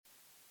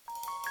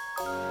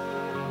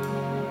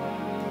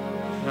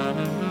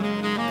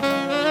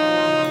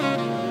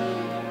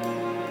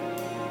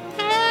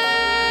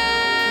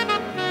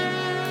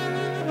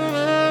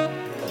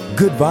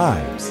Good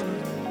vibes.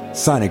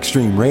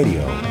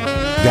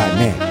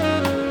 SonicStreamRadio.net.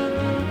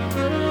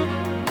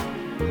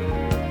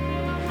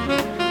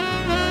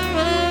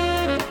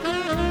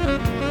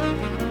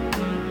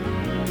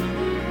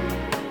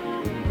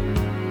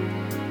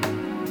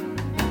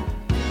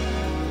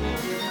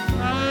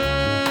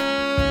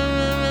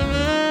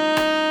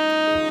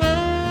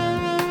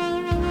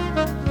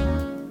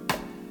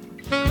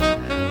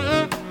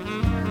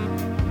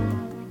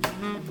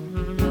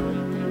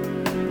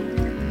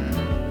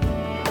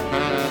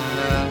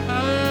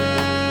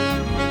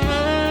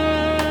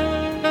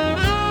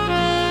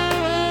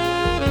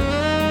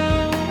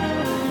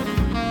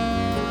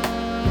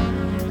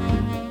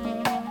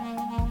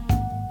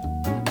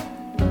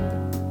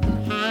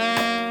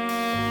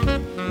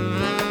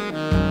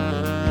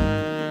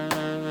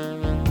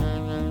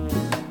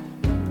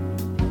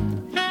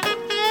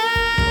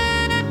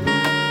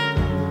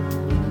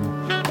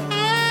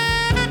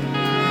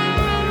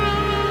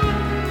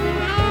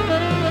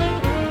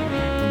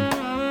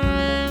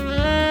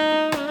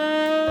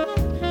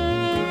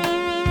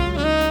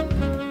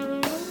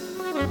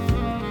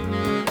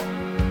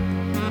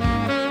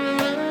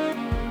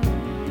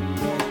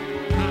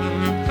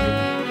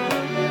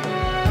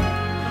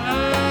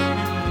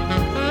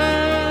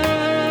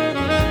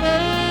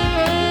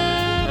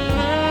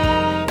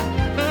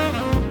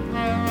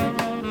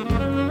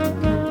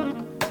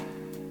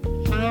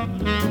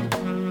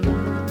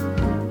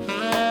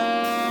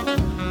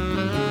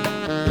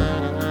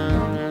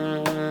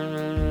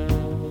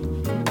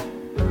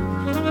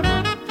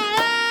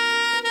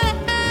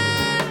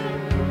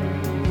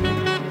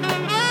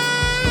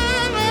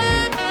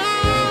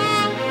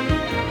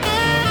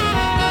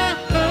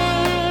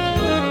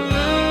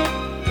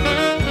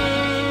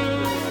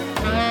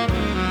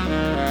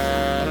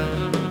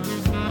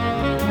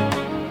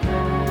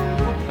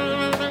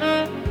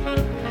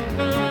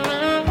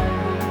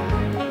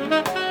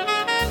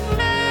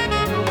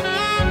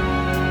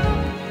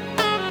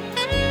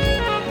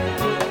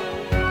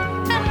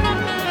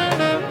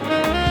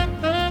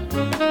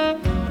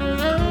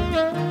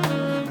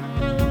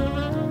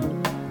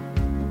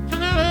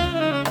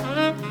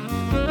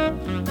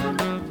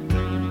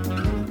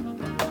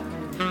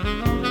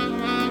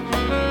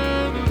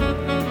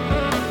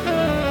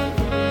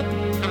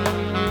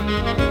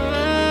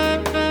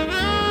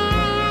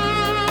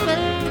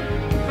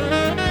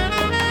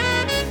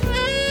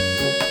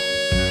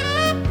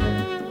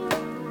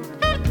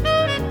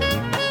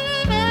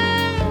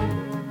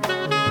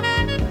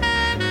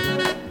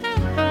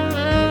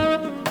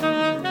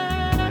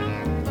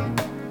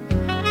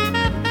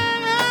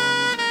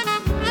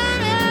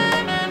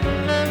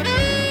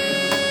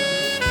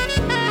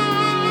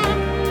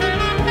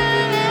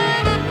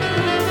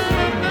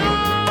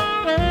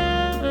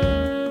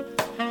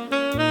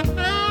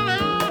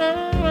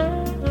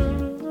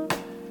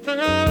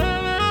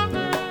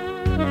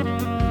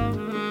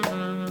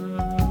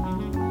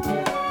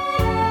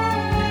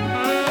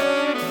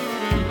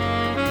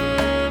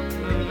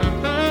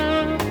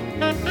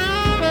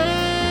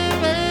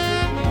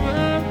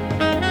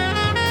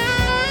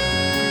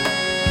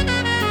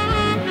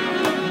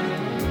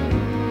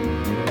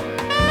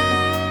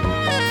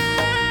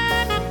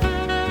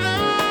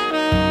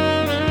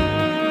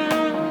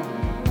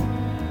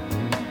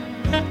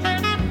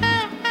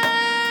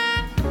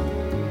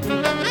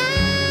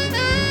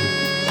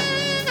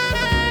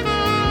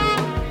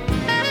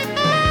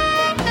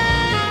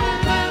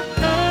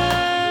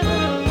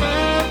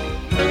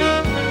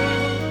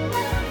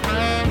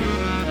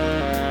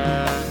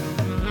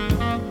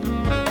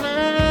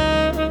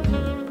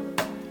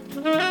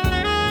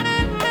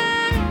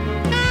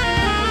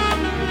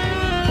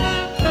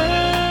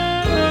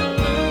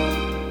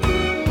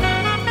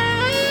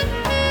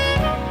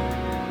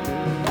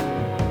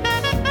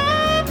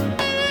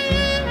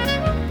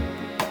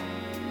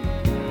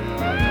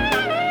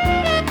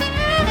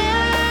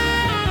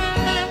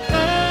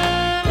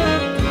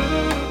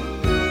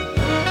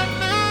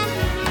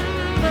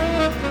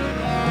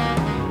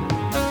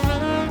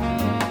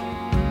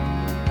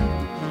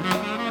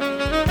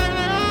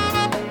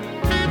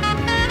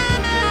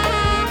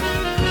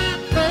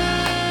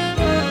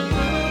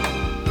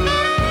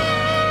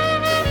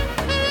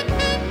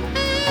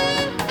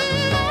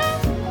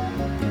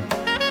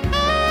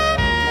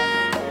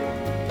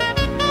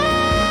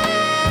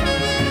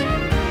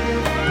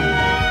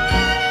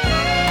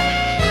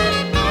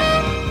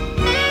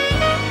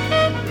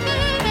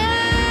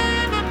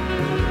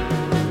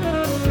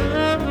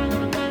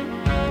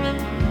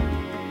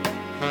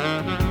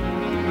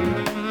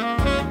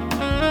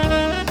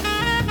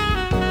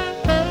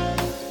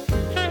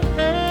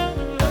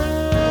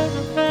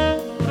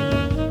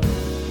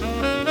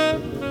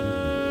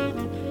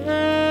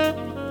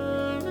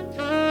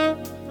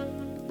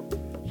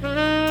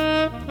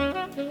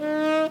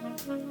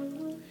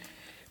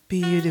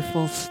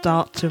 wonderful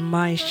start to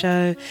my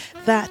show.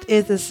 That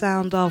is the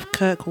sound of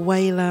Kirk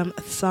Whalum.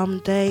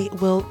 Someday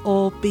we'll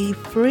all be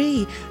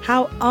free.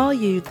 How are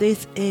you?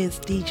 This is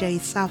DJ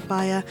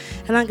Sapphire,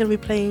 and I'm going to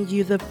be playing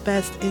you the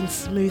best in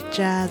smooth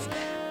jazz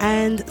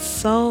and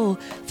soul.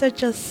 So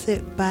just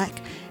sit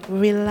back,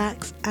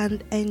 relax,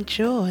 and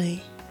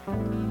enjoy.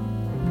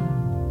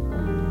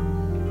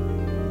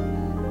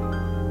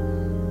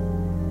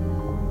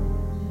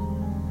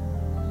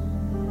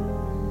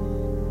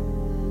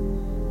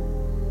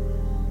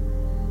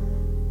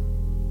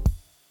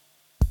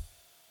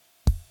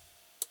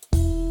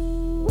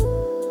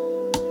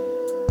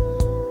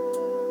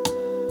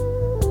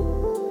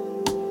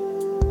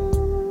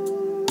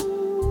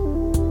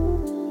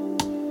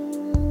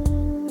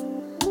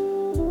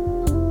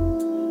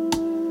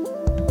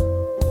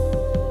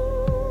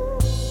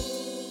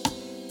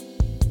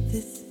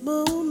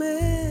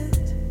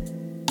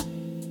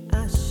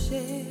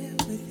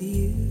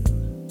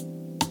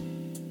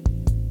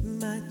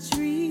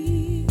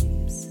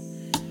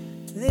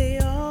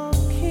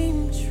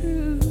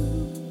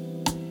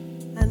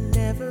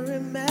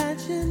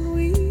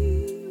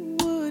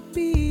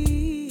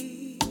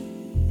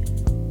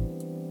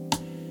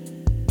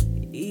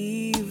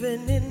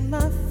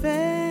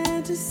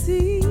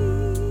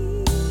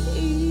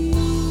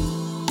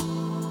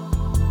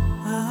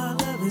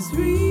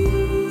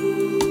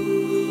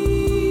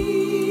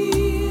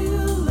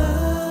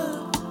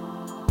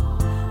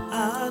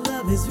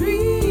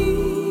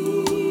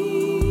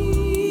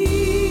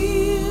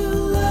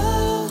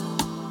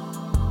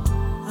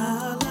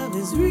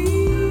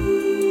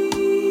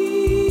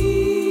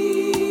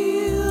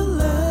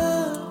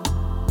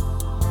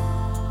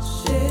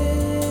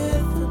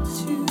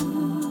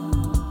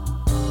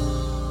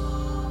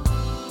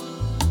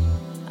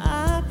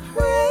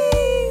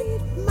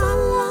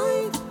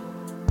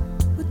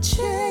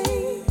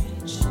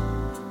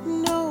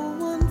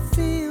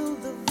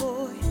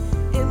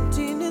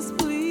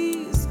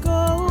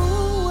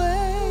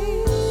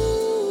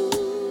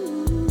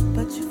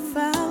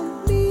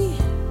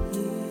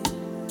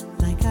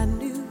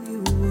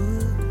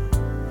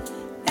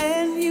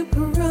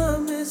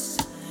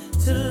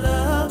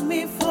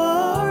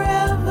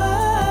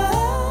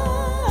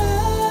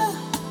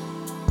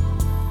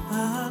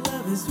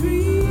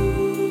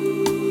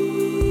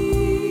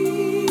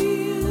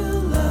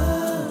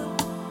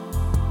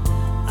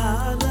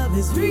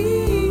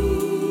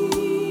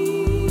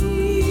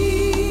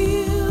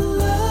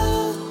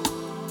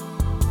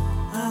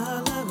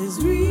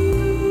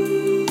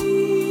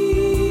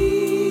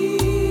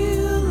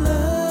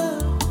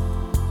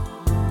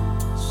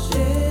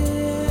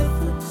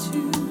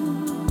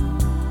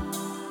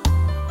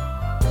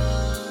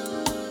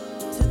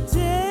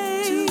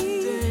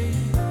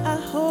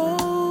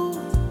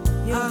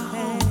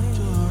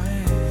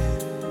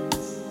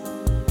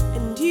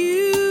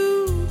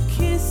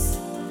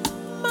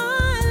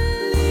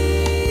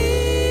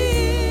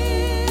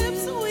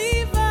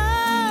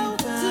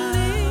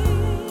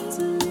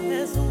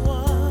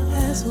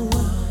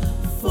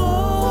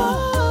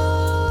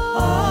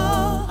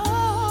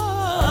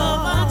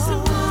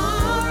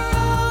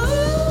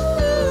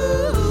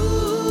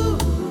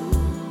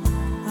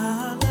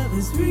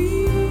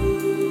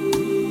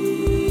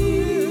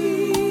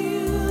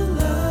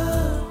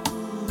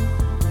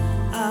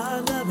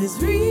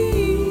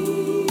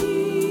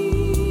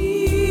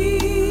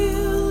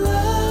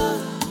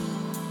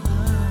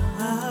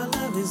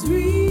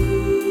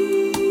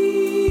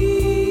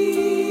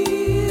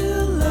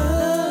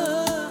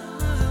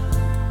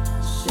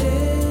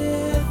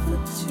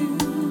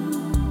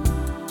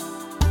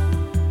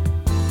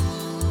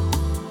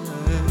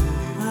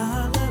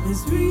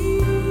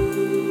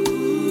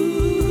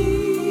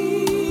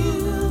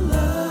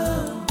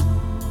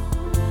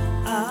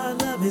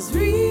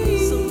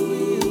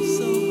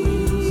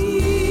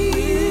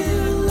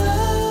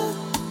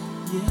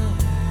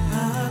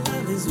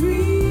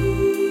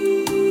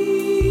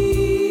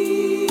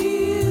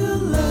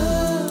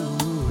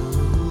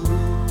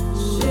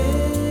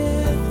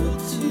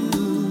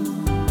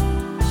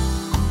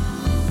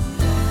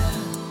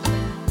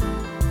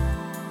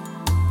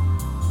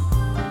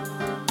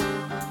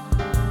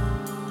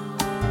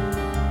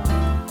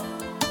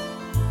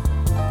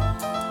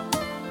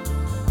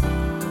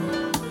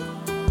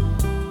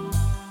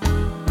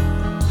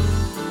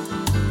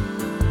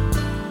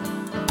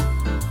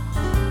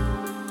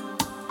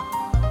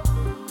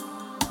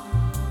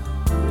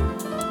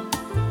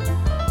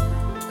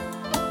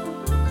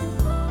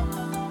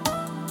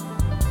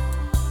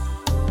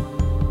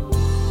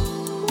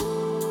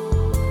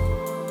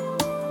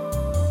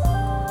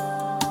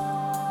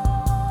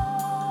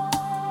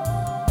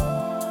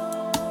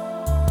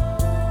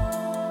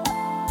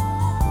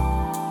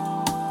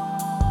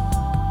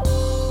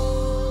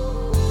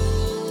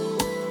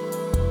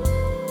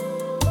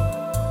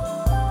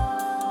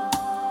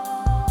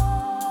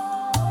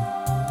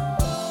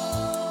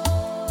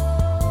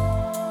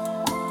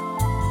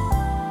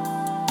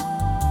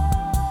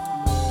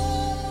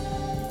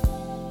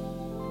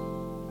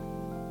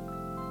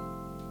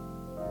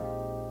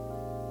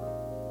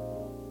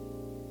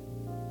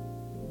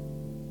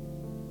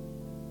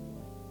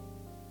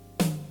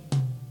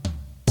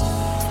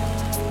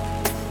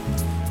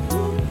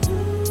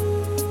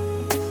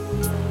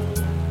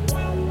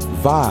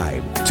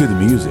 vibe to the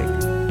music.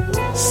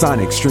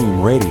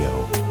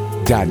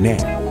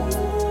 SonicStreamRadio.net.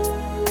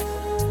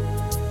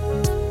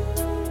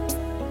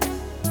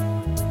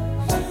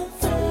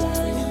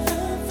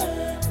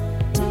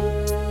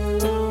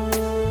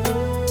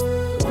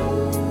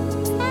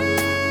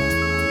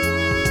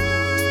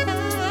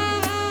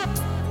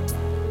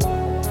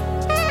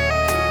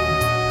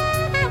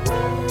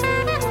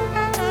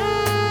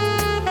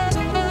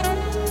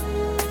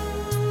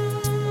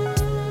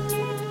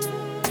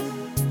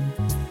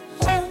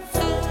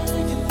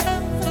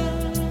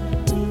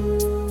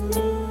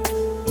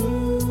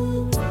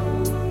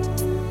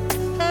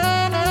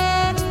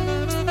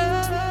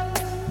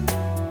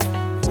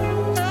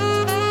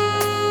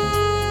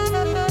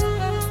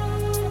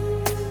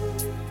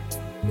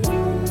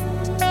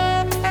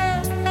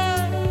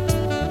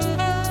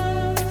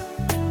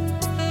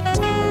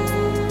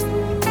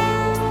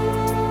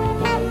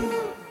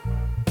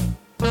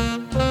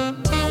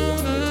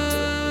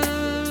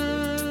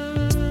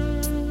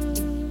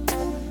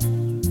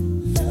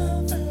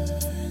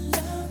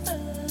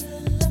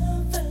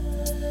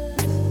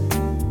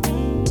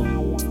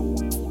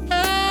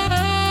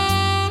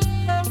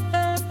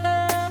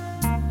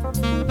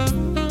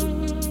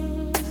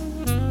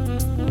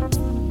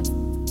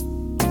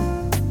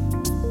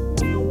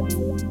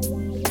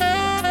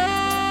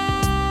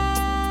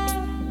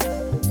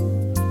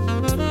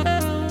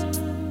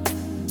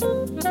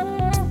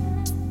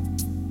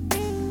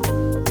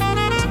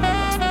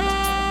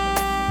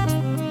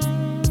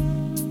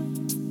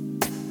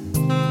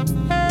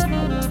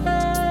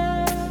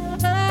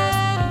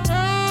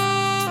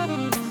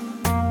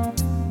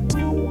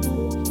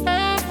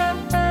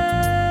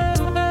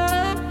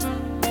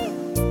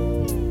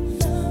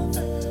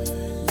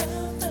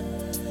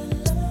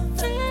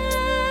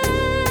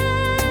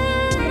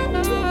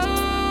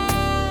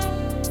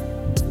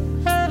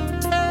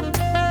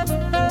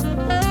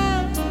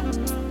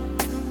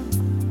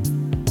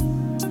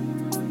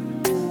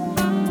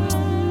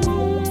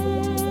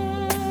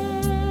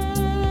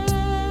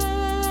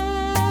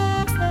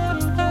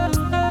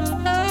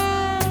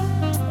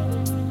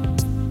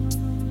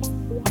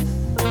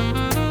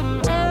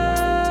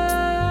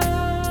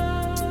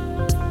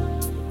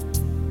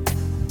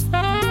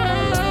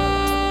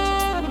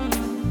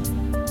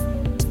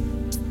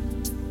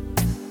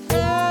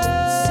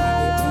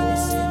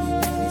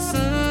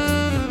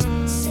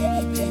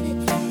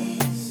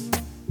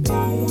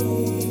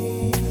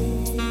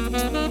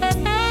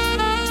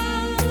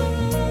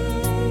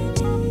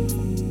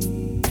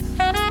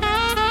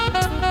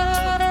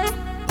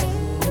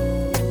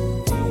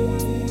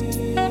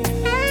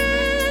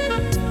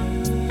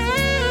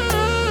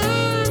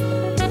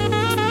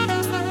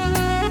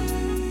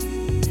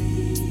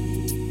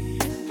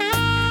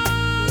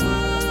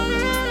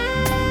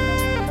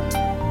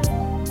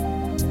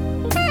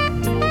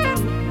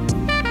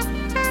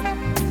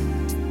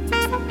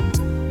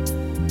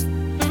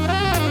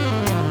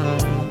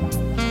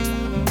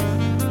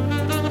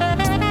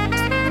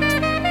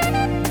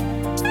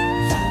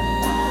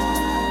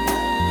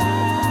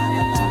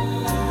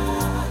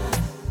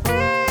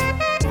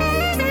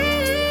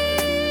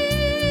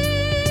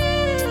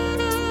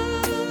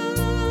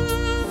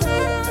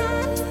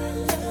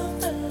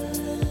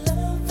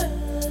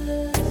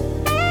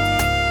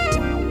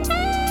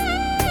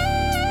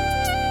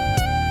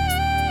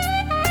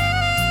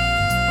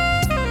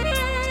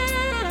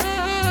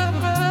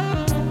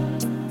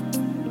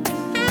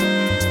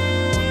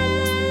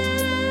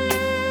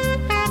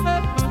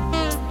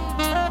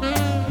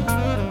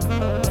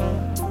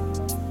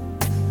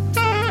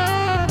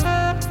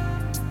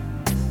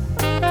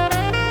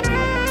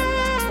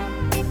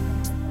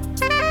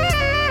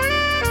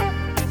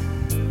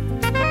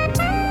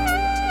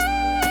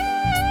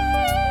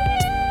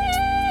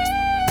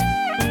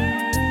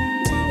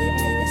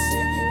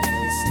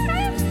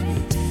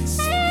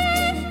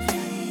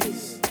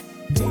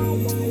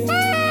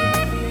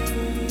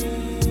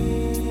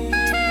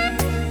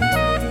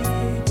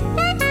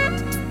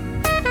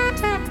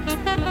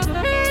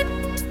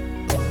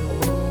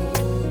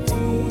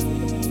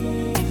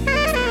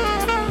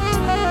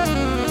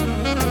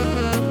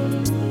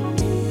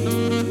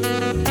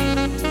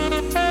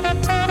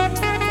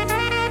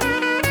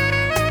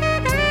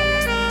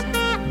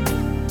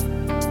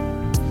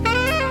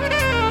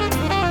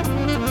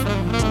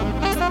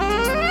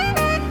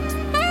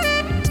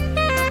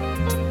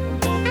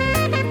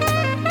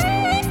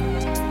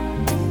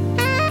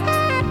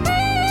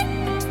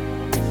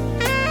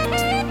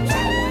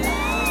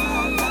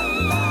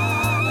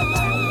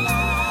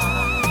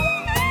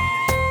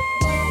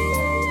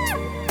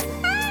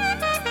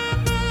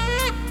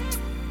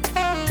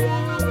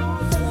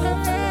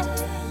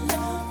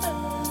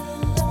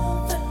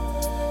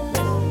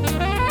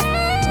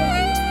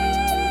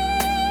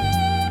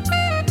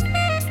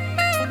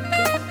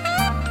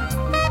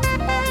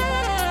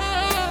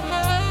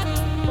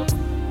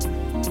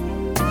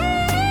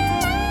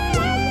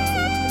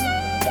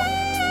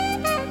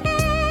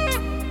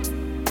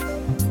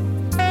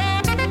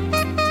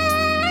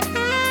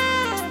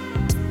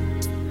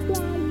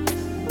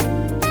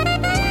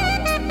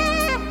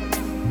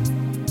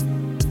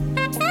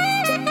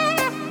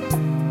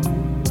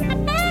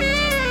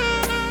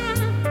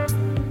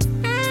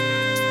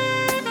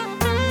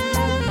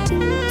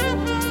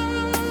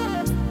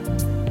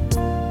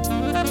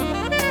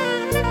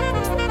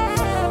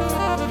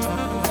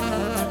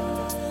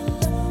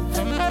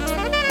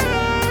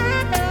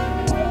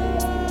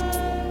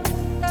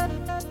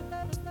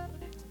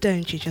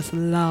 Don't you just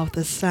love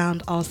the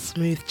sound of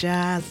smooth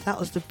jazz? That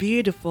was the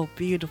beautiful,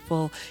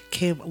 beautiful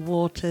Kim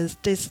Waters,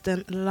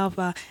 Distant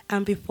Lover.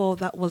 And before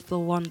that was the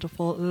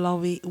wonderful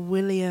Laurie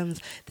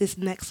Williams. This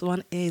next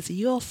one is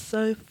You're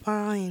So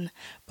Fine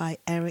by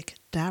Eric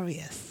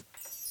Darius.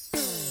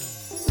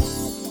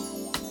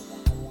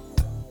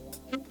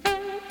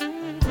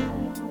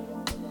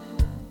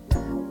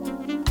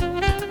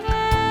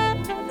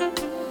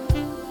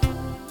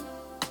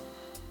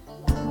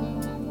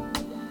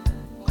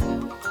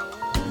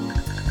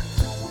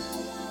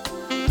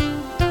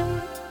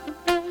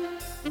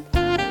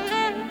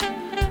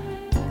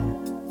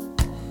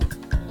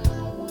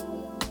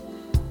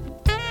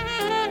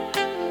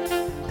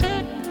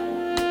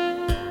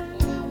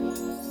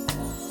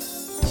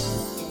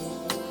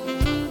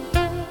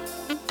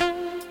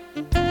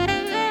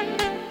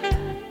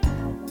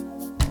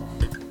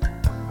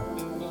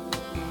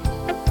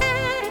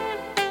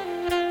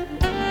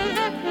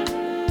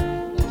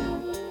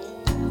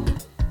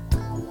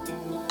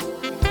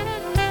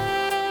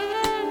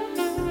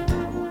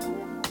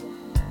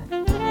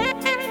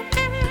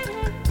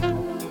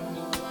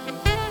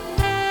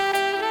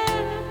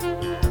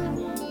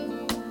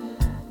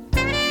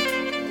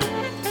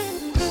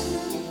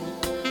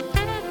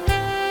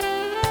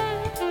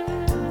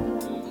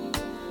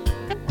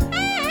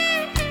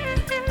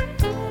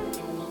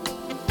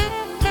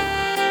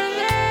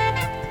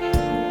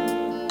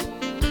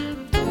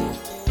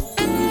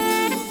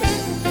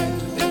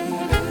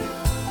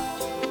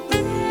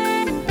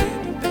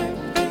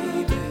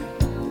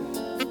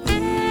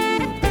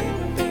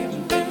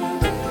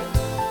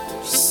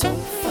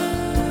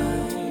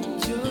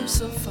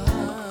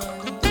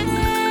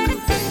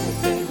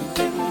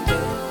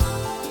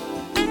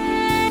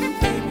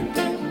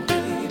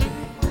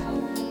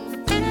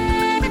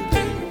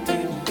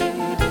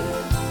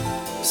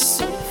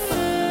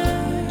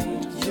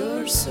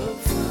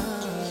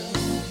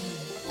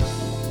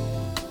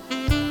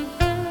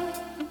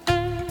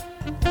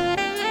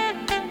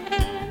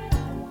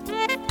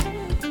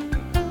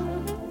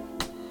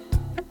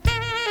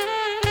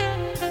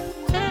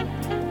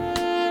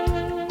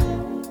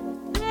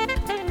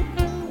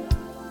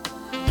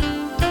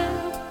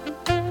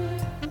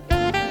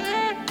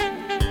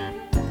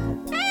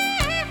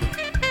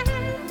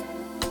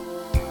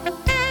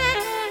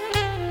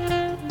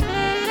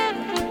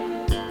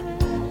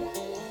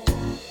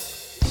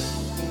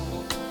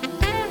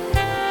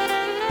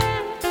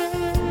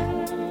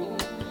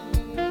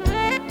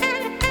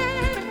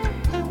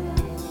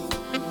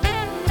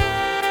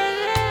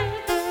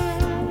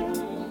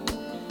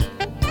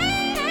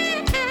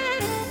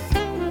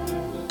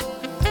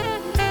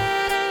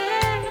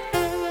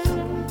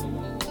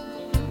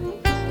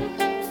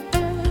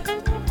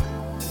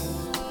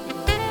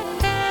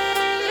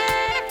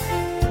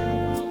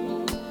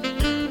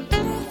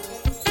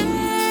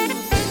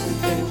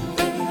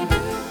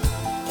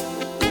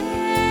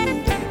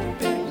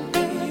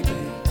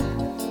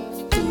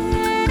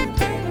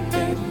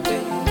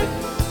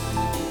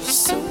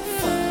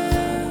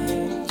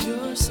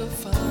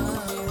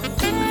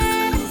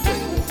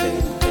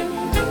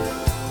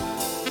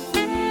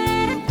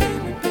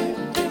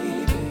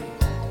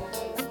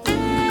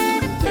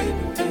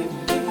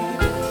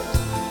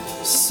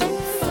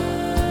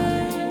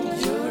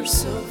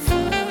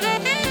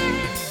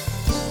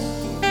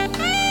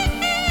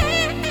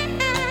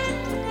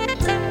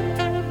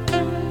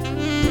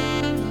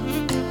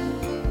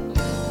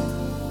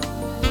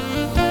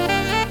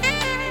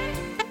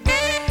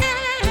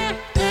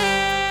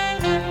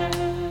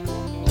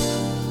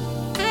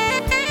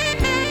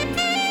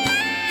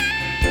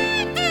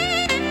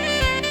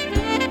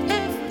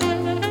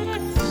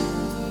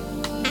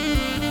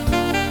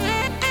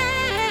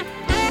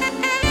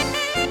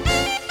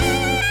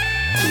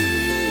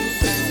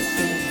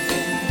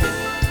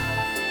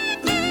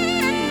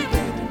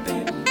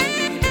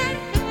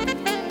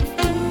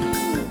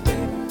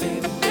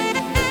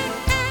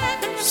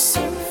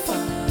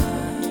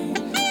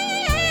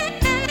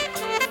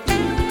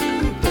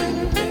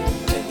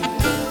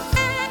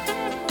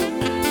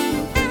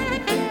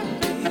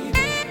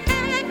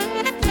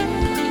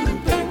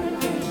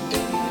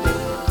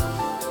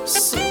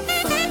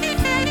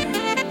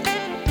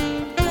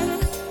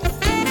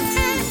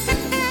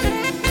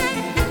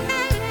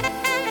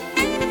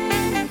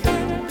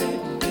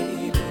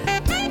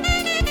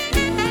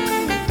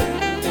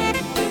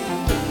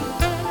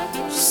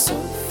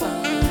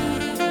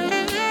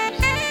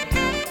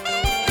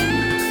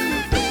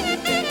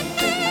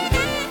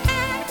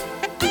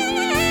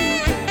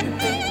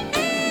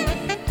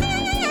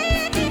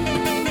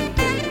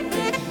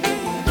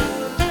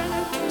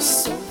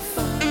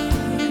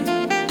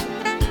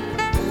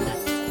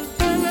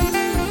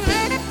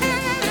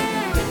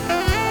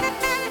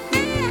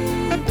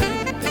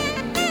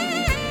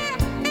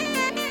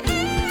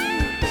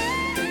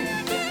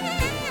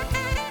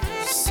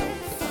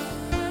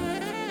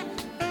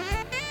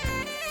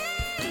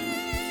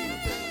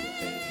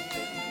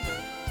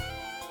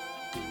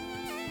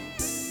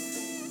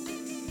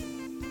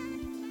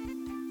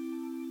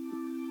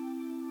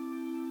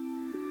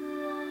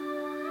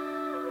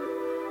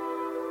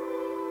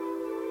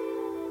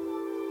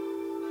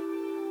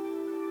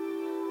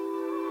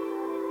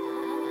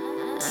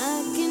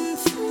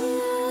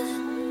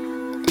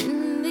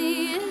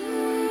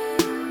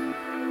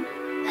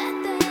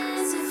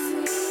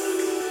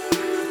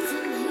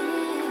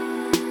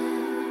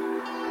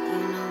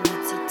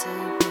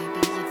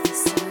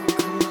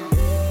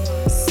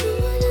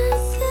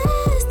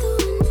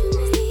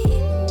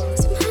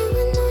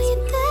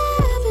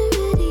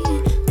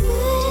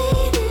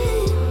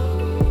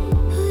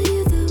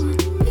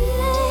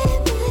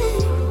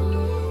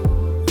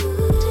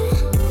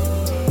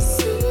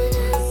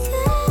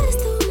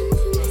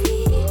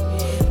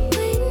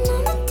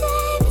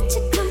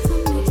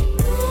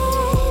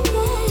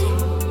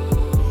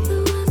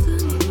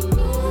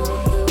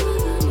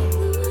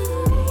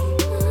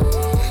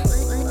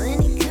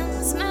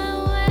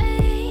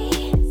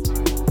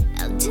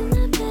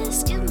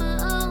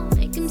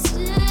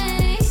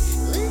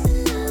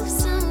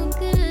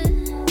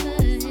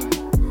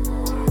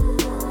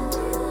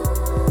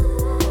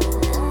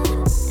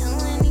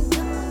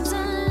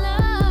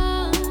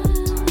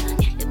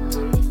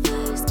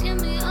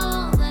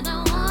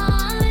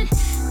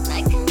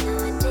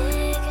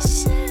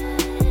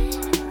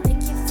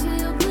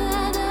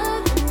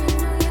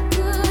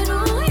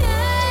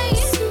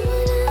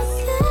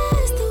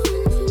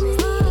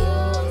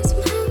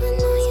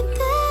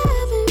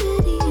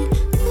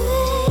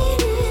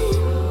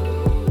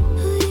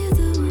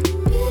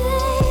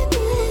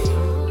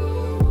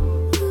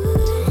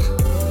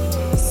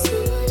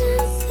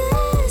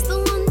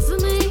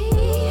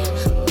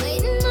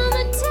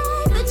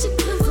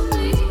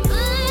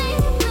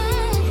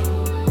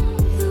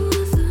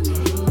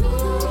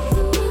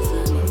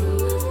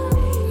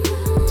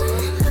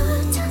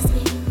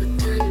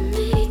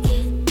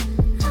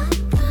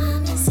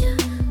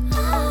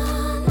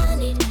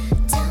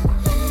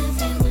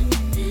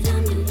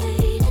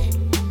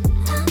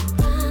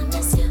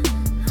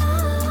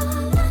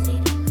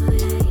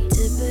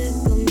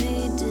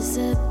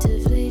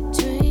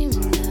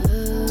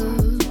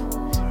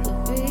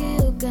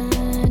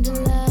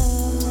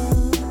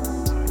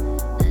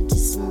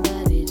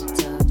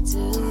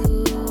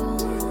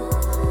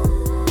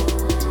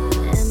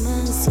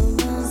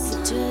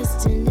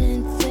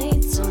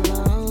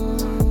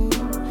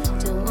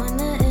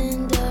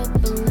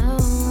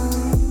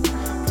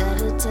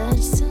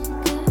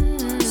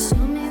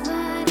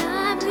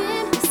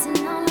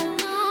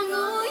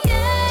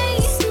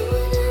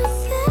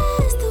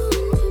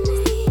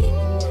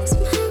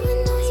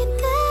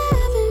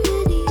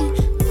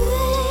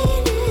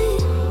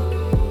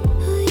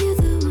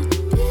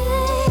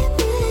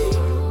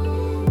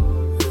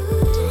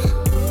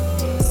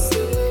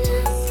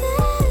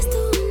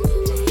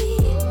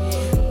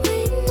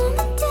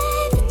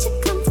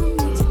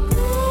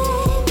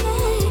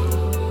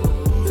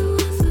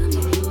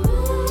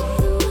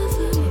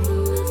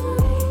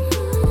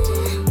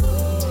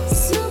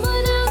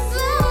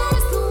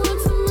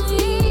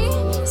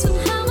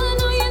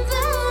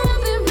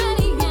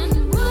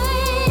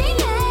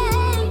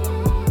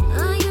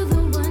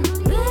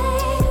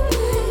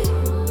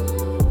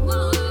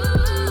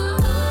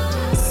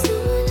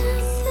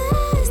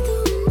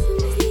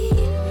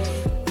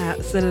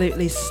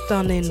 absolutely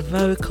stunning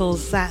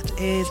vocals. That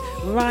is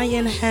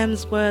Ryan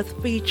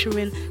Hemsworth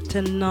featuring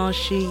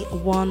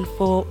Tanashi, One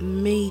For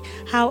Me.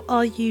 How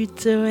are you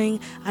doing?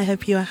 I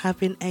hope you are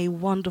having a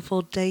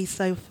wonderful day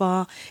so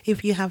far.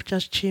 If you have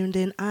just tuned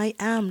in, I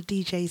am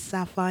DJ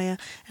Sapphire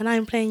and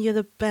I'm playing you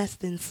the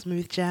best in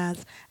smooth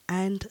jazz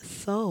and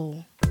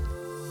soul.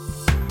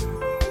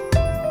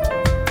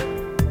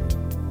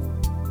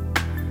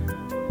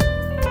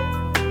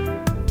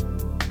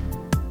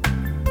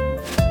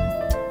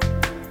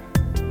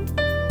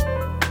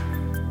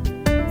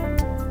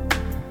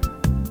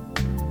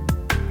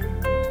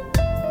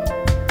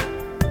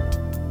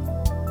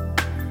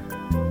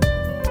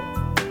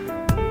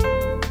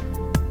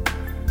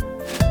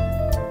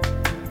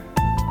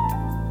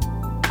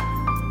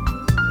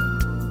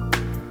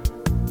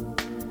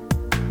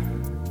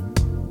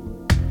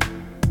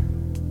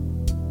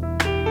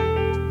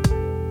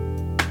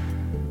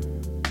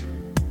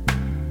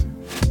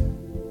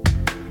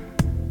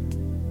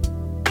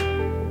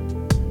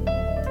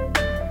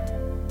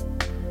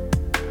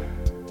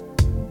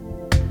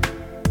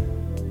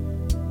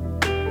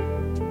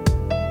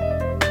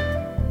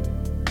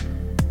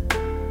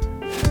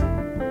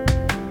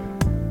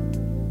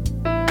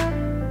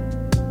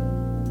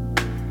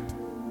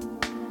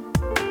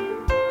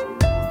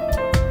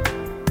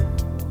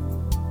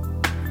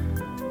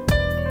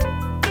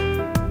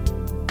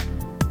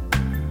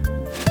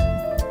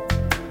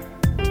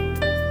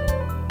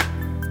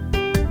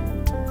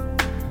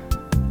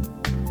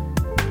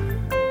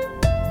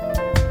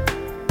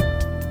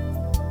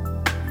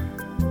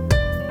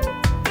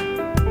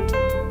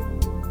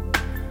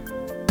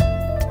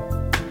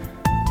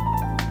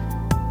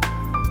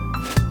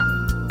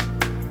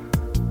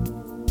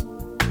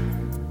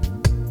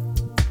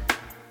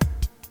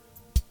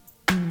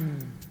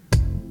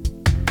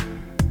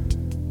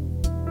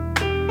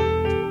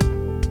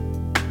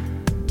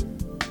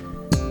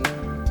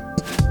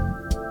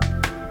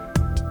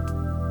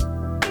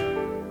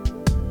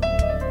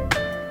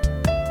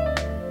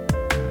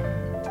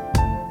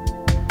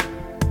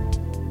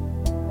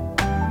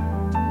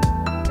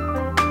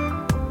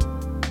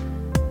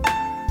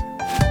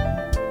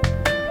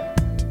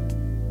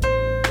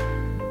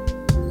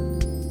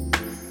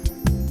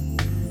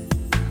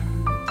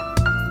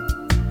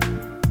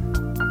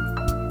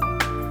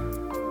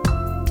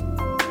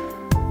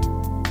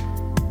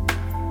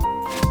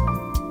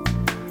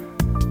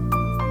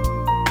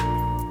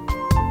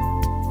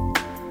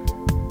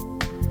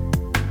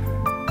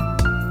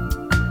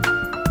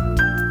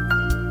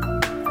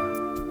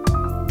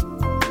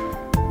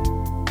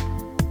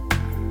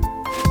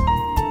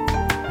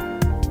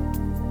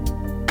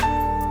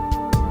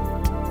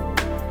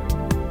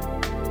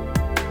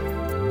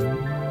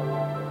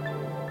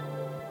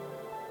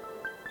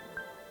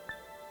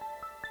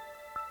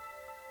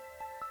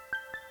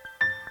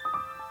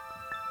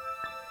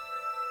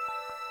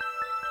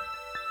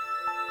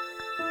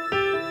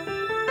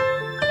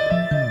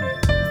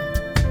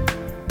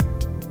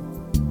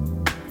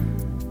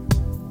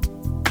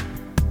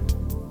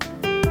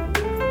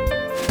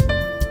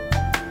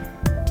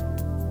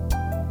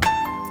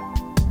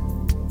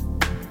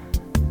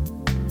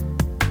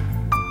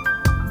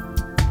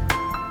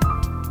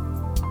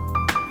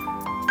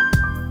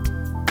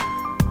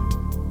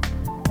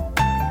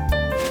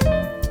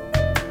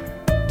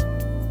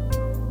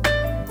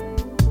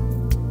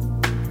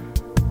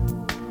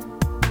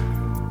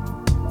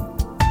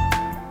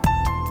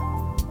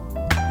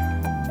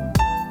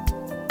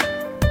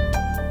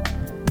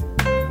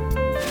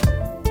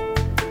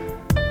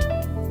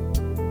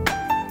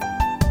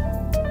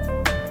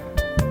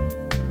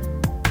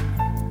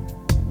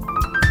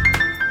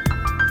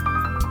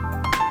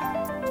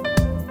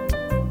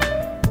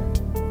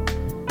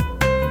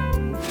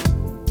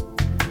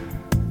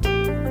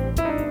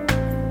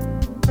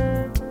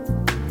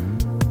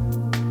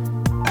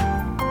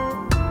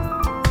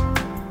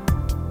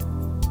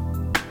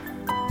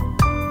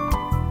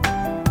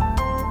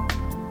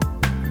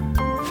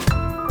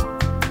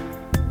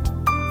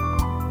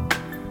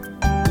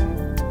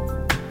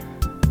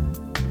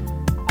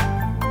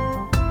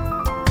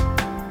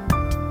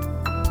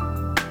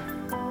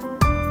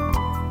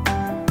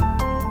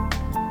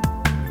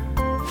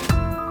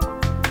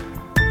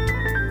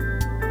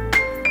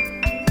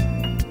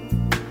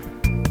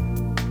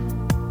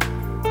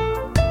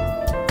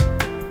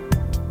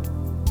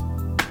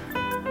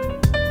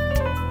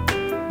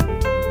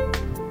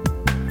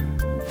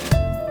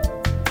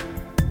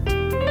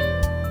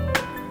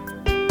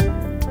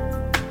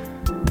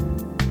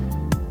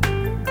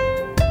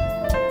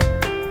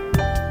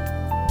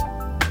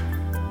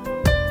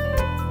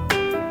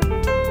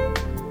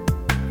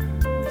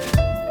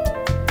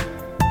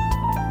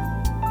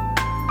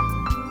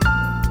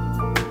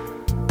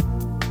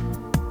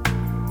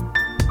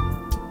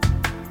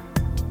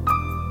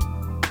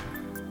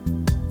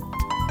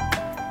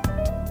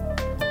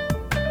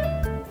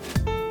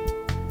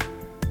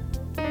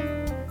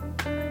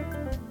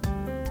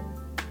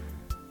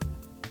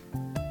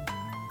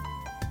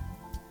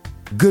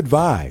 Good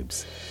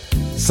vibes.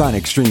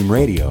 Sonic Stream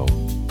Radio.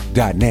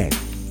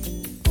 sonicstreamradio.net.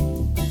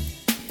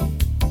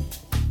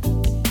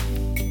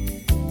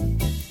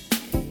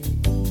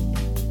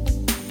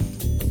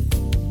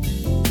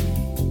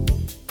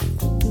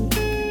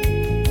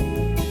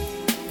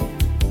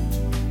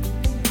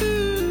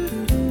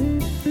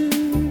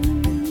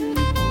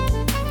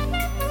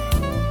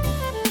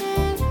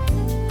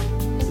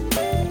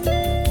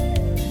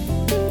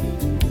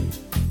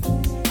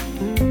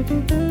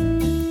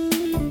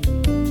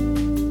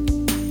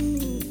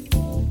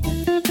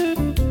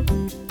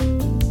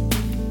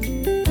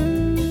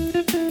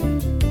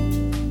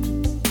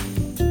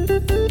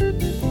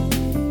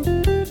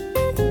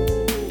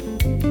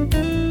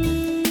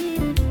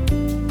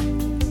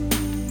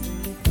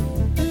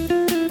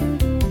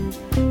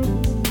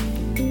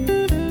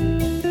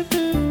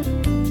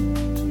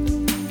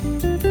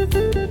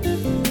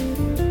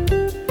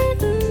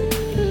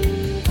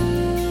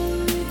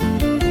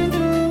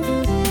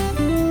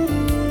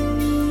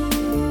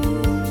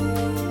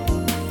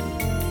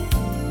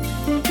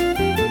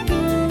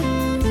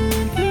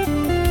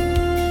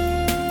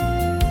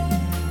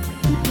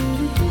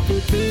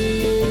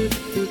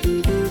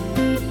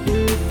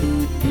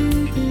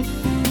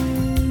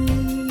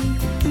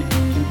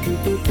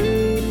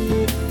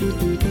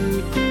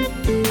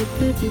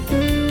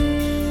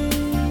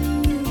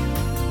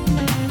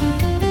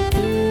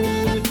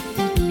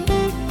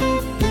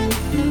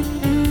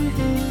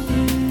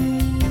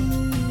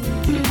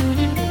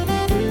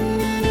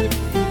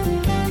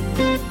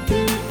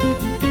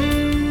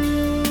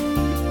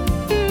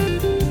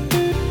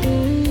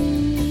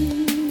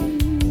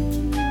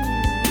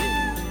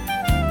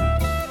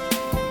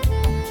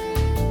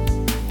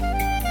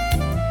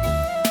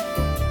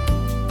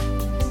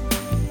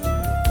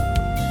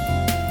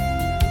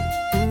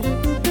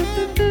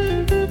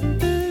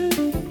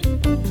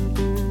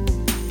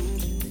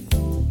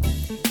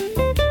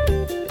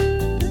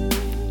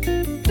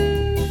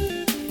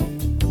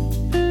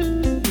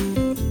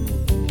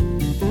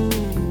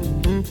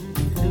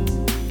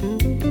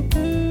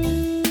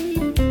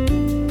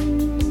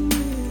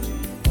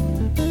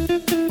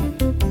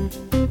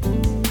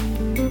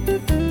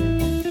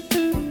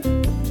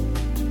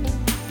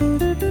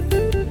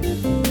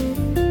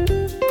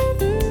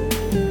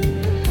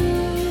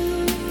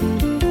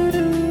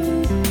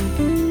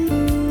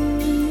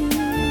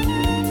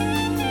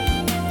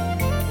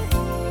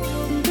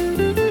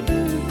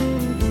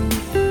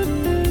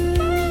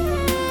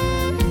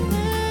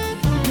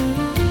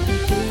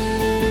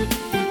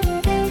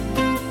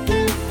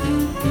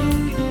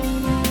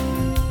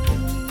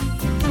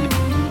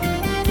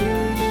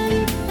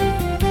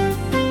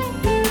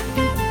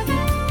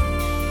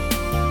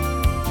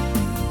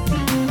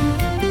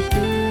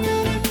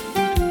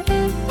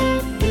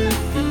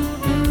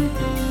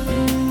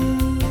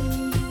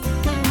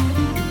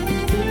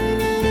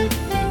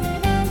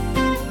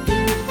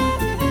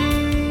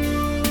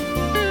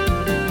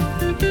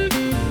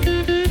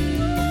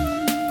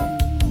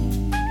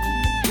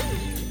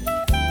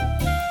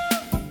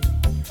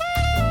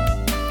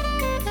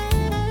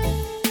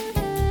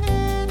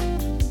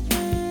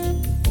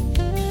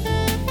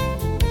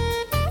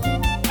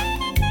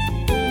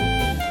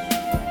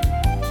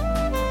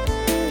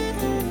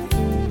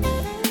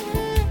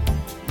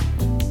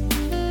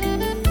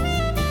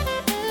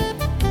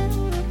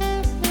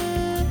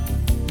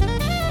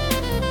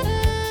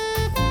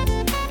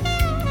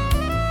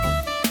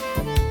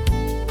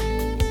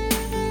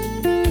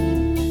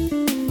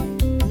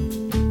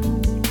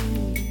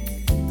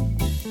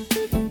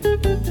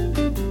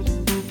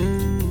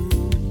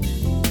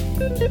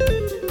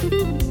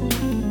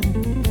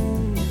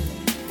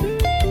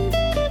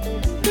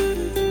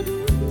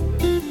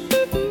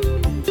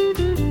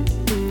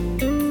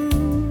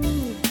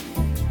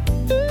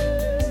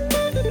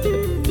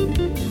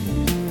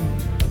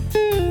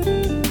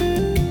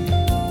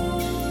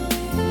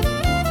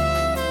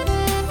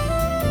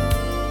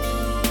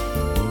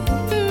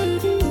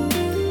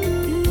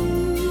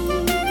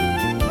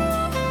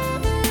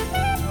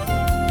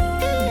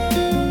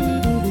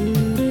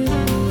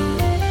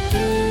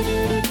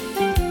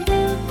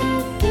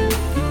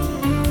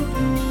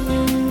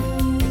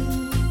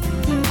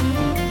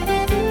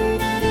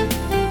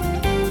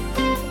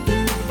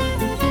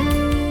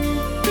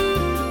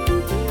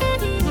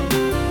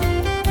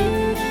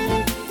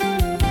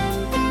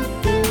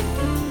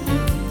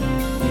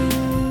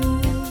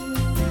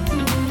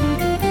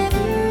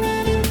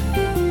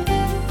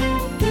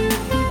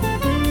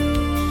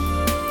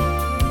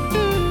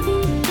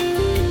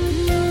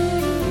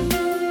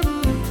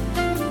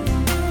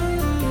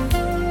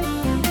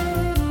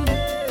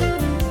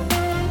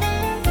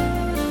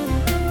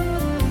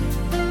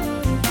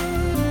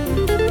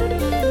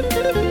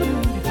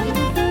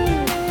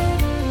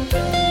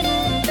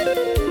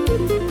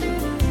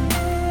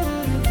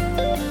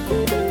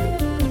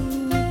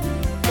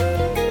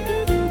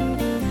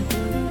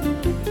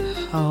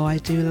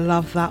 do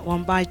love that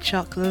one by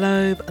Chuck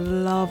Loeb.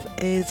 Love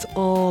is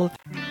all.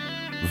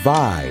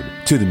 Vibe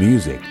to the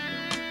music.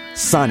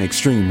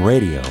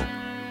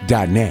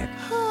 sonicstreamradio.net.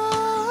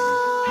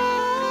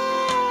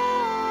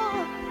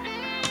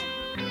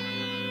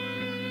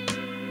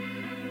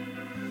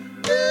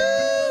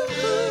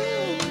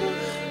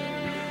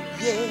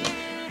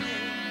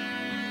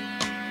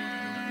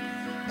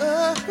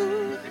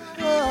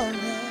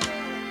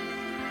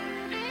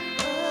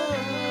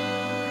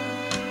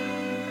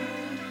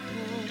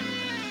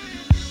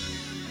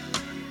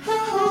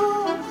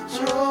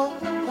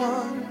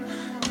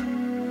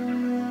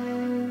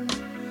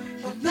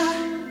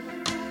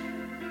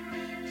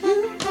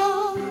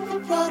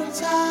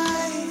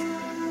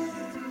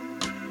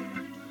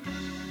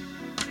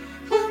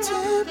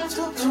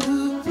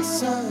 to the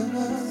sun.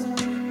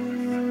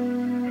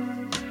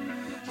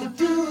 You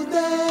do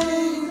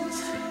things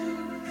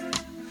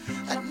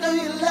I know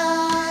you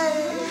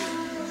like.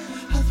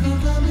 I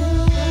think I'm in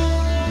love.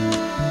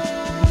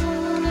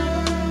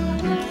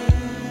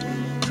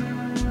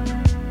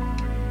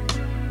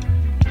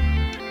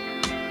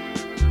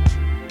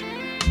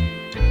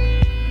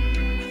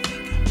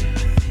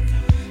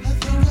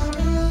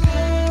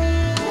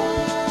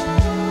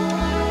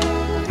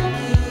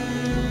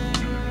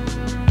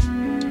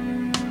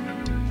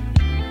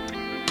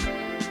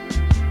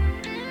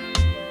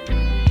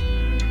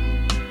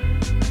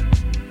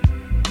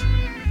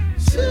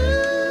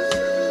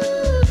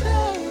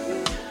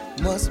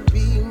 Must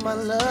be my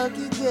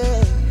lucky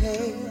day,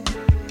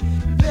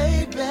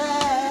 baby.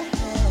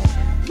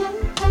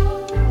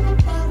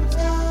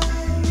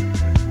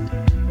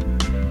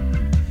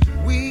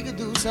 We could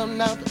do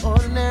something out the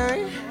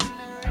ordinary,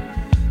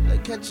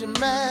 like catch a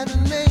man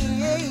and me,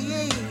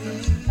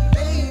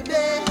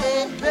 baby,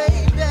 baby.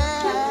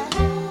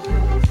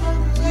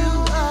 You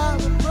are a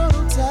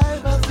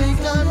prototype. I think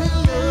I'm in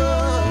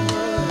love.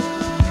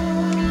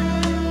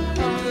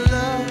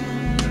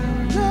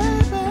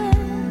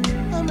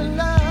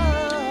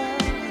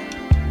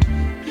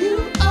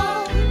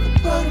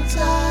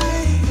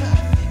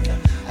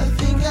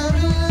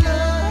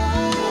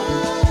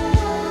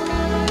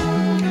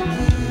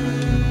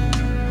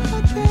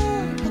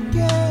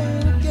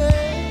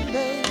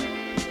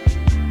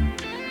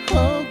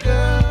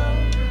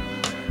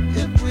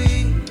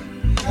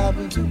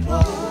 To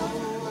part,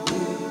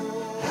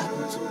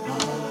 happen to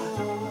part.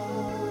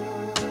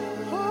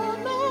 Oh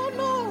no,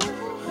 no,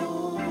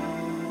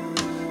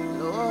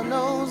 Lord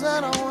knows I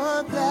don't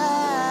want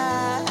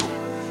that.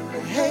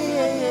 But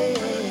hey,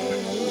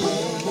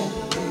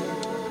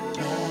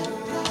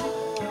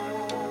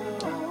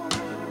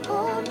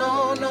 oh no,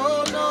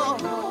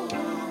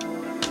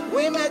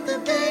 we met the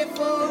day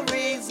for a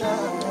reason.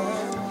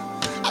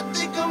 I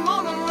think I'm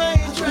on the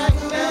right track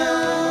now.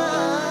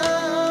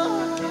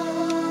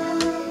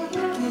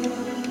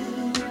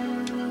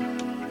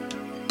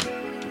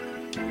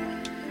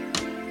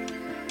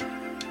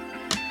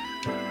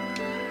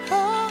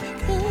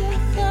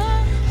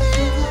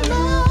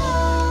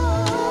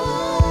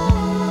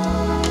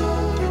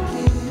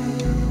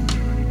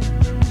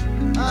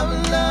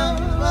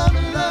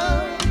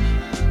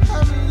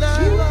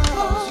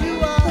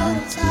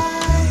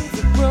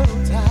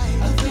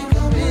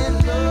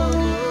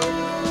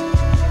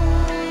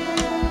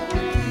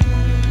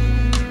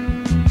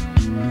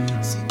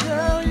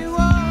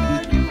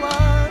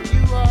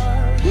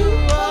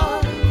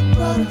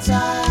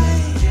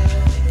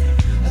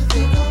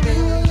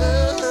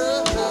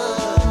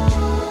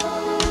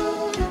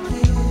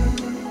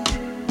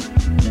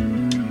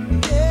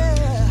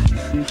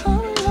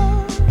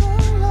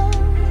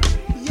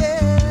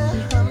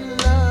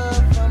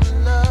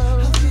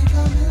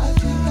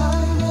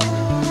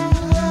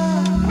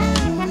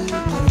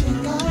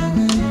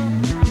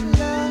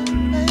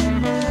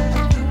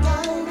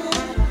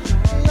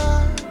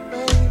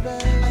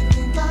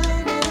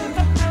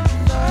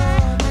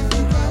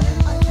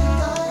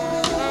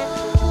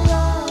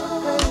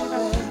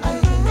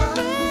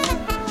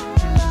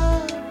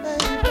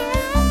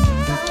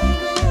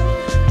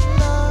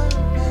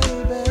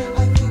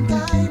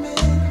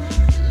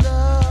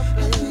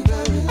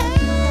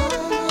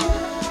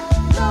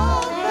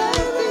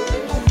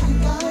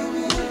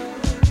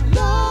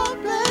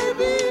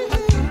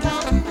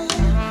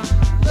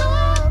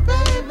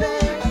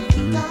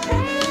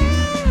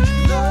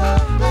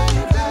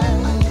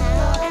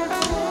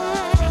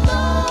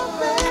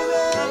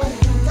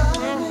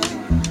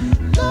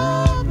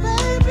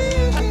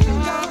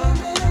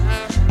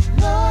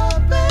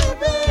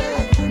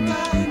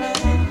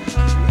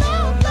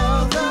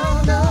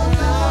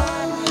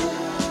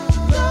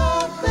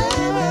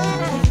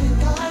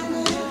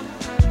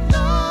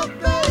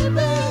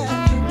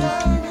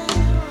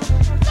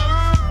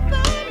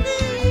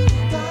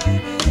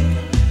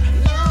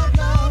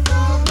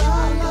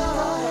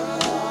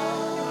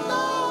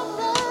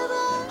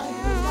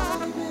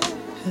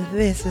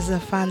 This is a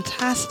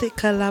fantastic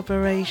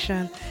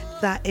collaboration.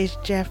 That is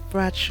Jeff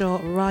Bradshaw,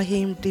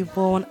 Raheem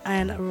DeVaughn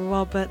and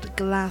Robert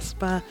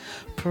Glasper,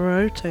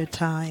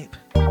 Prototype.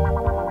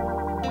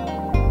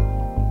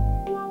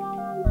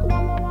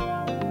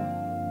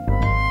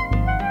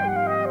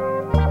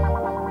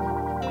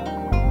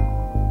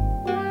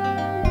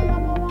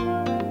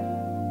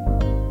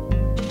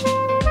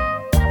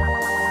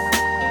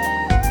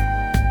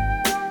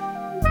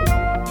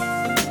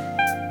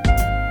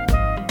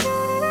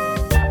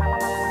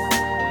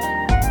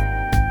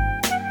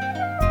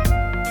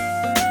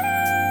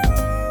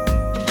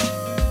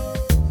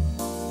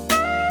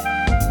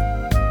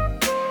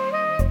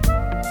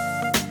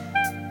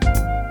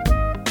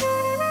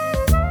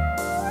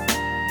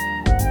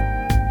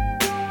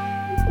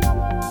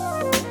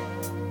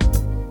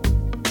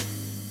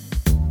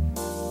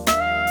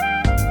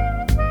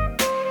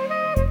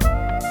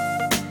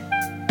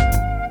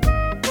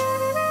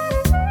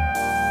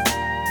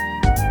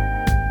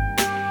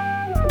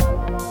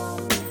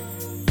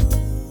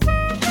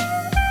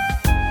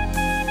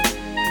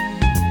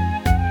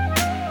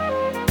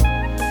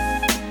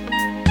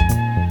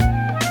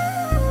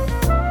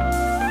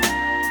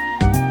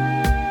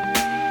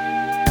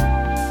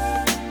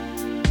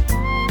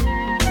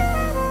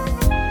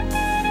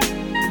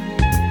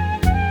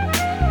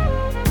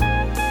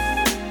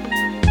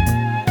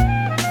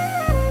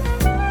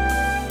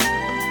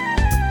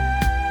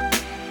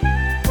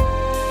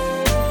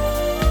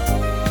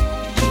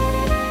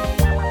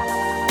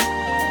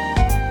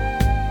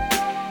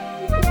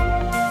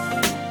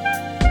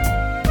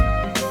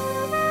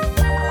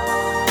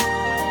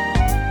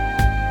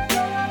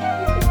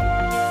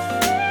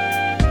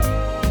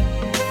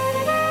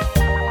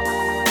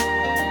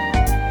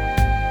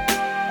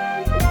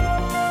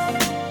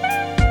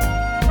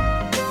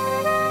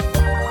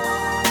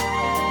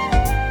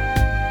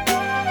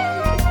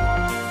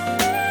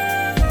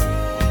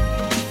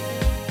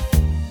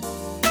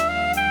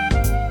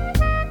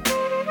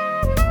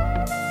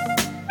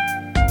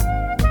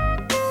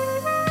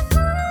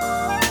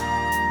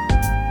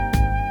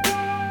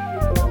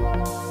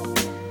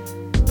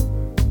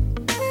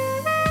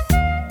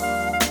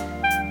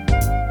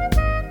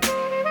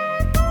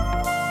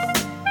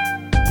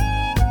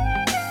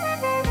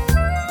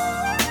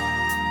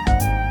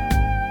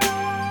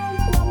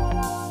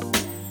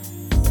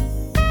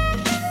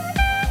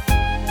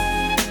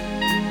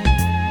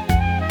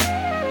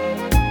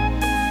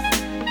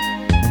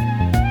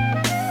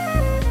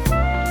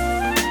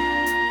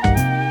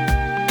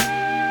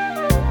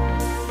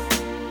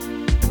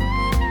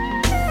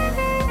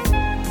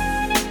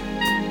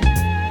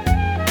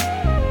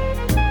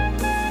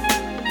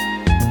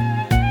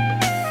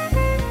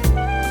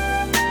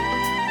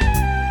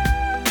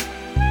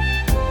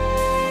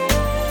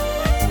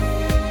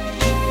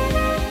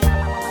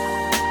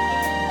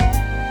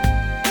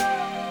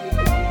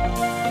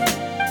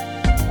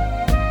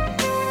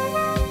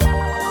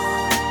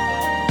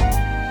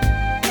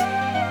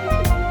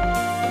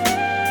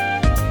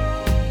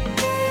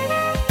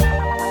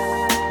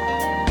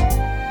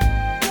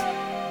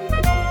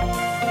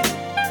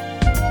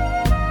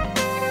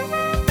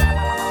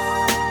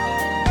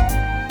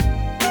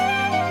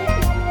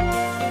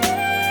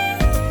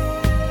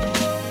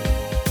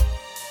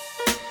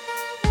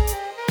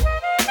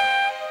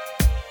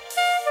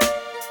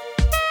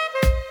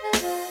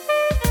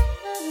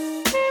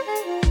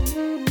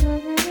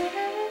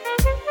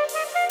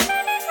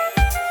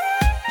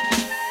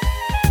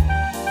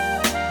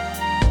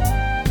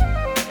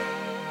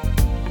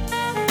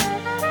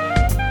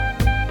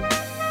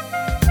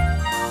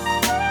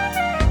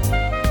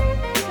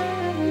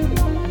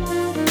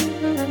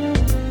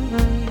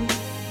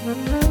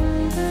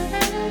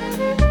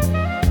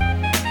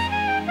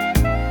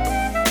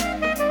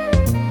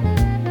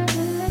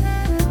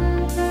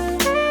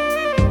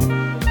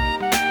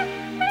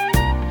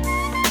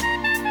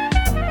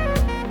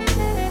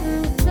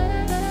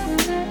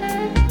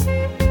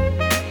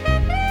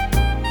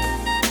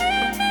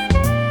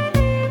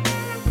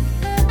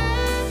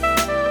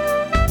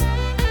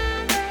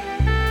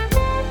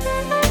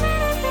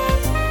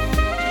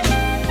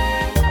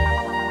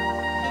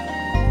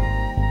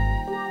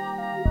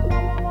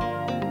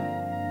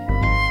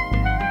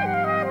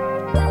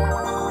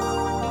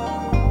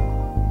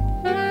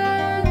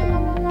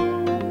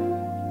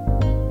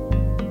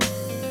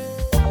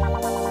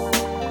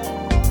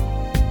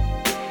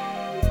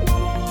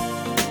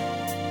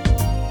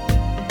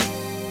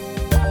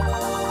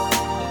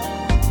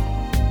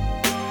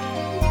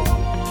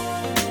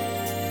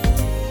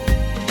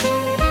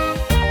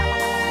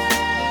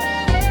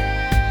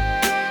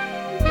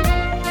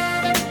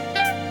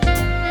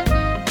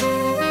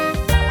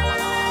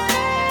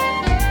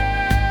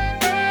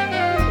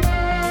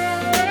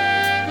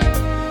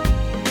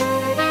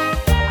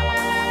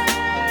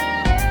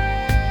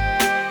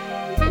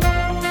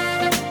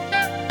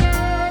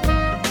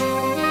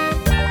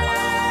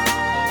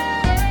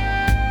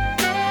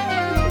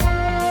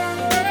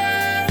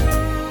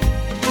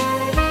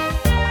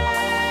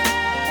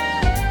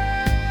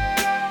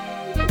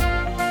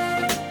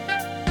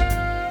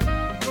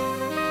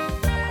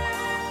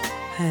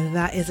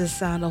 That is the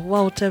sound of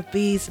Walter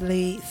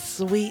Beasley,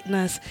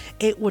 Sweetness.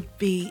 It would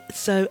be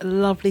so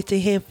lovely to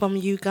hear from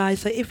you guys.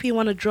 So if you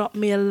want to drop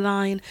me a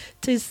line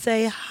to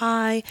say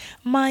hi,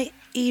 my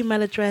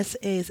email address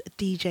is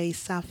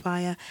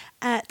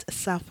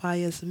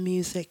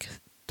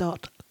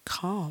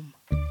djsapphire@sapphiresmusic.com.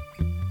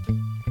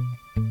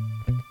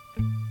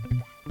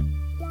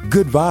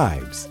 Good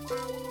vibes.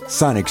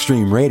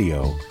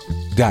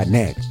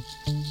 SonicStreamRadio.net.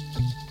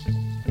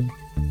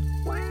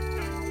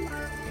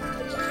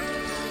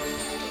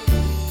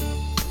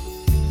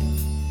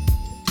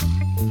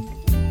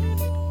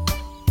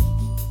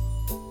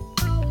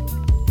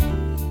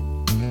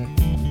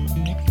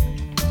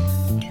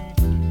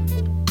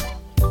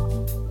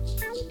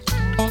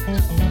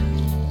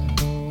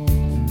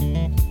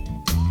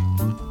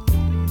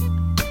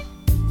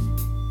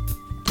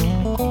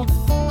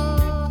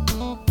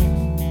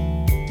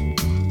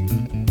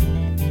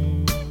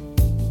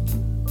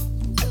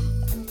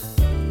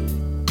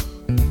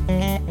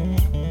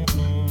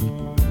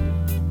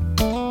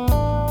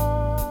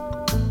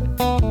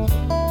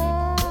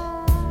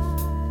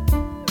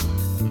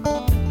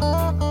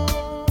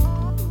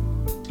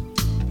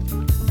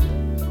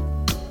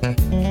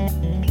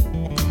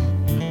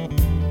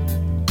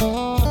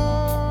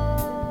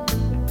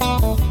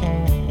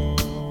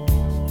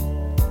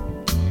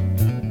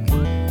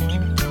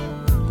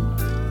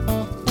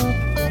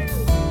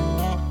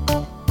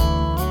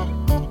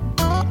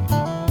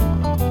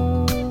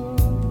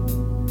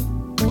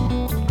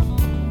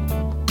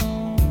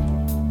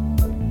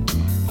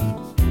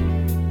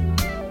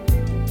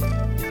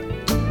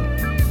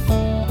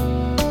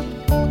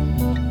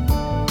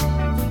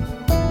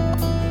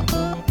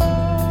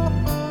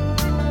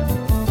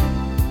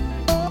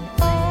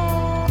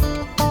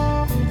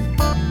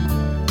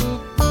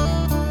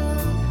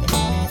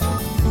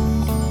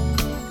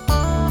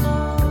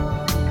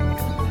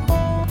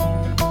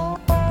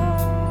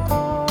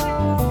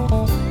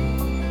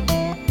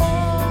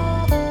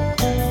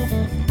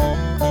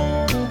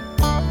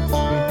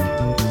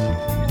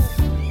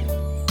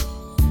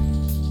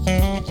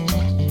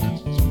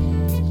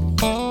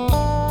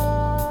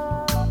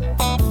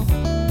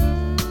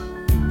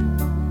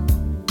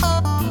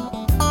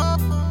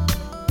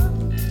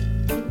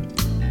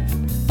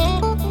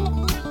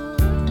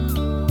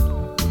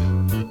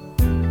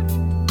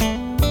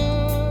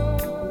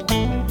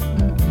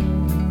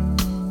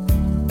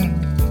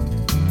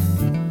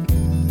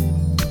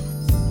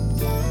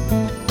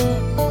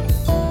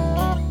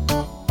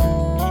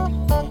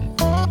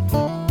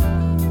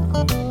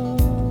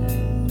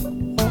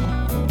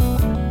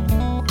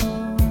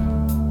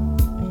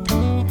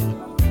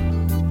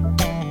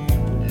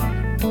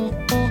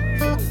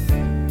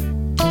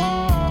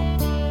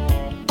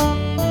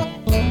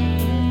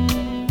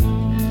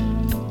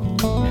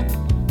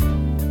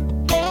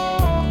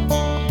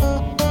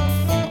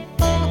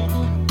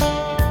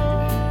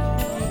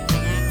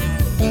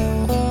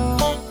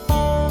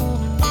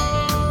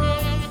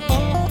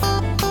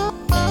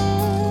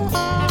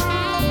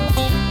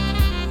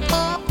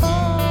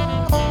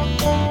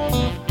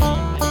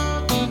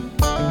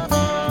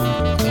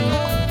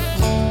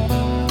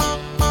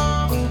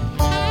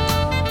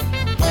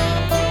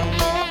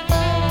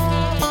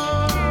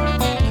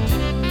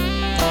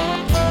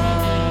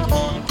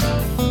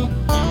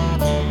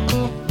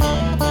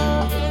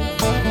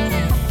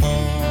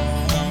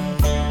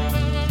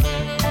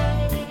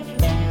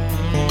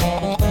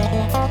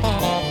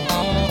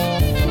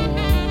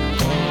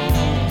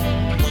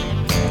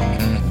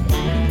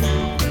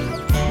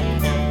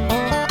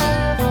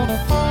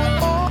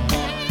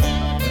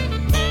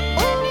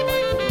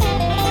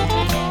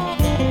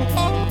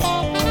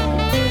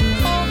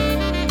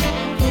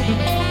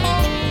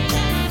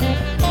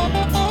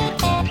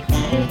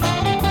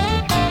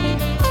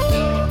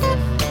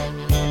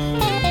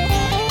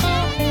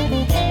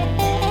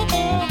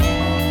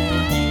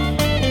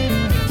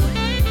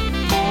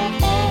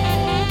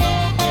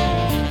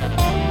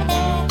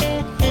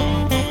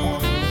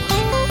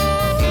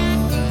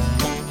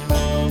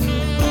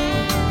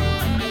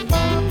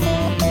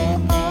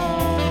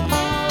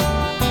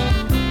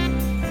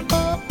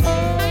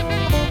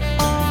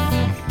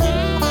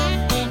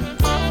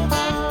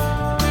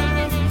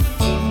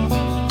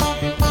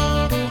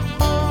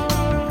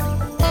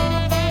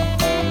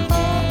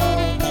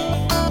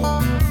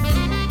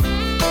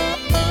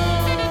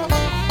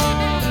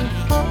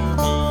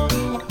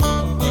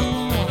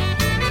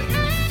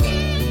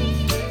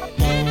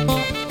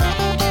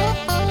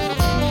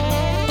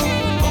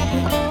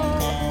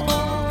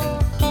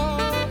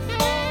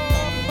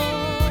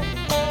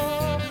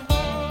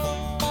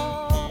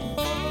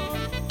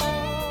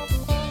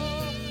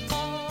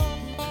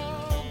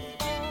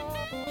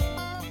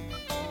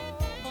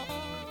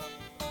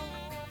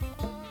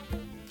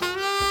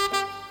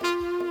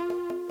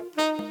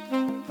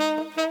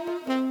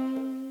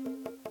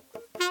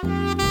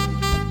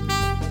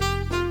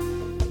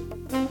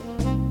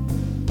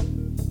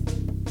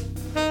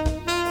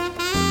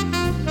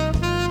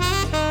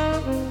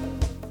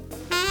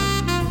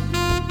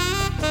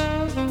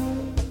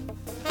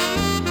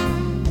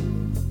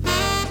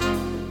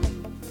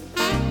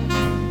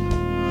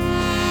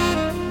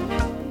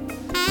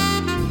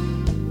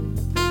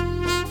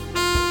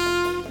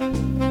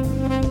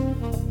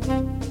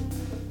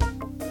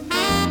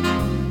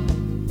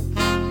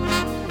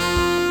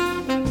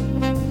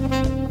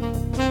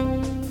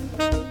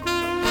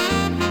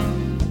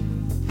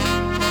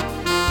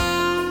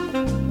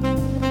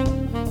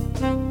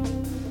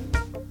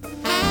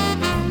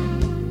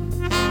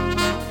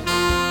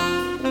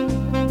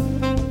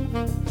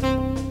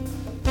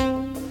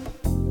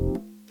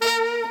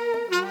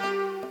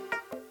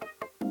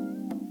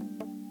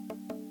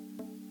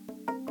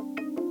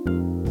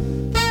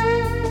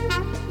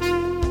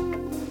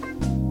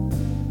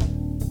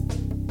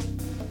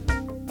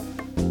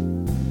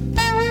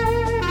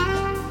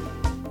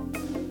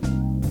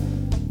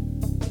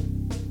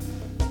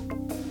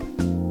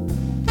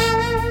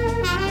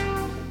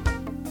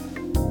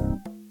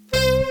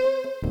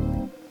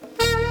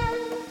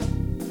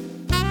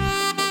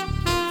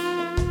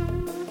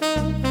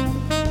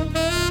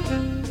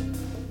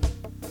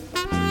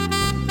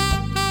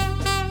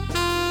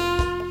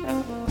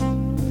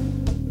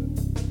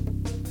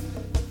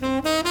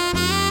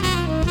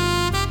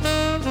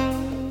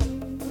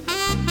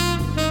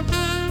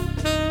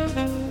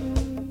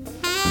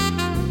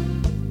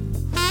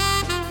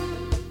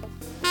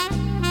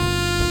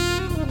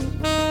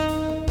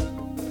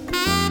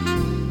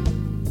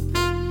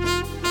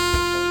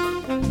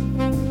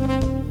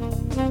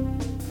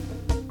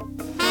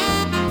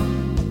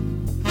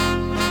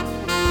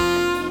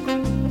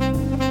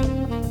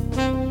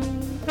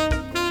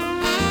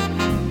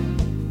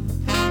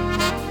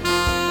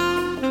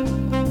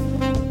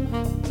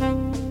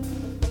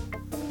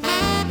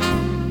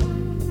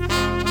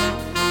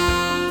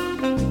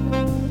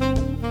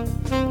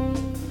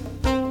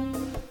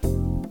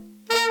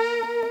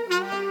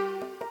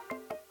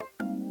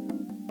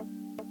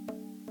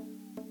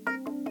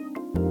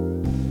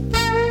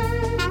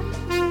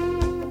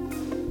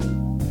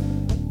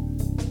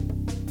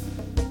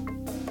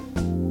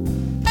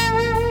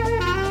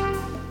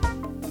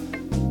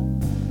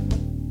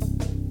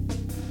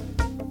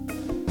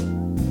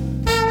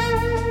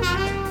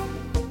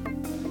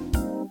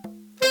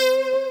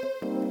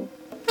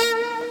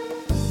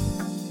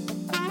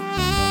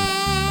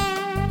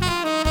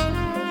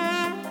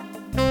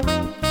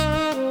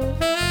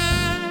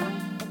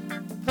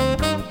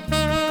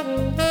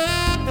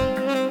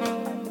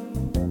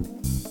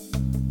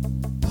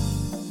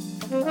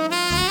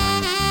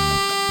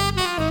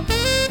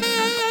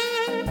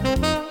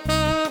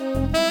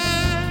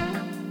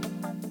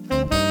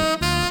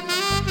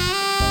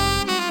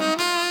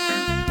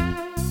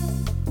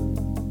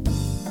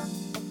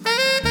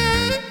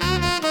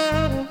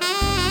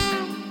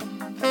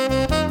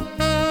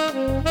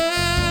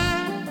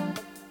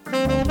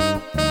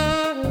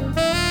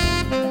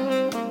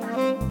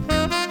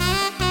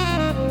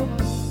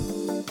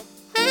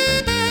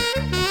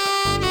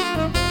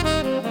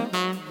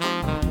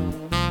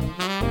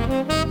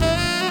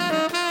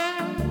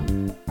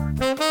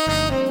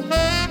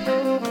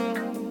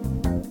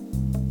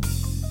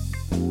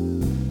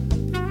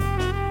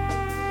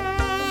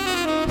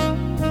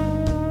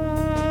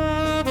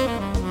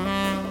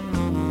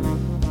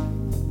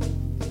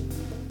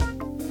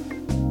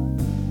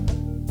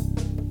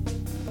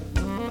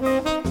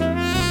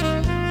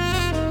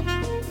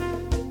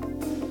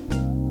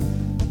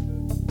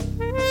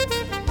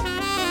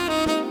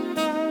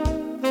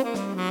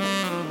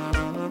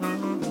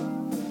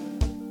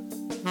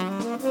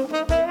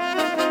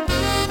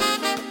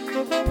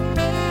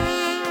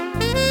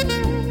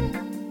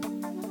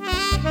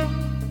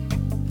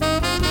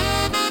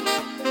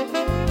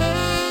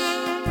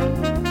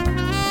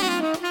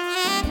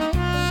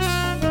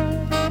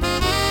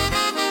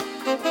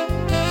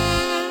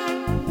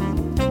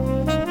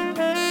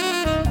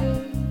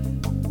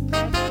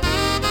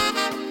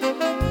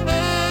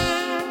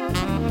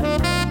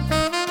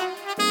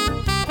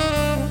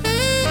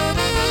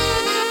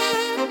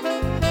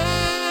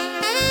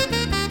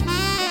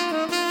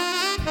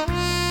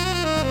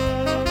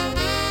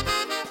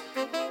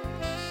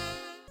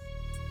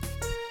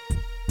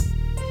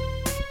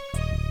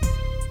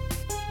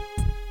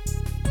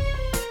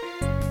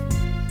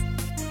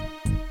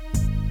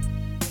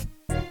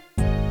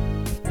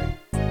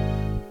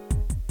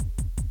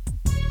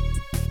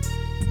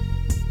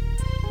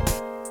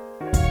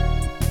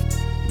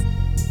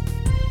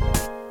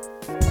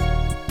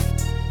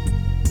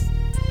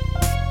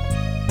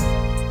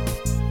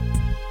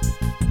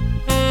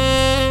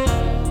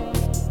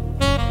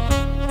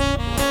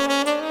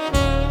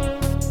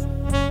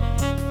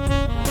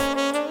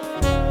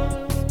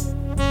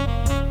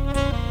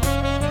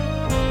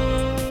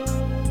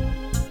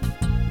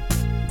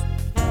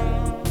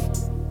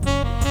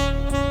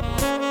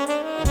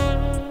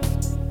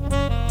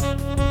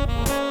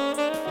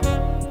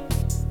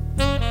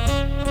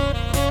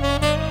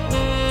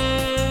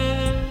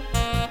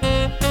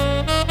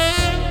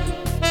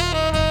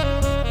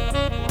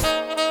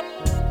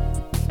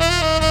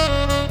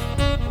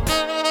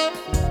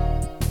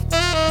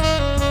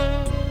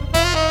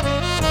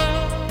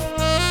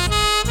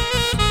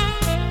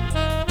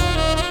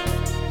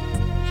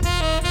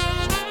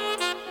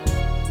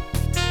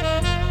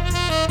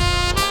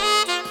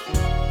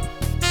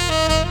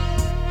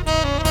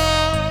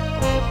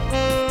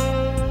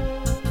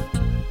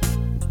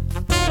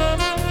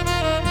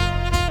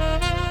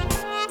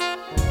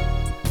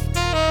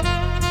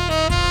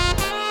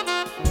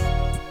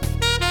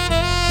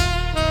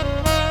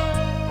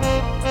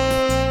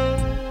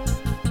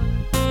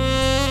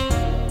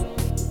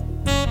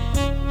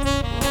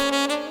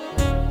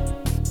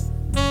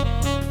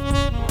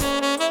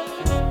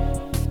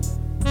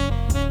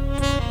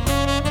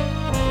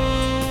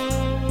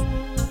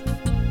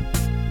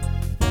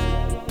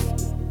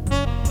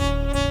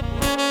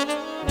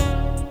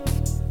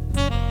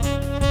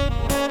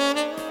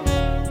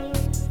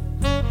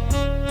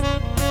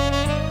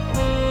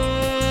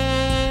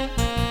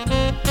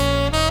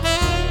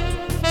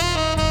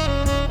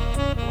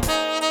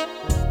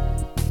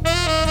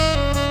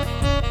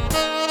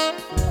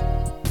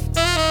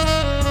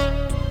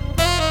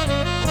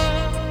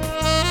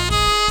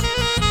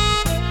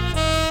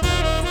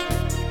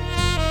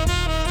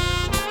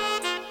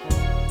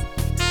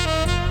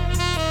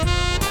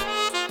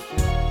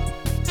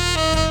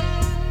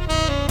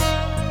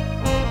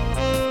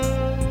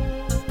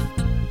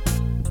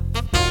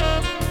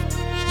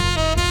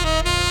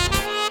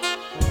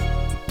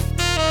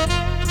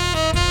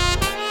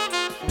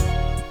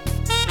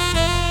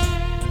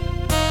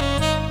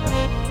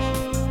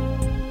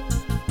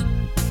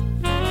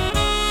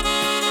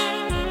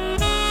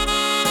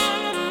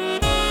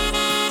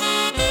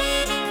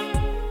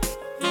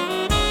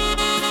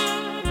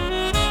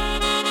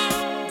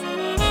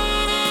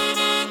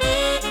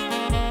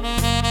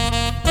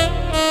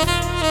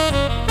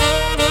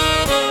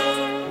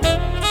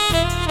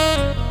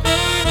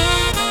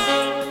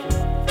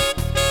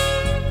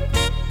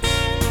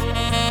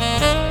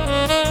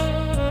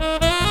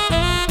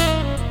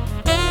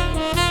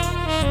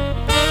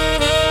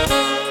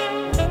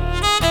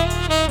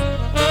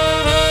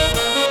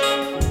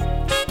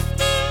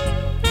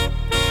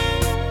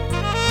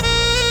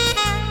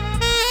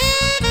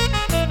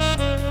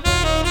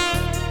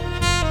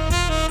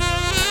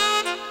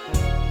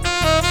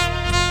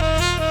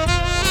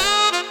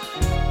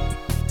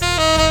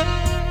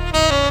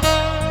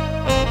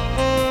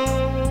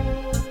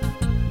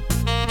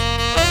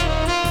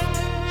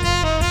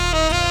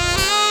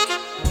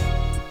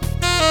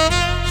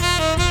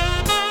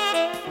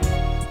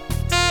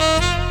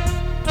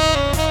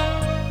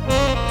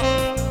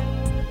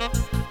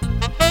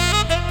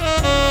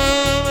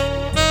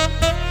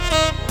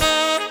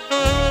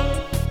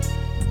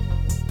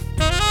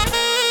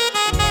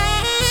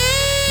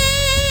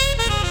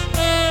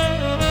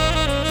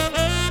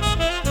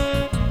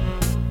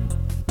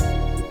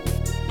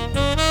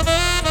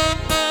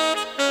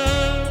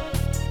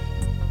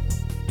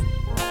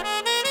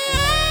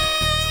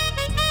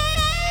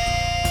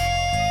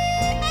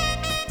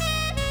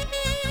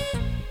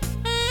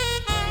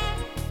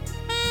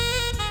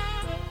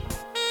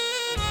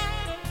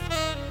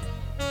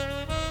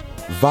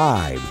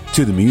 Vibe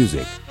to the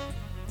music.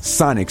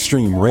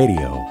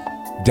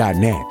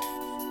 SonicStreamRadio.net.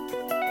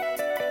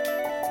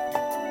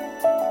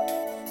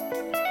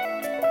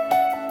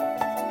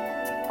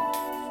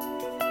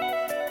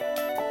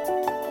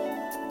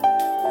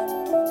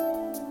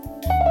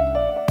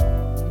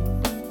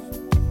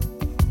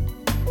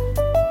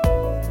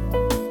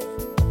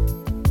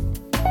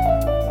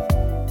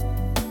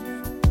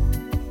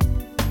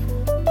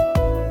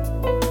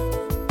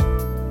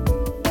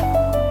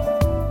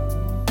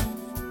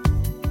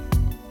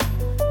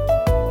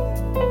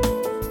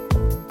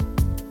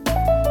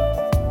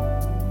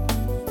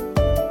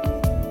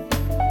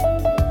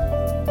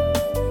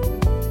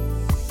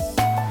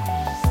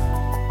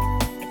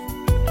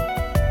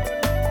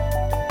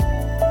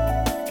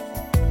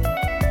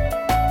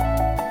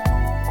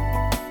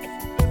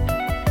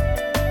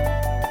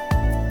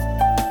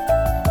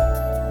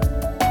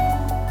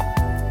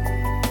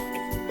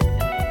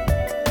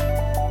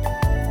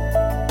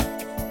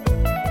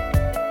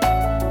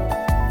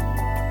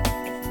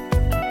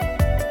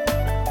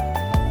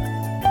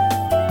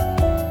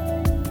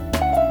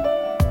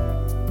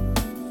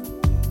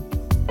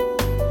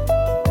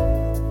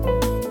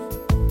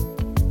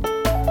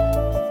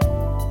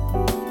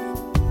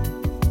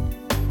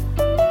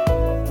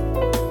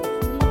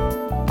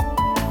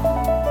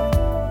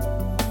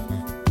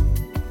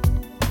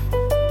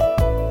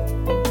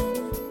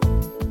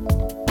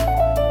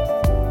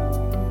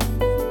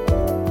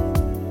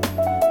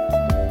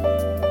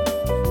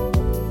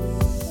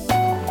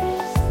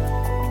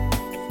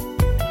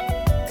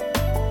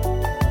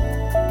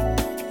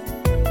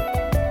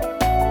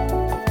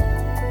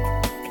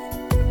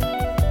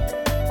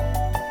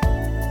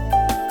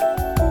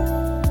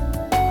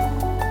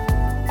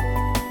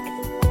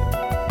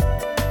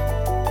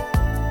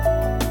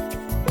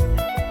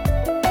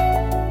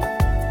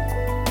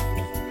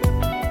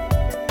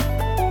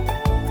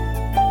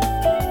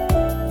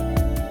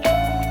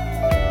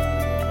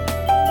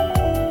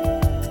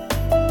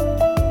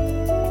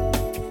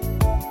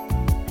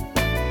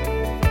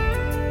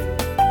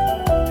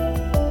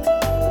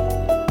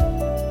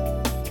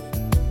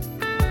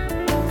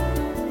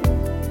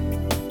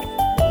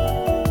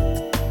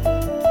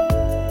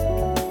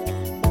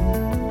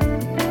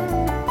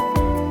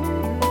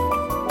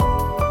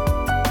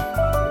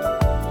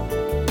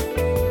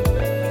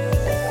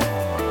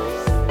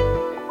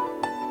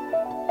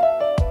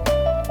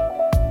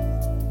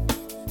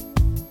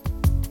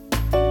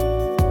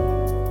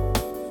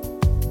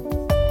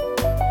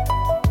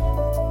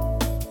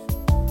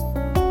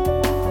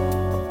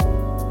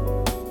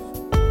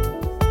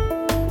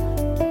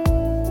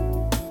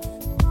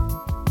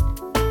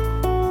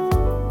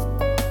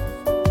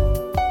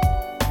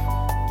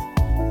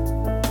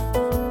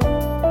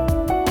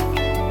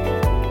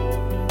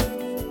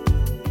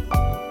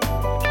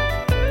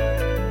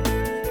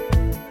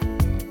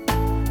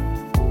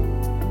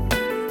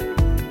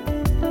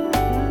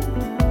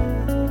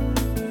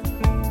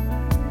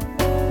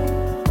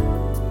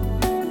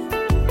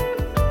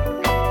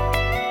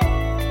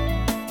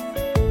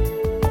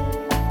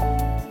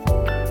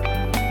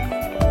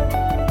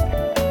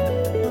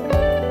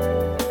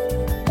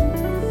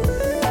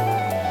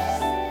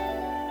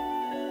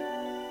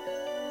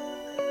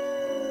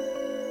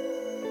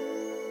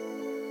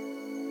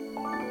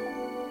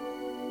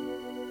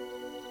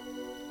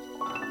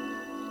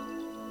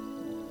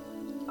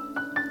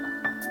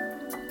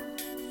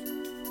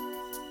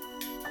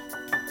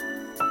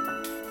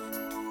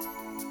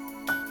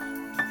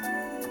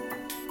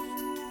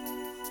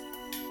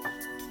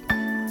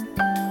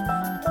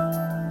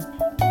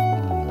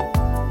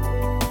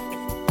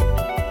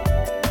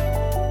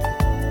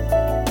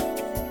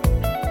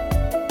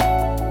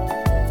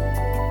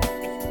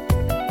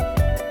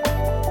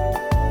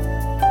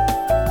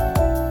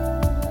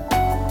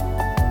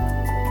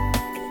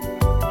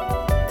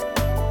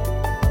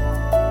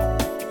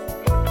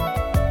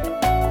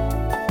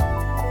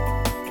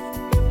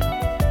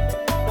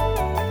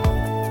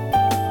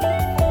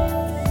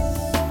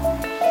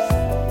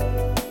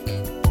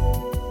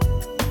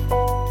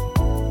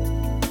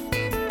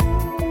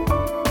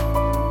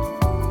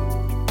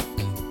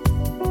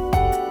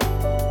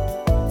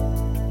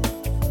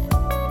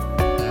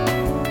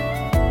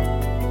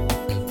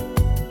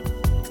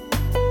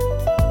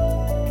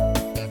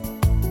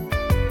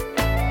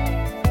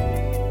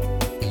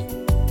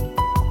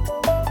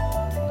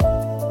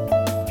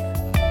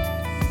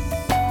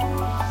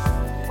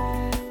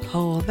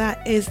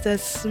 That is the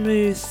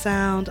smooth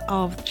sound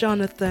of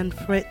Jonathan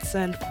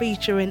Fritzen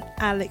featuring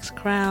Alex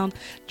Crown.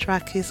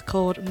 Track is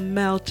called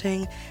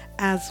Melting.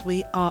 As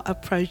we are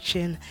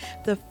approaching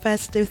the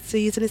festive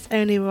season, it's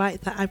only right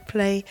that I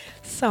play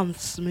some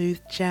smooth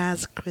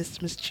jazz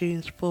Christmas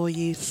tunes for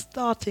you,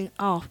 starting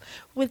off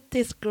with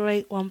this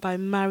great one by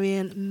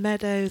Marion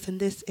Meadows, and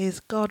this is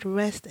God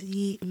Rest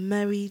Ye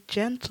Merry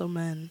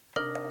Gentlemen.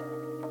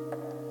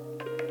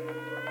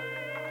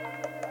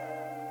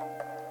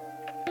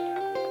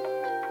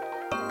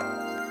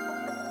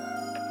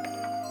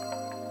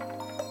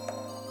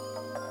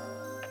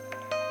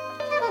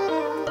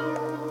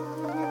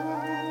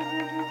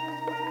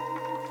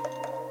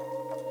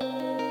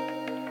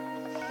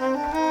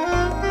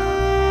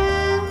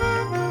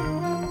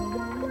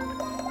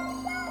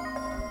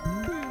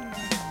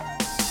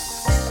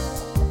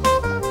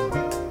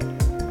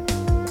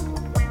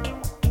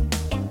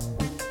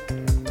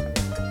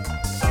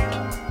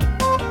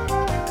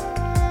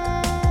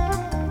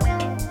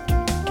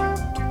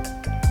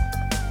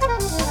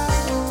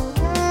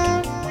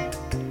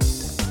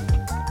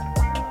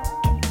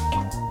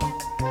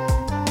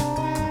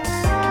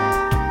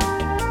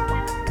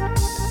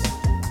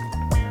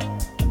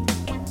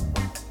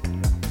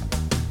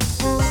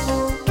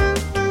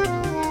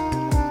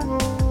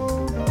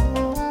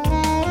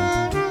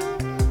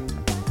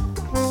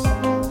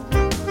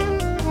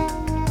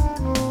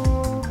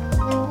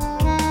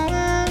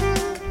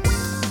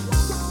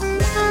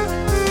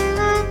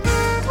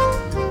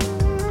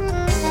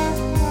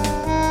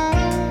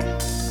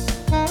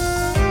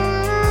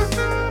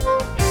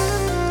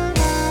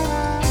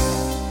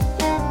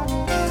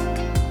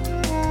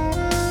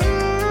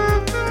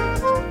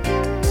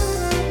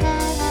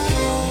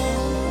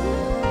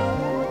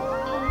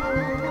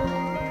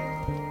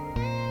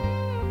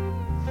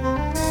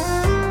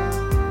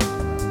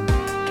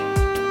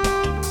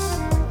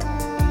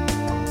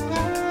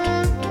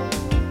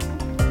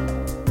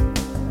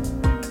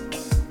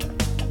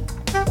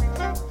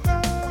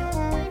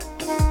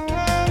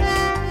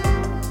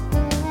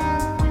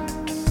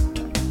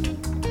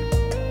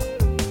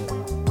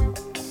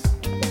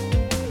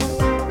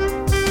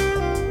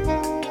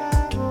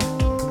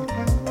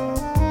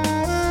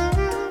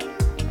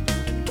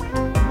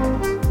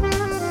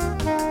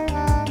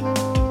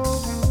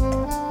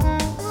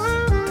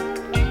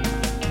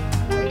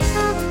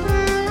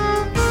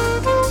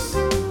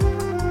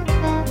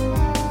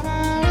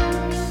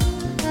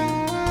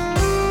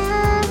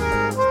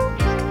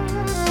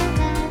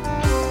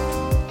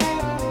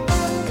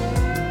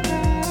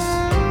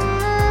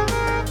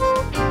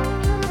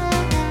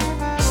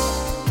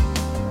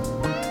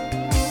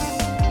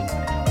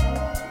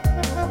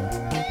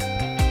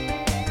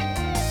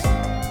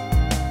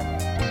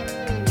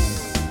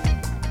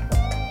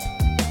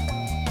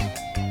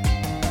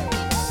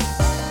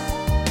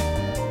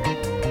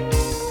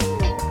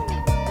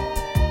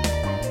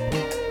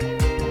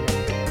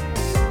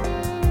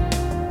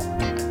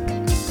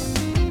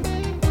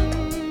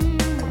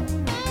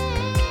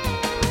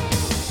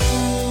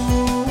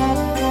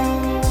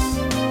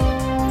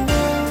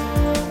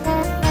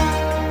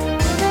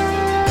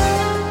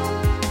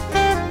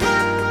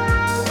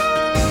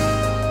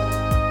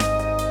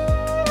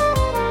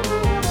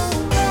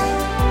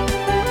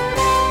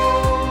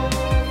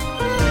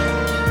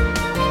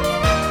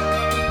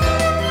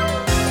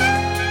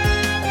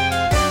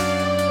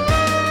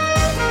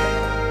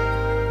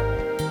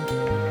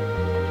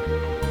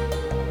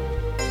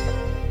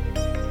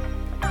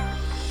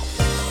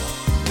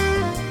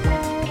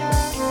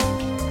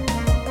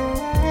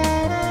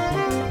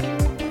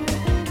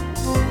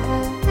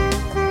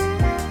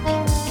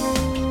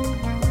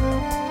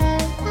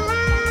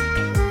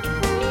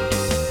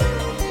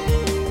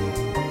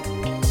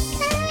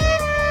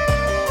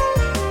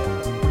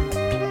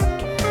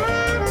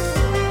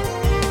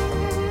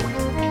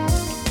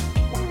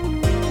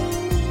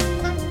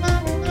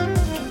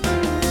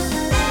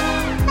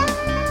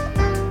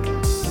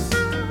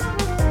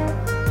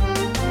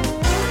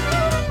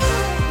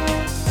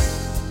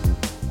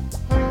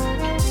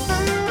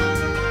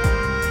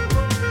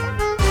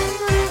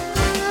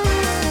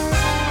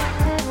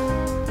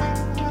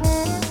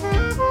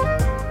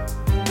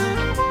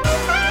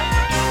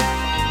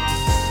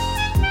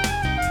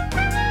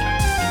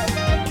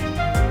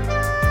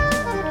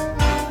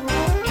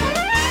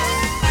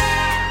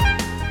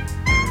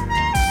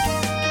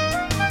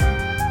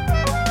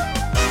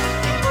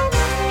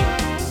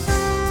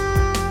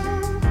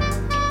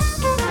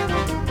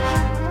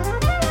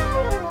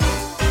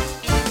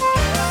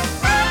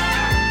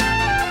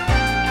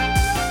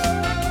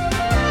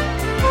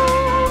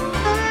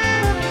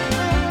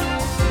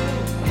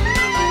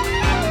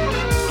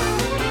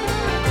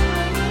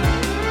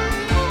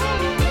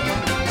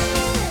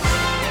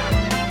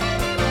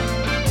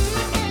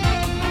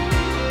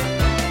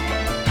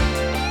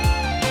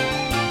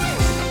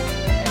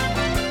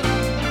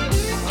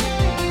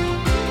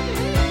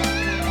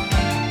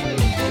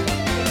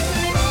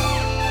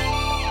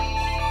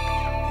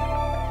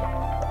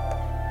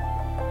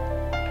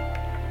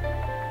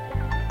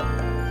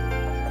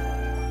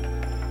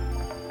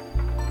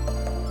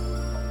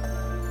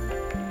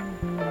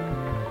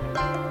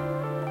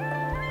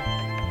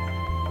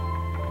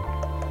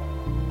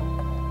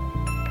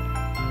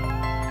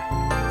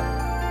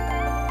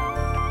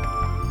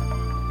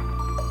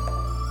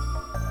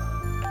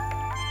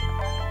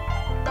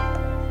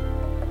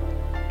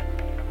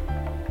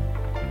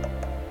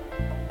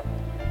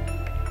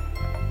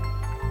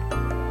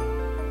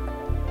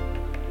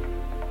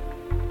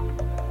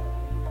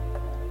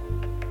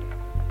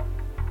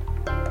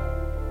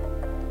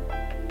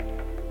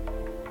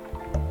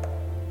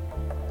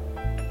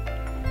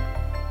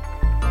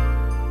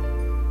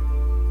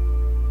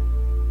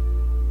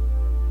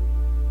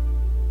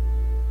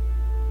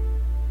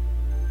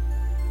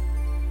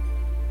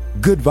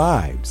 Good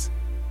vibes.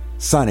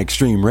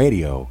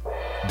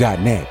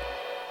 SonicStreamRadio.net.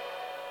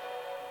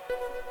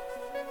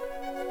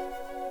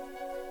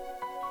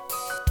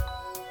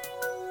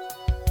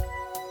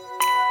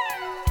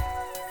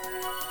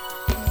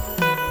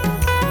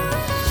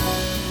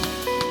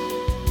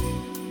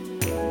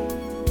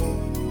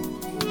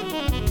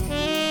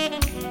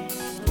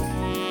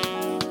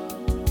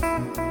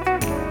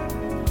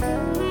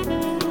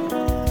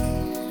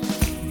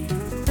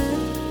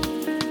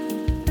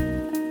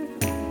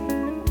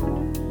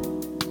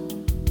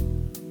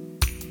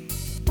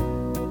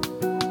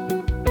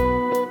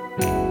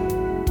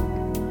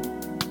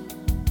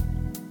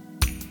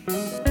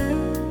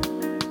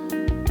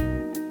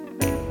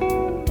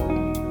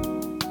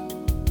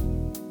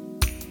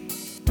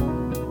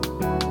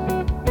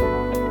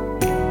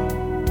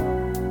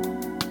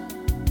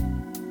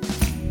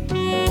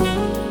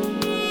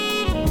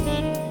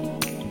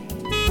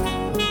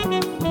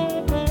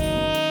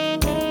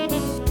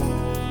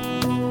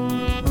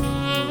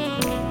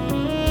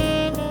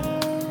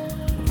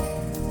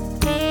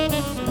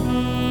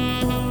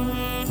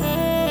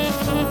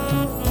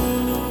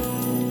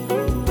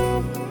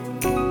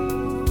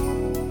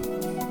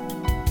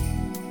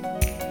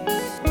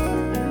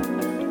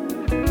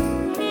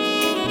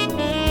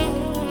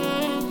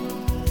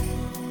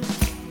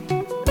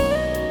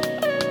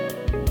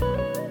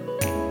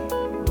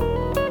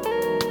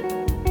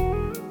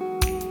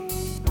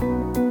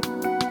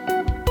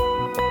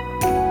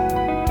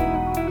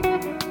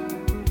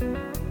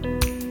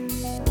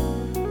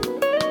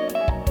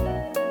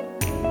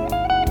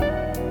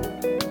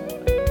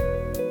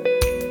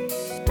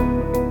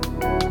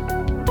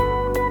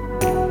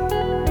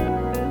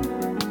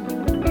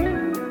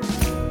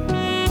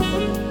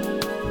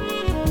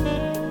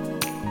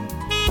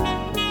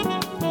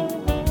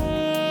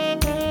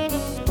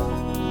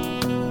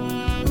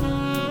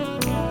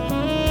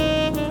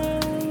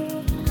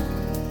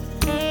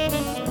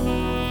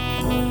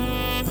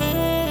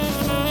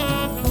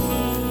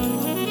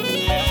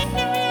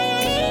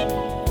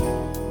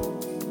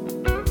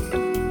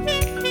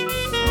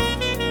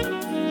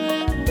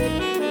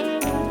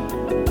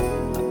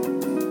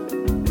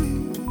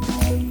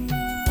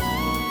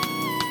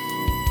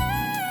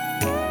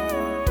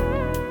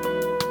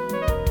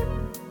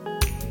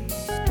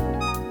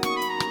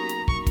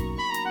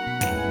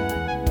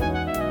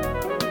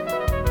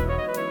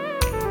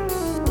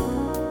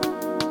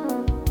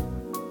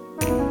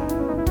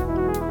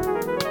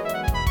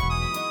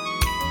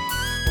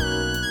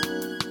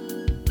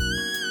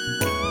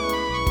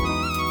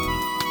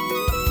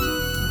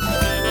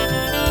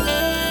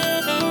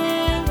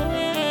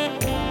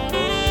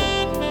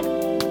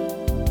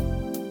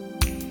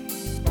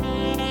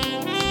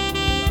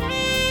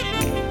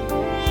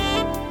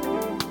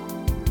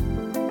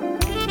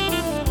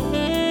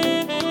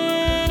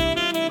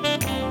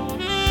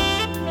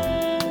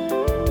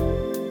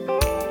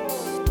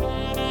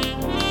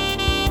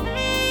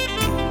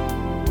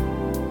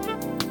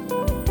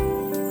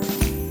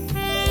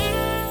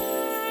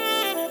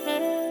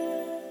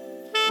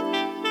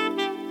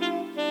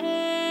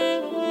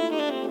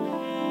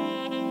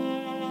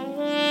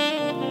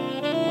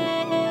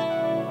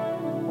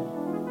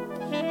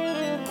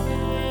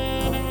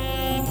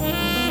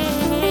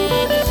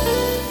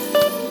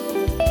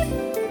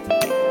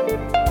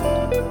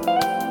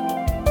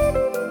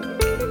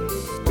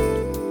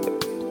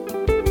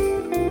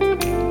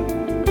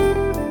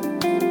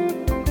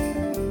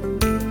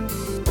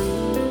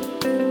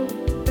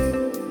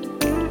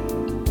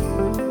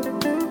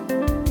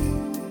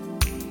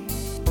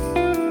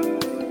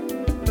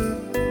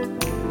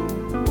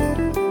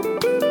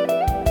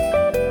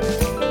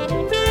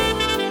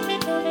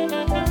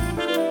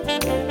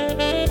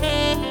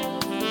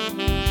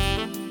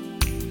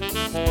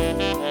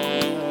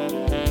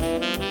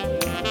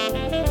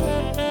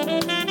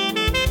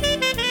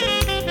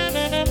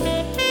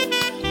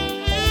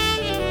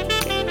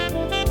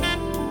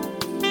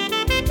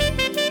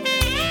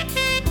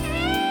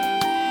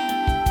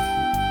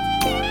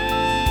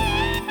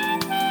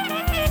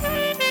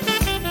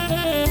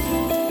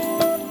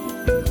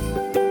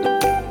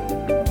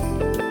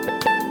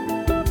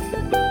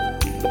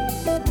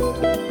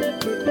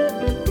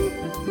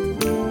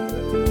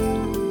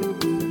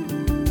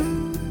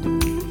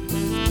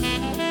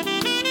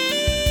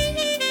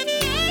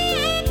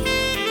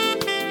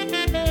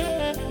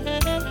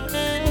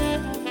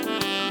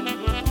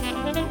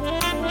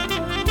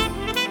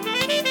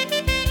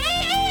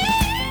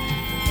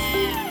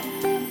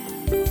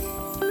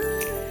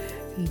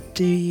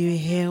 Do you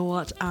hear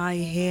what I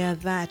hear?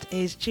 That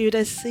is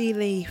Judah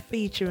Seeley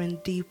featuring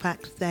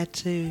Deepak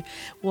Setu.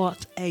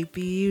 What a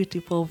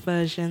beautiful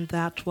version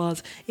that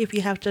was. If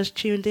you have just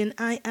tuned in,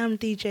 I am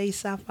DJ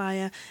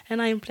Sapphire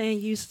and I'm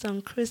playing you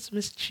some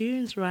Christmas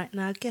tunes right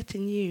now,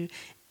 getting you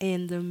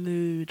in the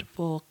mood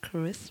for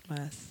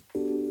Christmas.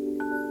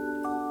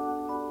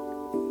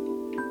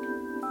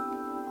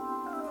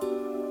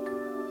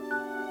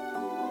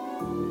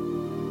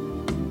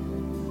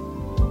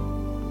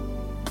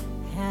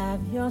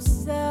 Have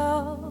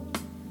yourself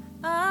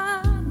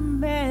a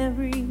merry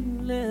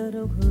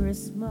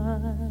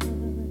Christmas.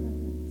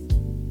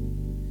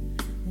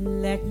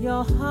 Let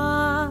your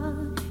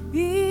heart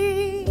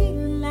be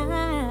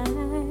light.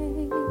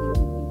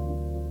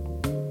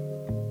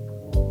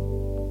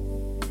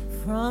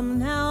 From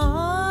now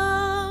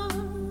on,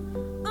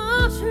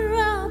 our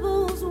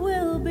troubles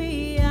will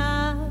be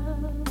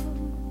out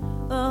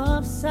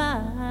of sight.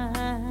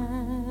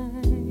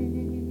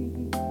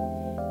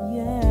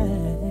 Yeah.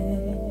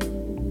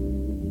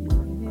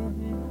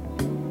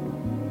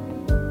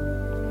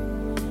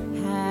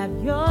 Have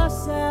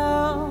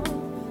yourself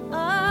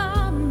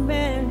a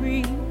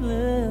merry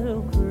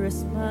little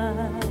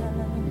Christmas.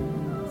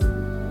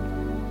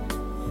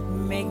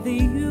 Make the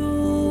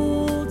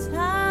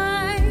Yuletide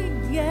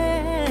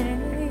gay.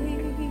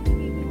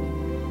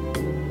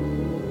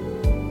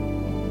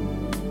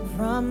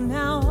 From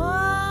now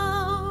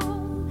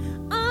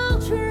on, our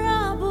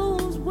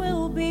troubles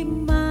will be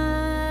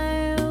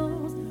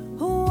miles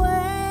away.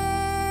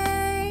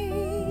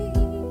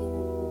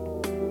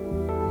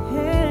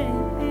 Hey,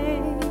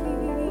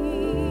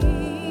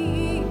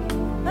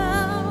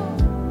 oh,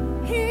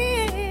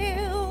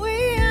 here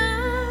we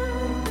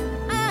are,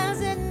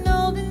 as in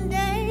olden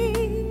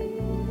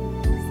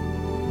days.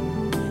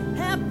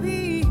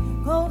 Happy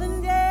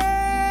golden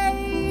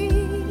days.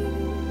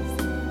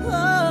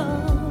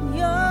 Oh,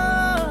 your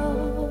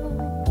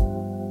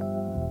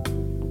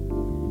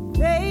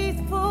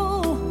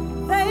faithful,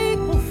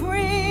 faithful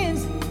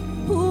friends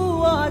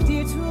who are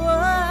dear to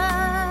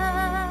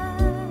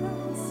us,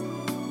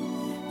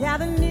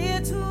 gather near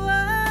to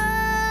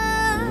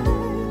us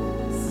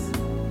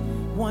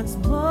once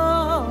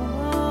more.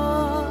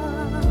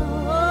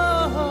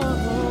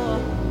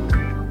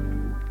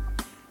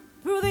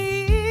 Through the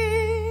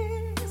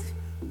years,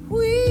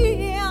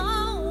 we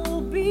all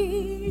will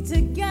be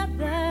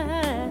together.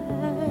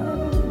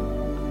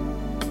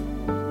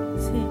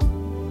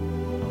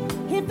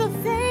 If the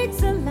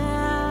fates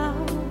allow,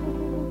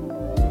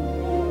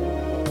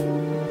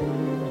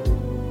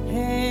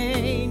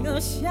 hang a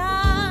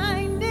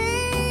shining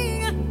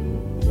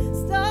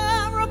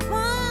star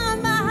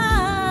upon the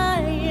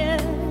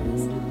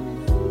highest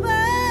bough.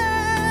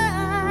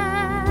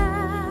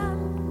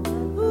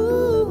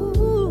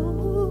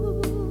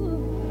 Ooh,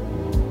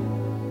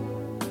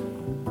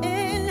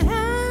 and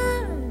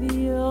have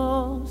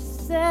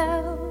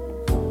yourself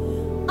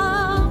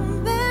a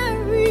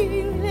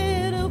merry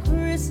little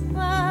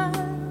Christmas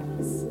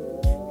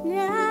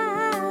now.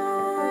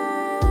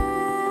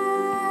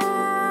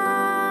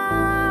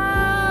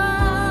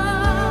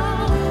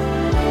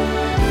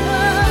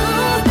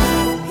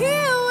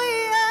 Here we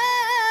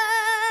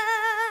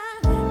are,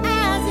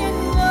 as in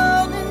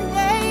olden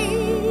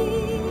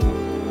days.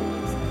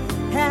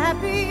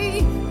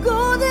 Happy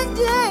golden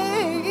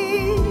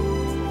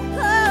days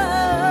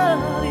of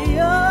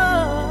yore.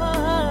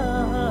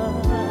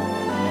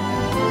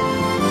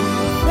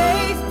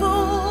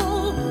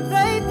 Faithful,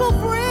 faithful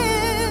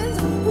friends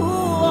who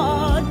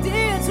are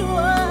dear to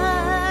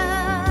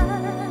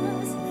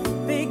us,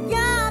 they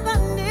gather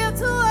near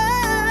to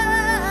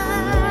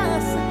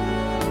us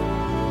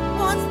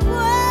once more.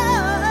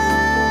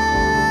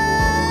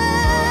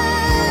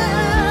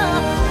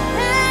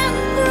 And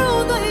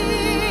through the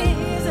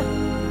years,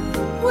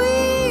 we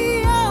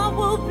all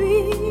will be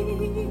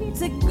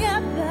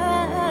together.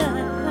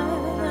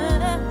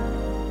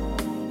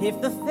 If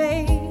the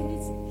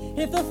fates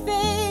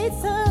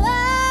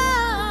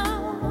allow,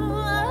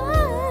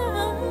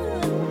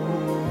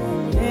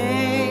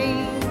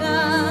 hang a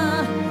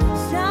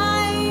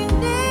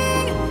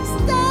shining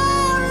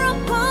star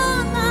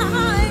upon the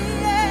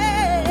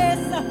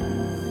highest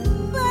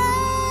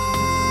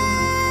bough,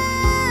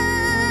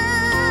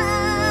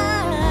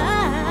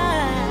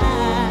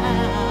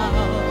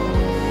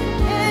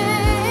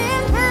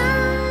 and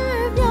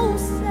have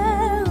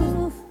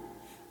yourself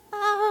a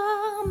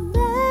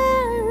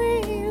merry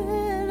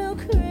little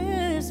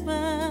Christmas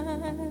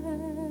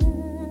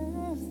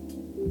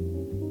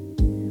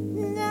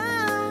now.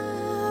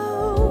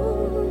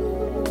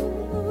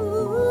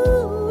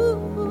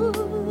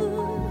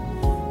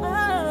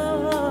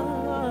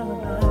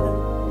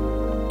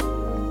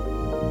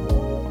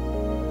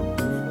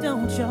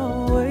 Don't you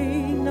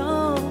wait,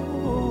 no.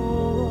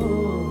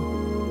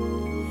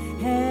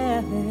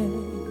 Have it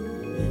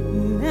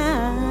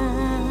now.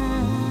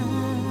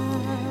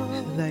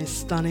 Those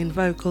stunning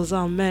vocals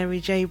are Mary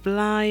J.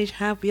 Blige.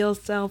 Have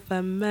yourself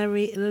a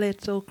merry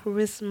little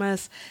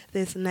Christmas.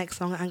 This next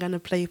song I'm going to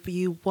play for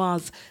you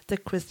was the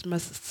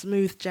Christmas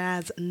Smooth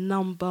Jazz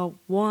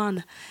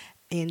 #1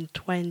 in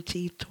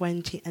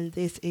 2020. And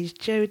this is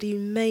Jody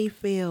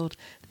Mayfield,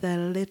 the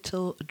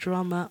Little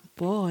Drummer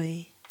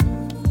Boy.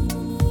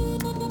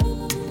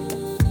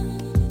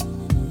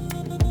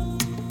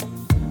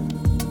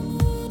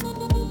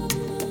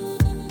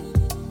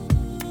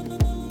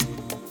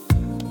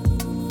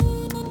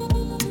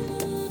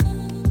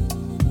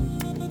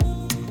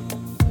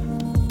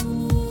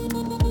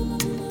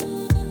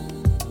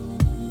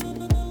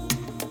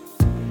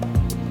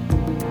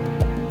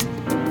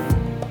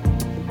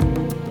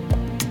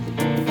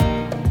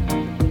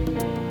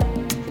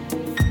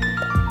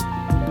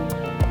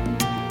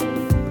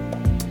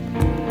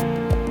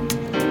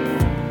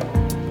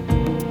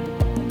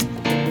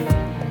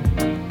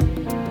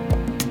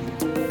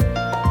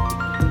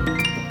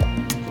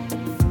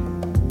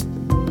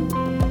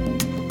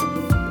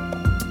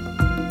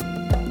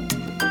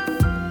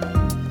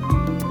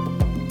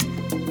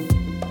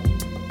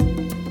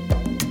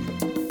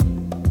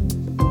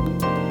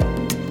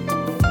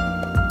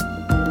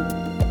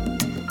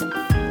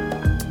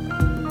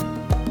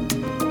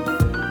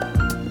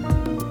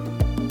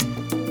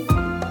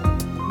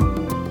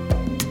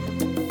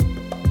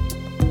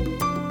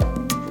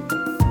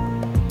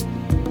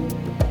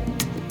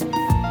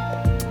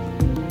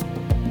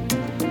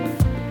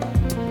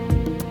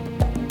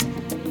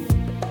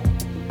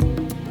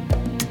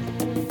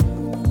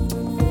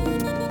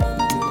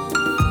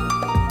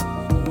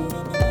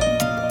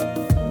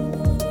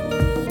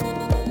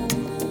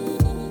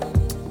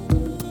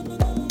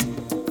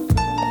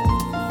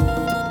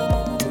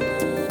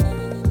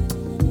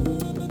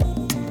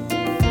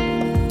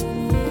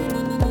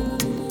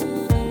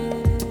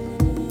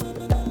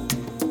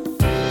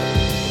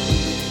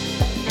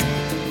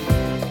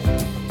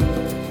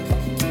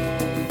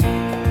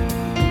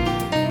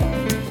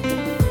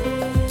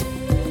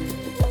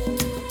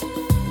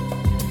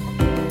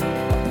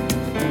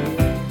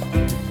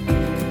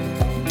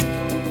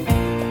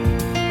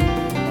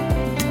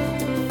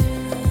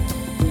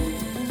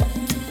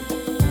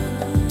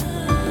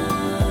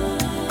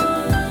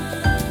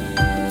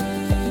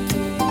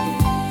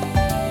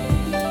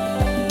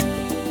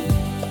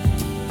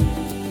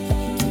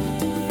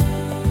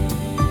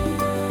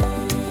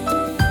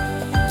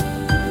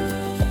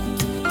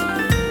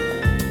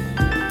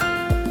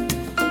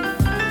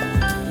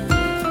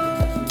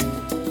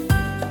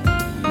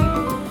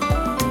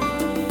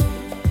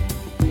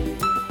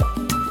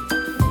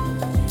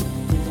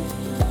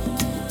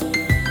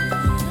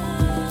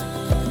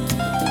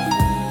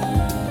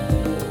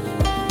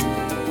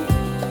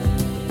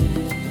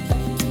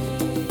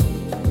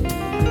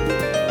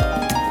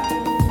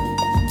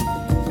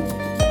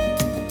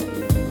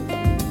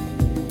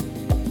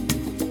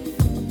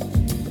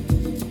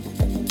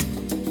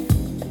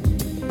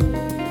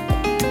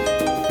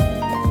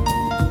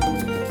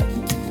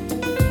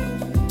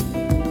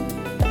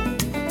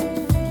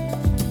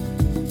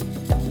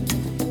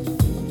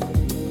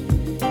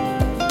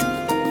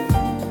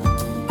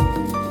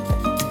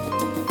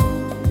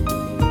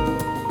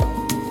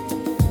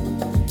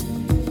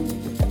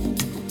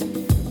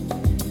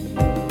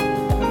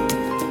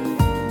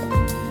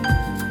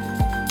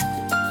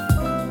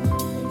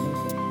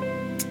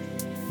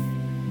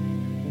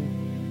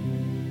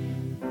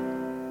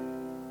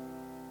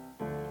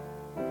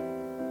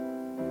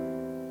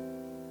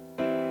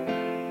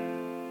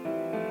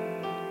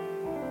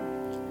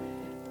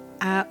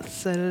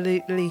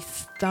 absolutely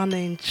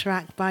stunning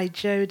track by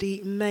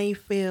Jody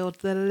Mayfield,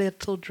 the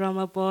Little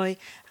Drummer Boy.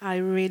 I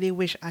really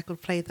wish I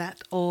could play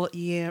that all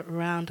year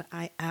round.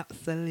 I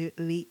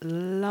absolutely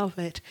love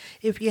it.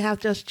 If you have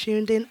just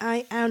tuned in,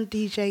 I am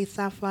DJ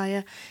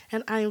Sapphire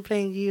and I'm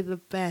playing you the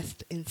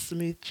best in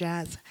smooth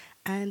jazz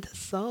and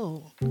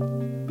soul.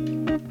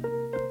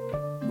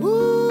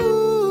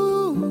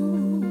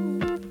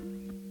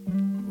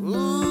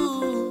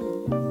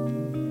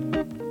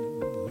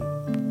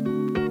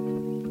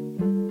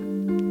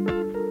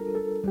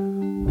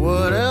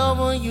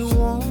 Whatever you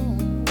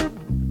want,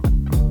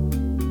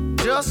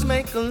 just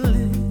make a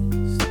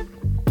list.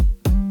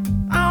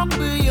 I'll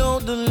be your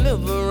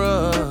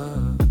deliverer.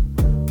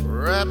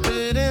 Wrap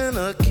it in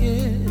a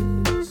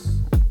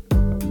kiss.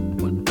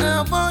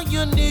 Whatever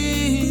you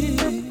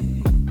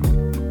need,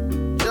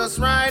 just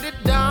write it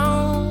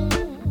down.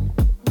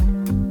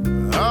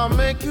 I'll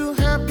make you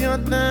happier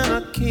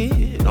than a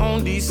kid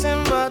on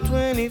December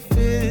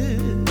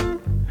 25th.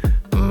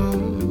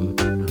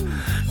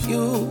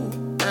 You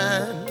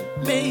and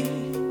me,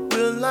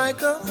 we're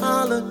like a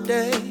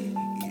holiday.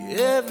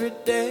 Every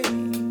day,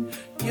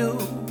 you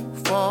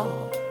for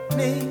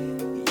me,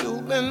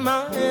 you've been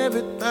my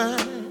everything.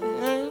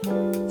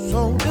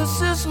 So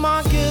this is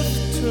my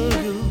gift to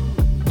you.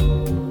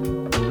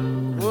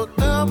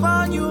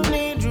 Whatever you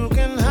need, you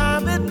can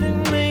have it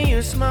in me.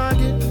 It's my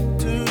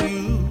gift to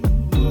you.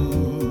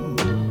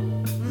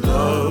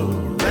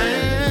 Love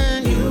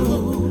and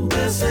you,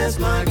 this is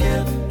my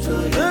gift to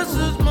you. This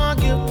is my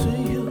gift to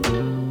you.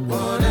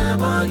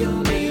 Whatever you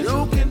need,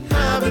 you can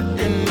have it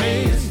in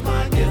me. It's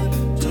my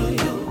gift to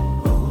you.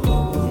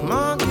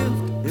 My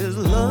gift is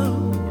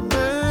love,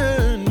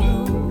 and you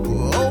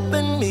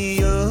open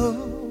me up.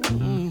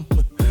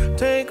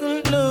 Take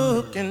a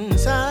look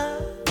inside.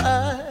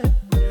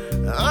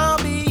 I'll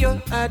be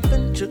your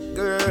adventure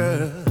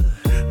girl.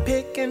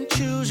 Pick and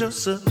choose your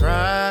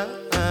surprise.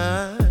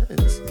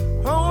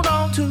 Hold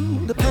on to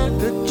the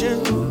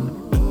packaging.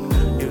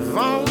 If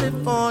only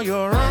for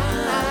your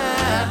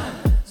eyes.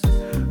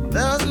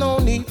 There's no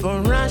need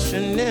for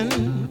rationing,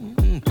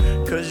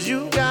 'cause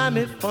you got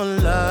me for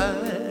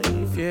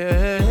life,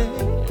 yeah.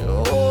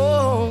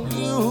 Oh,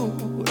 you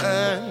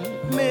and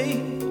me,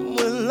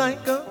 we're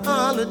like a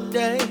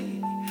holiday.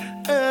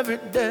 Every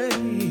day,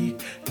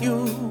 you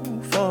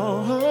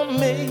for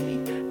me,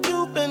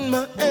 you've been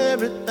my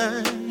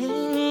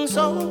everything.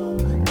 So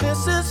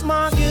this is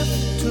my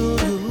gift to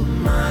you.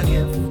 My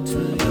gift to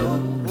you.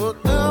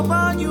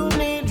 Whatever you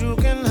need, you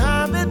can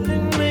have it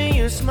in me.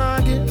 It's my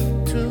gift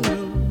to you.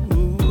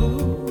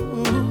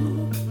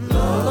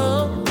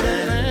 Love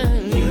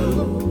and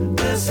you.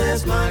 This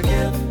is my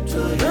gift to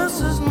you. This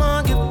is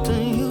my gift to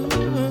you.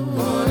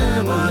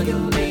 Whatever you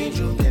need,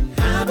 you can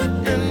have it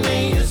in me.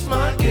 It's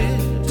my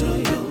gift to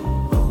you.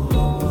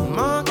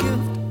 My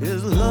gift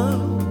is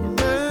love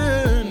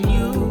and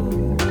you.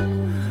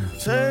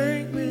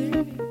 Take me,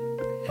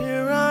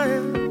 here I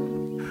am.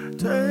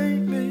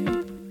 Take me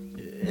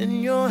in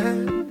your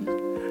hand.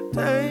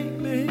 Take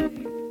me,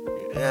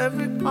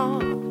 every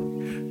part.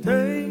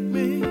 Take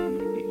me,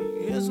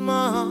 it's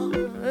my heart.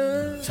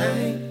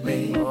 Take me,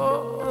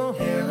 oh,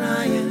 here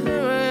I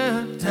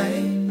am.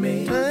 Take me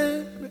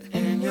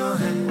in your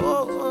hand.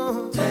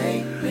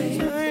 Take me,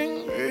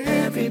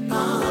 every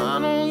part. I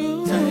know you.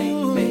 Take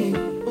me,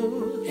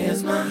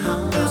 here's my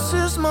heart. This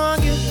is my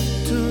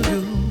gift to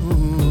you.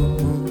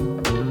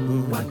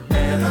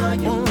 Whatever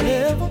you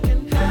need, you can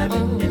have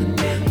it in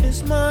me.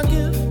 It's my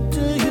gift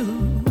to you.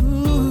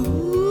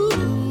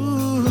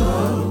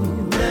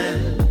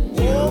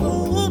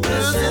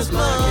 This is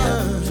my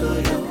gift to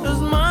you.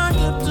 It's my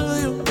gift to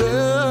you,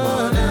 girl.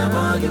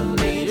 Whatever you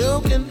need, you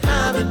can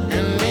have it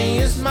in me.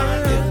 It's my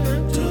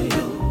gift to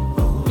you.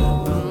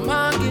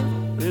 My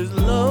gift is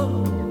love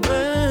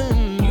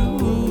and you.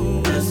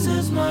 This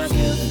is my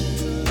gift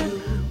to you.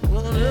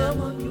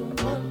 Whatever you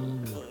want,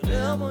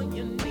 whatever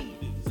you need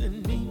is in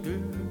me,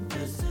 girl.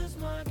 This is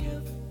my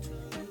gift to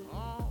you.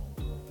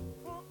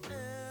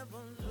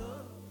 Forever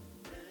love.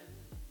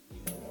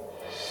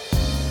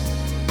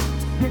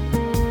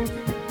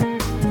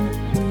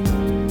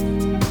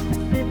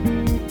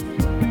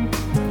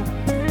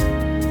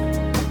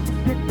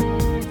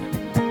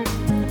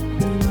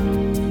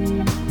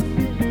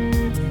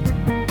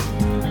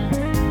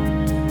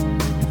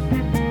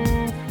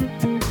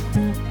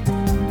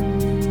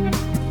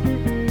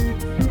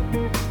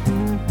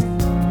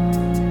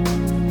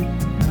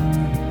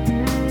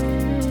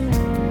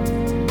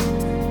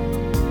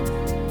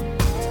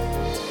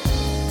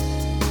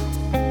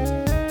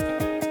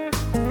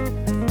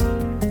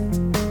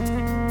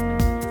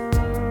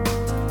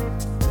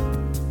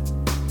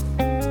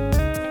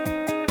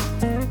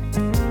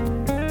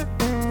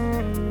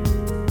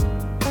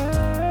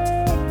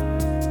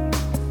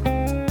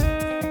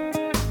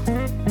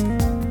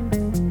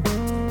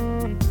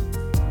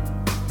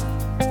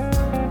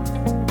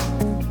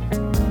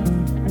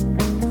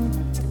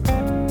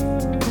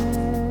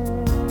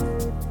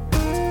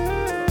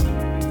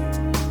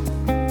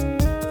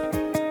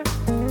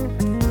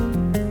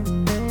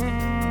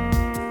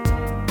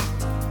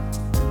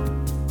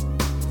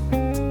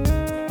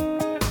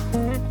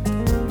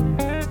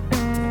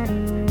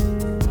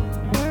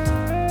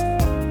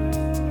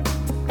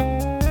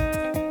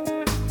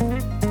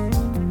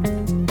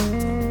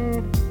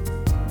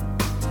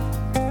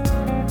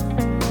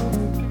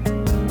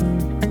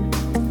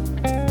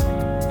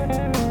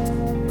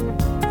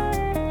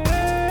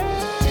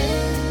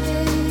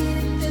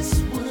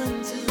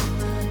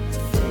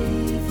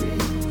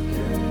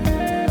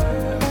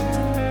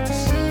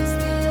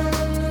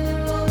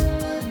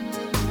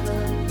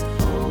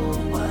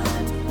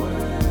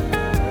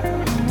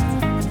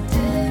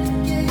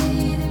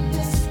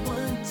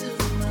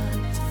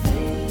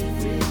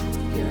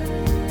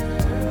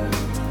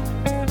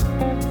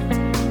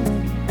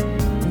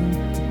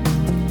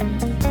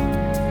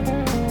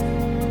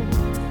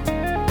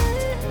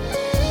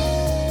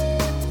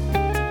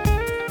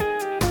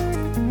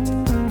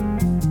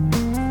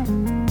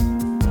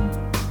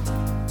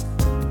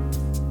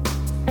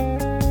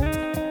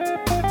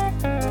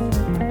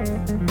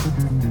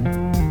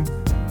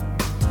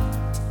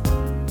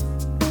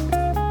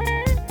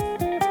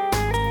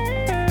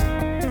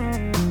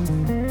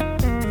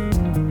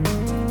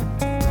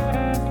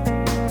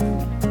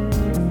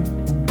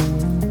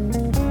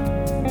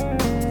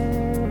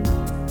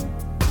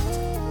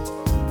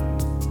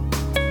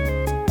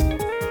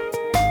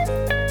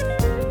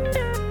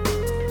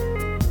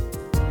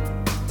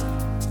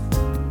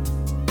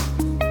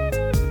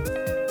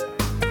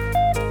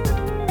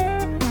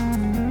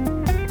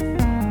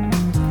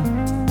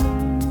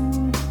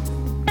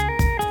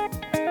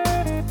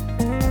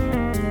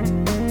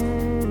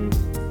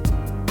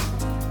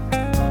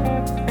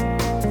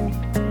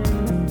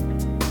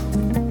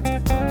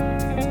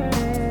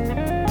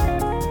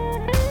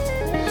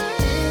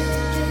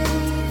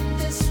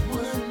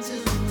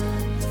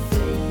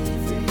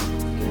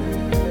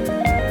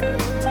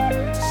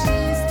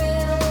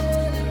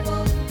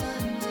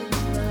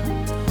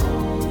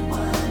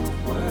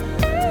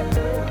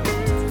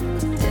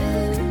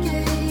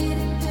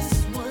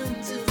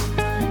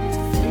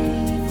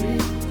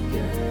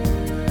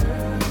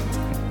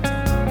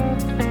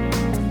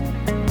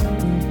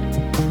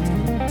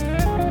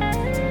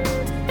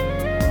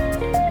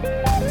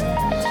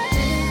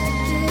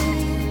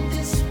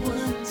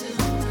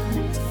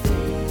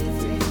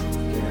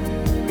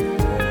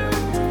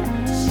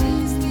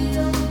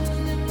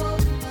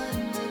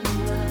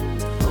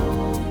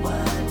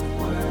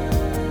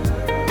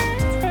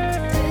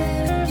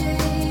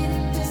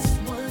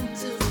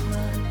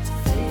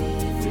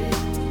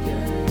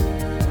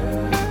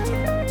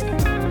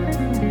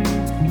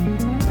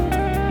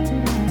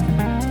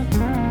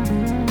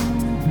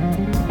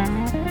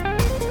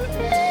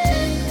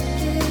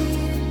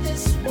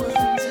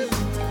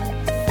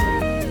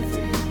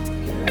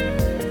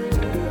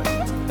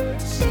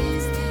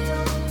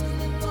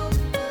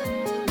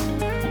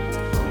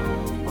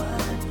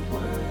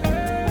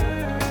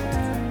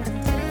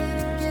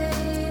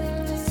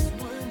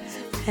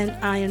 and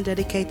I am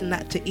dedicating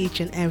that to each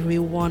and every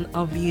one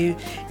of you.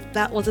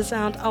 That was the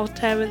sound of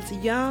Terrence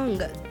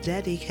Young,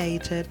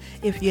 Dedicated.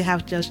 If you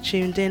have just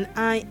tuned in,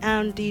 I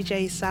am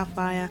DJ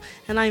Sapphire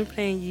and I'm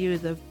playing you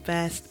the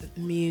best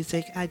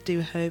music. I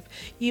do hope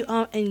you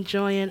are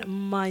enjoying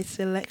my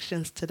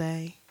selections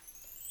today.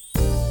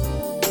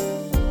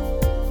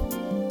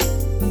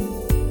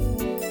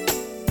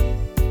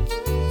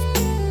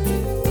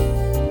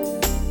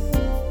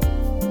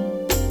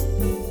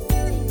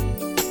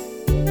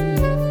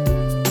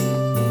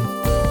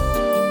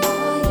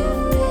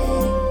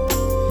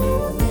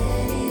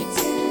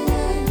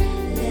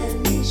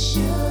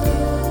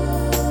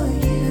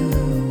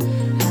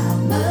 How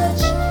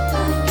much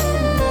I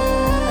can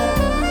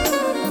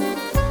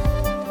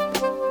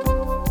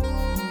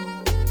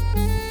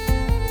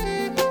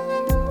love.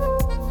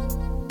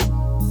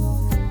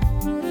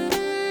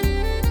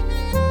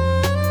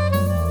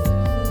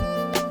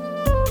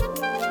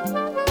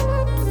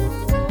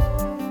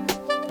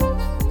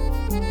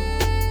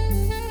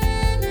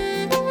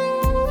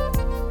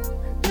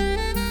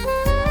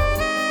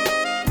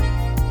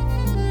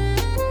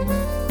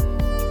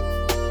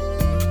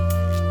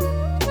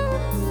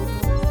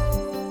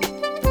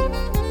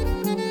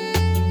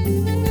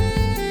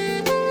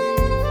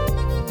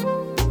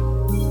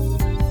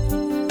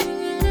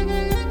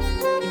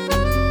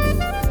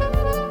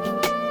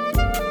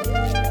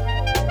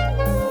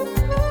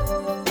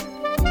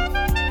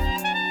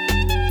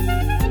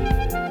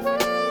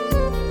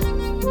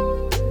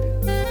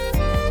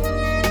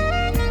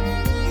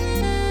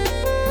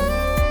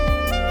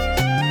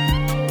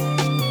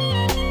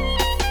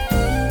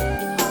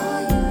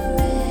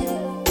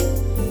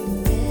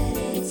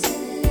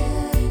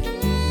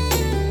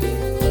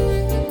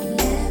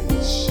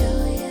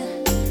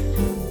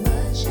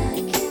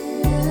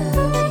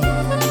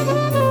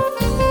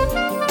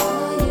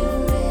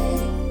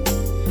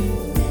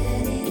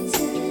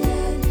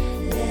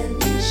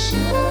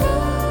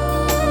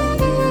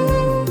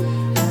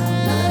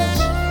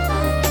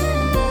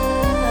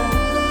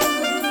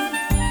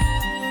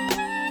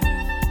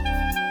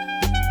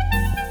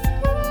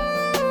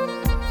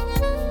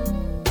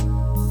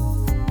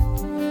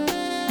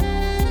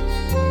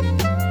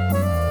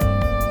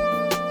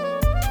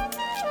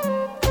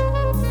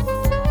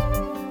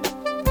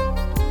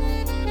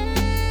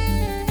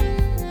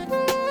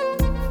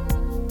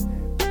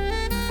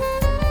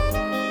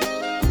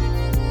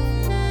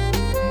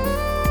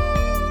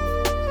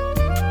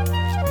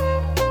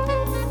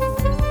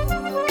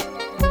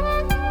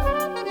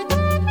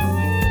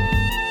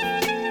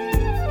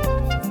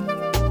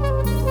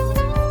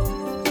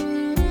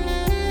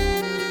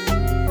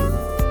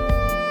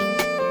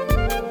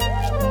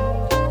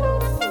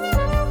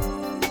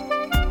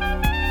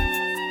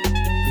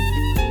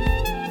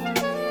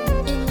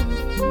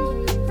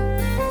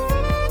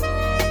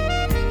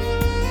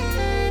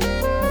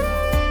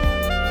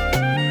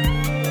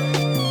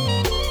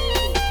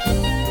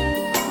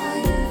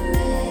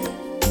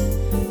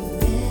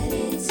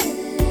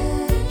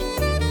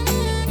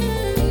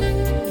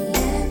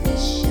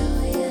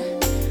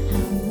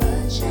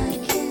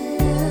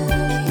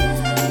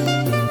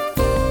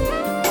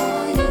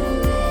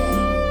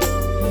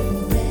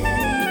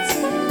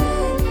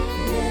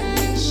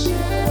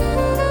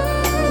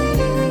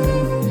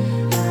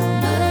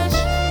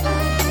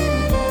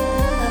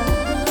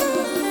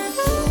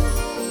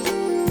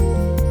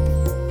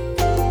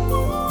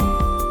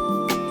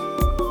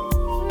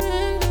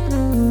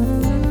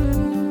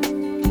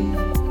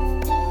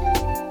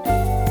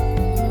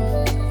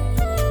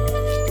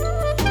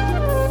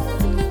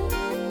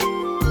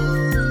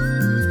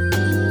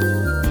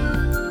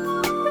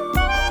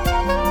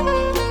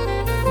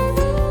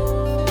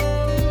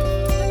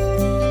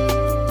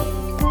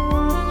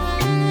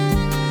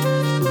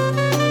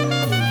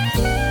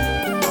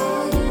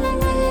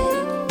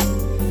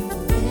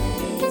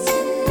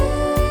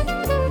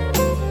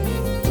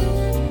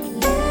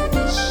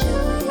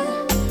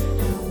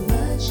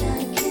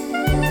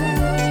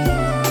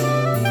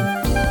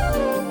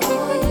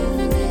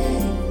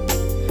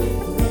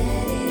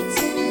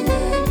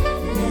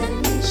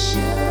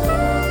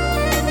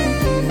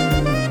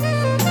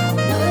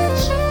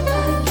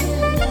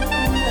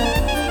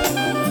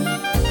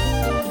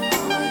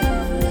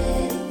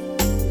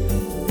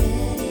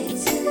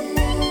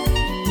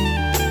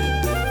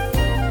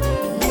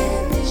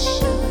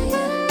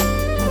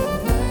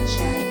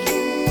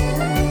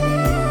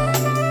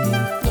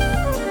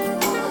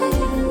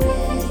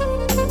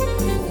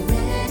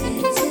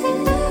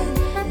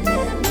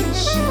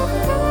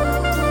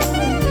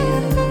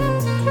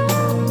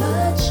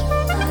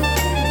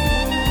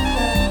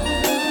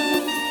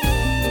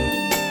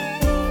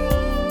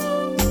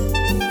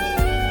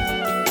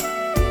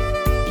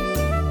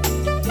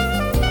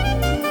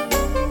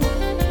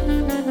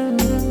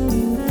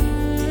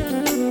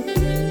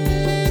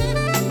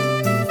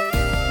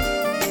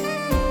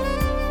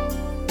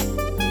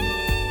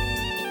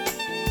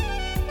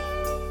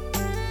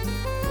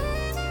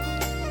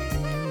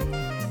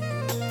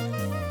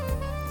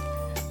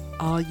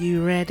 Are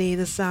you ready?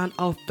 The sound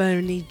of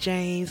Boney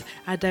James.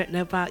 I don't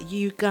know about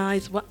you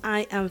guys, but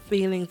I am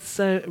feeling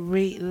so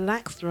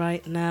relaxed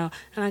right now,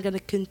 and I'm going to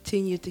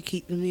continue to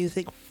keep the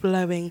music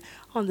flowing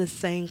on the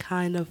same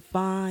kind of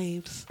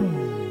vibes.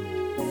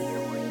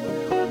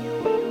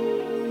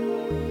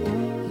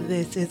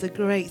 This is a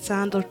great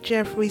sound of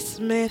Jeffrey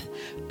Smith,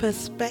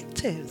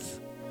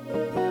 Perspectives.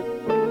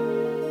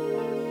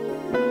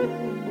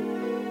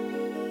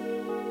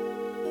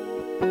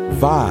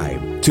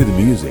 Vibe to the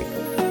music.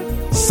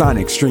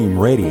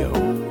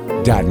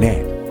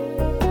 SonicStreamRadio.net.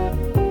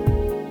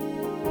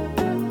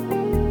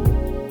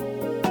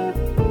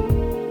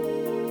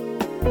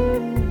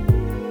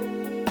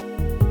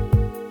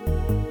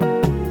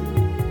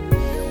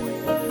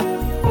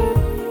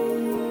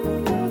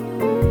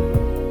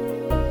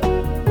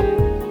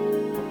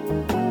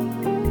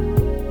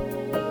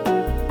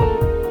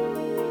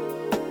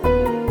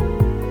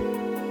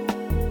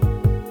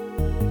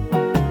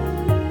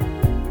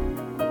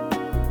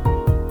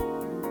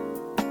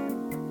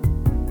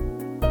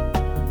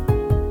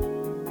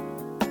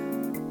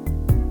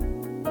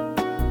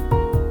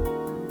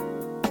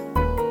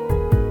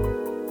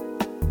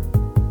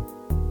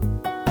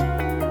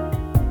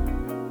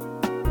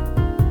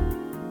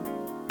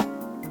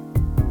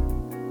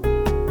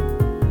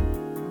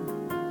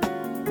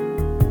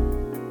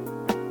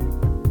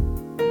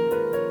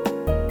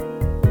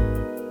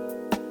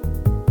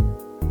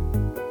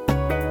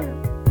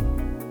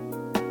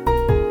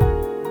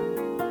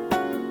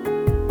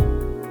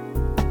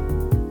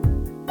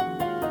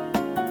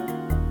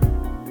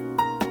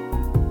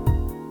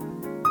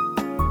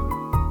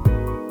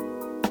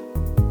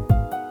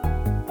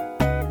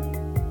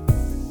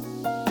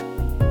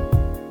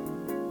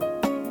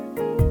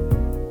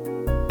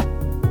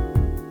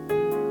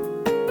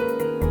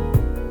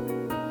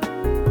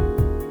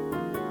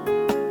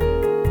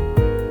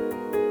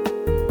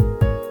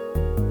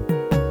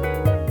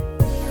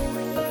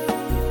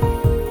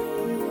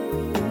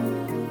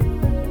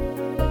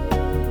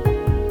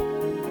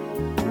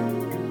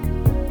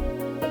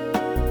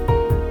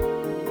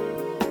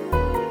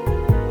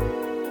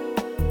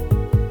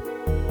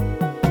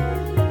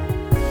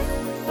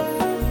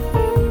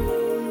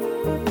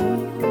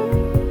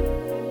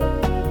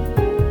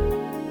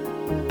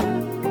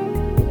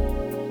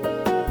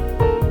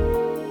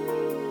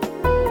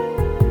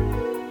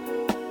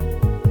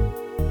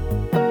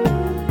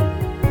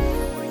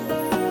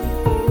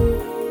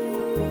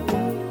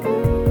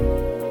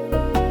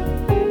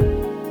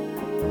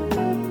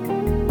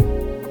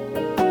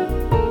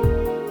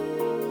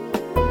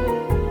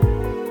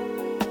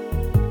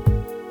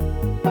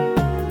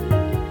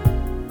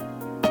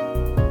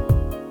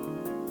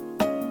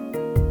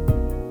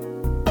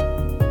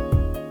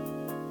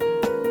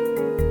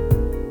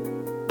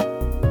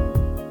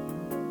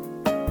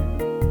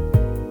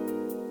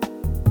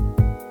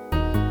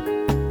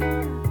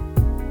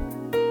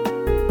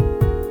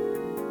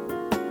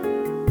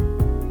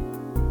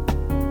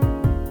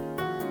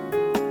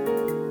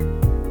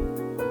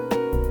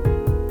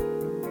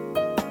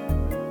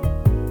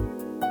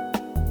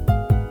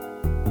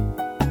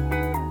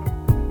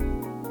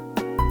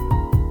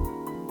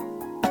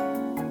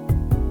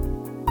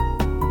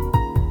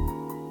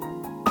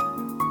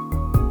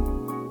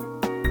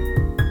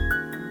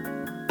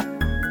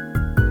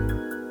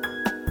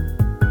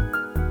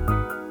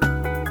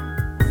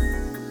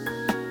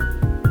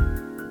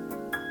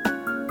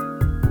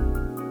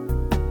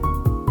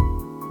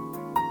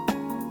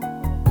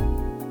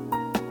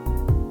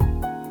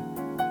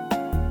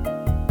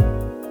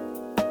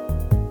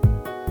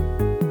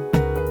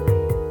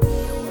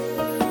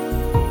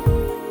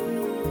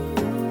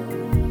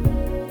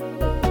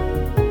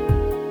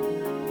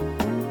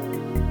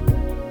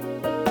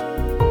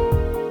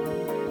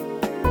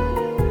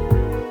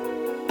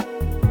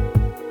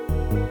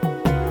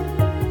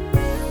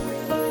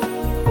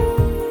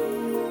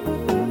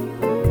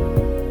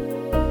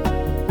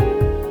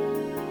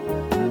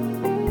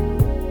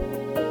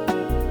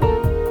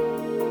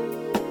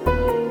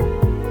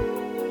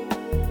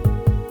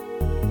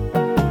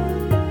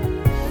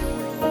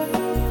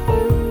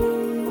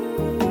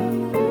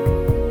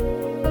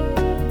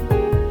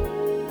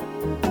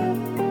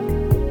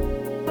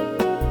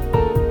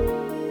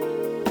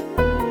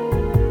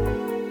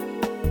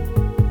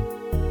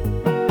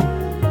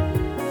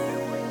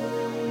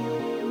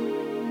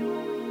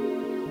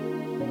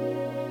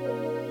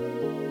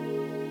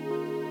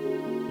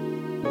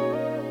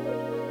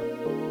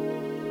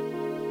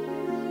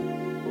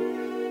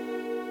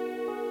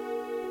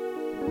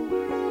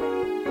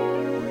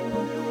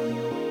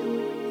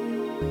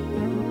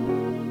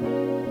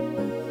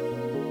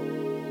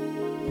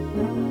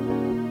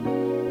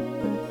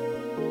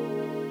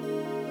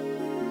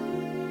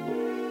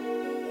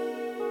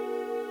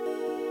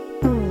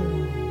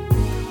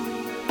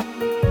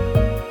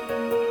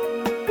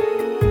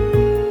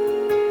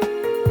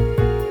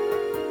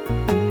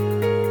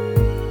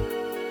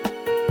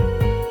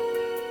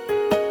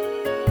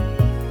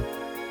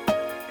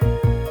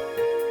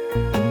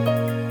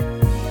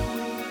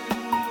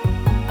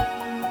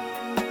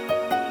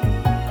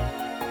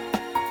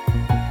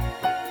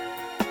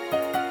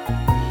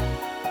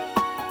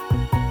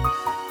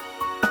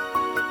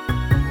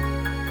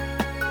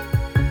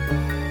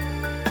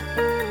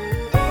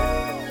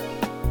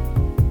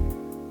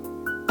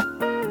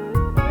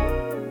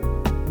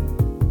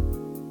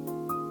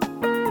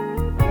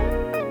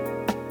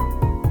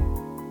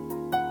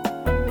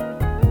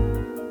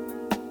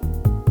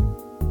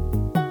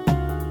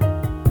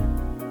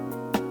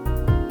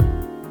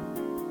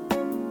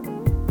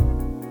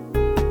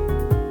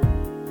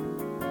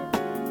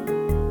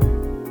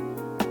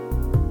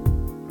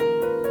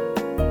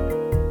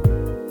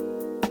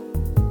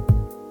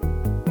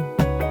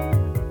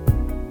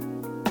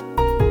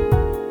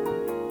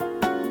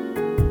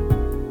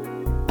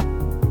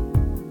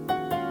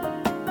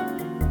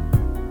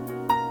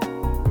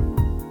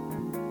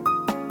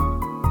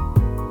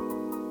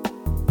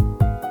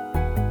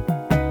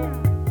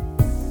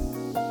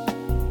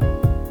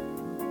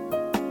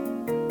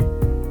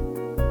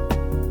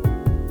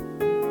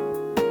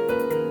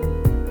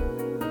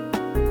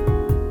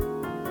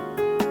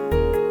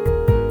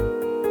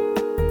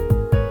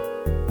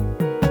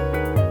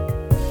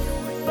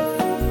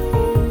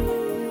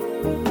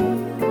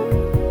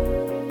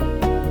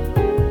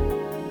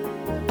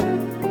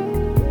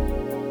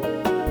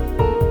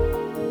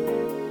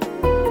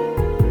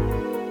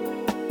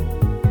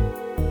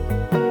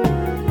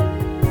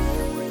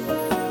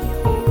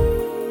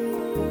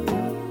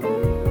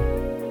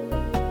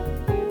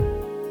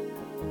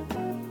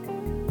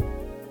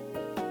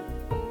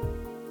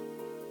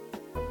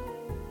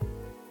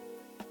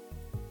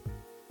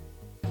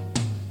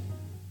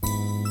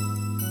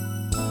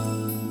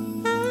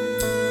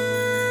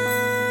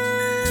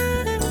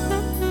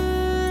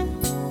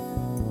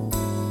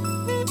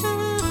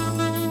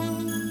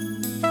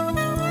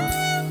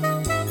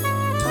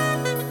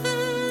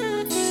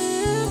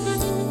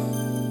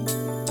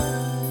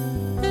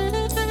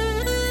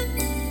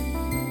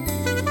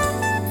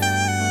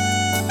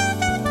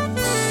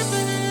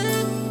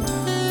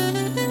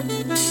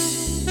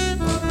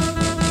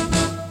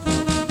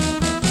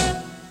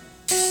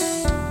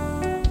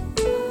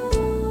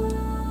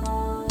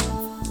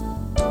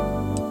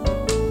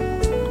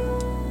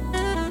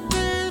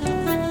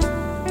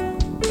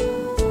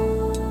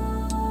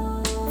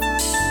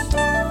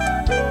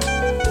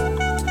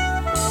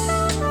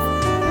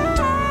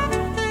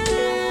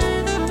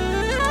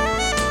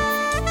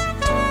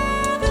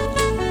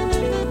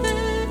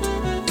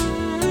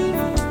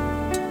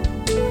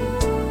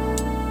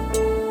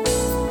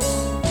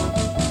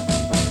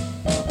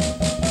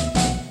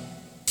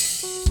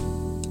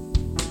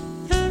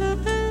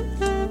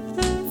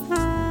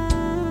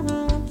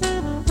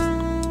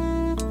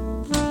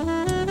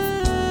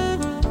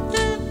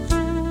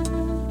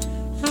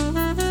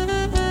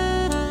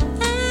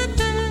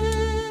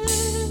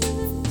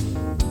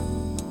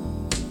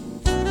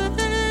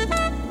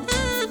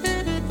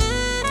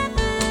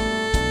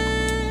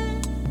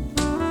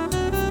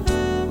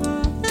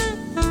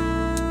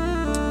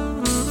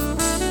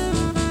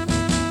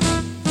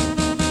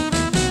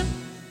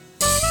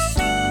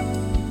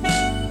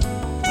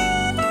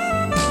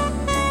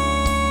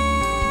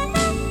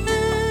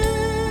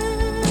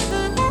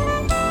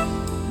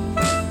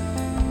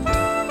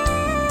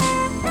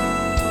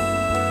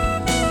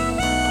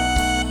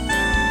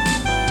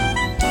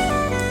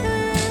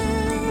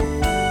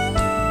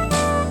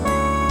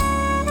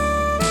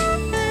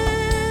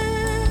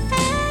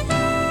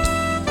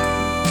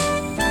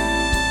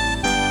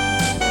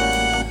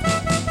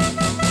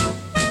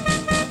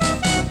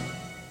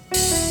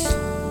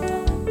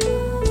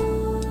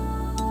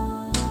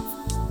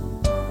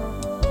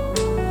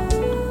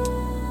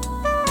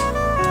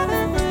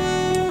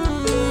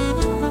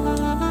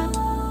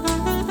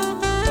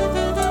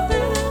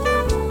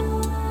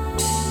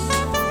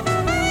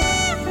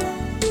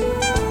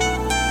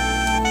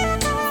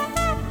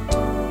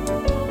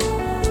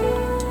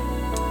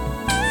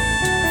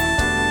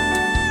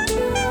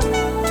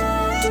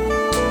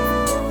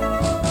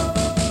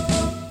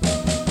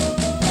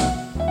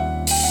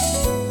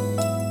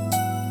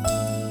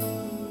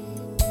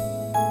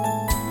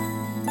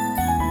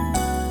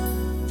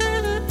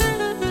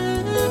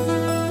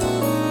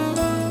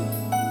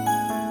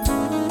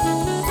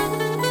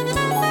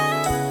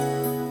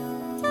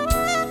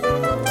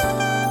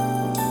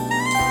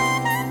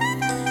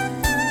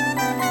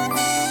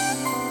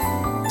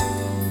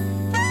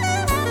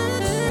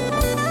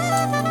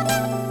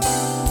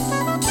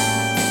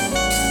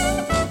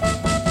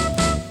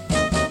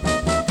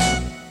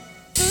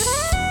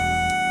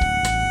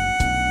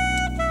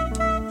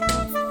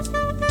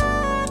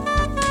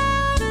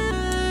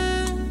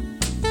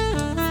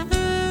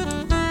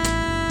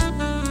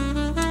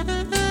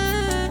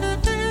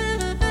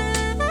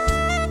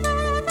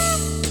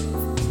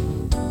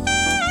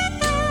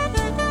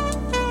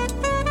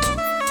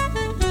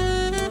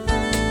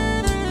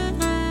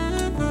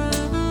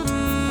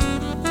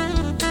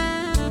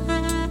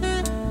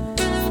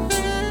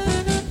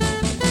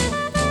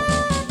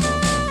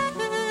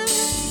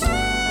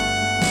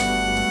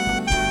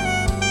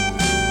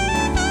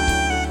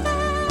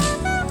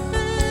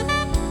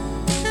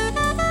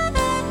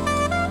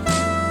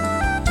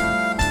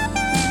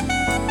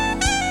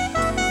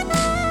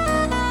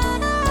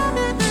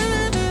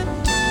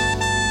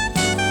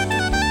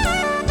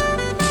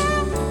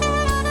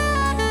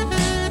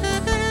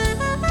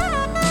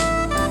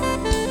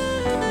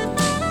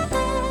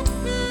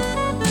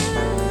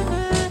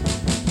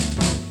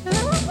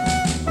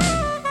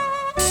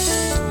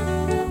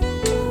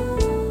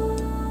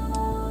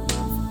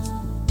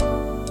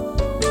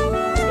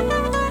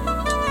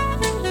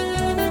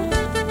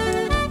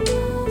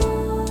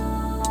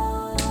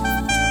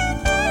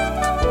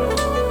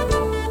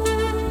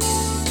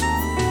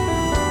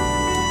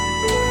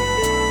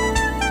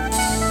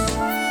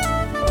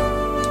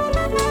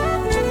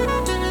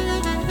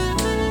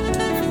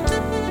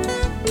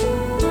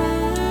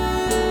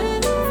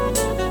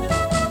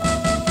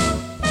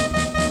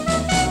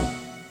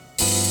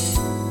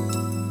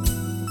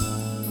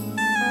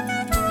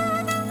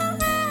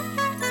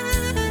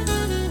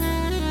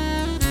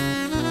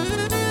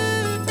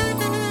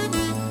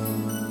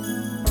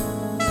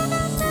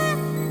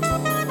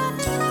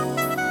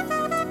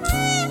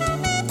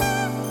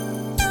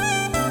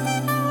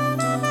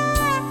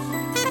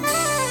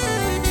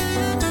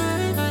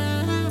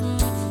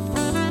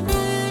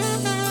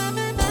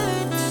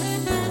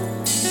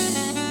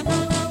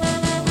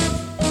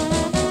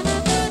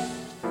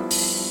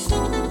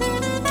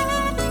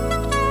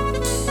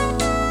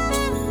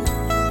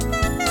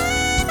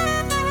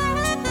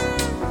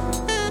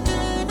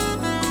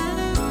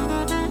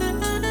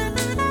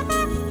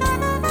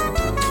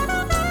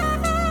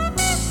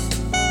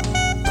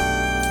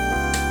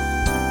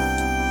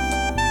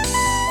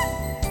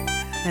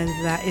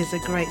 That is a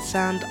great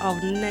sound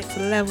of Next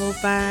Level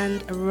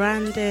Band,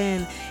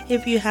 Randin.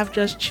 If you have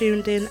just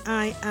tuned in,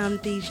 I am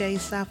DJ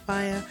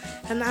Sapphire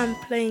and I'm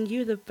playing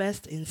you the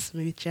best in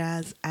smooth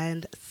jazz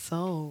and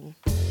soul.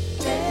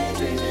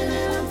 Daydreaming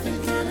and I'm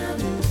thinking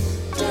of you.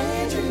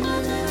 Daydreaming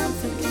and I'm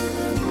thinking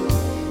of you.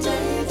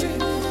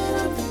 Daydreaming and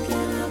I'm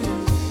thinking of you.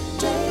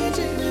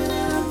 Daydreaming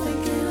and I'm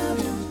thinking of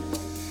you.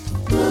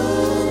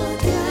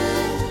 Look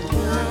at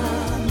my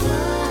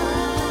mind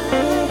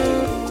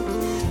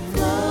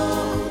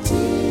floating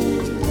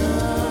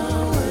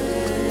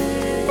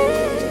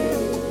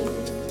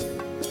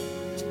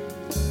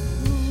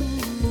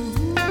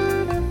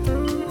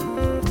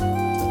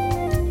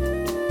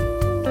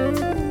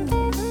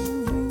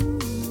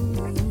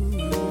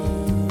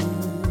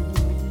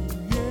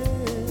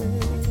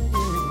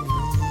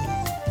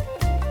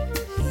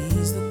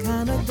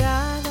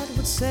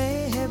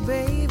say, hey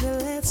baby,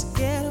 let's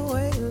get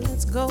away,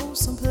 let's go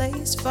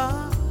someplace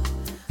far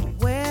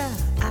where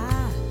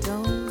I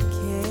don't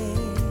care.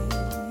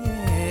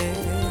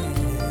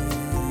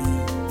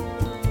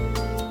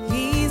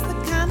 He's the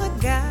kind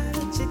of guy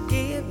that you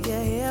give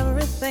you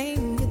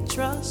everything, you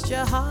trust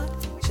your heart,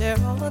 share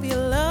all of your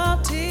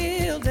love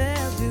till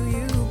death do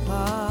you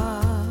part.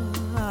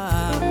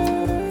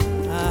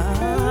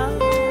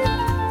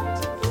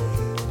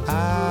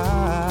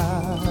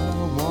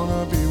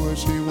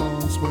 She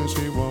wants when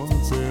she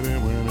wants it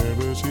and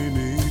whenever she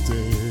needs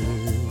it.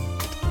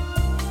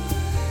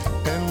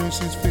 And when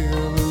she's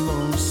feeling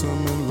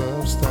lonesome and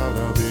lost out,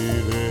 I'll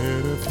be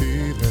there to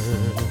feed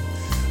her.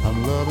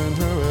 I'm loving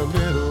her a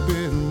little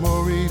bit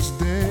more each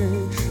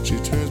day. She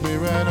turns me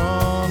right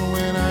on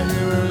when I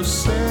hear her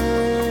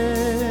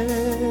say,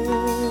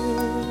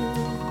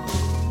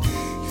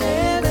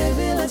 hey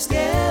baby, let's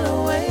get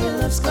away,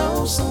 let's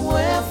go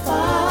somewhere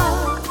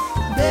far.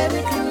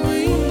 Baby, can we?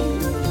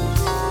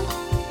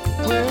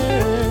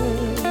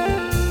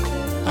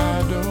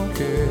 I don't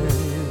care.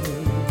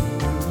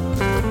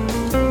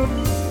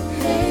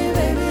 Hey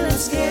baby,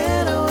 let's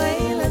get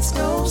away, let's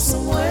go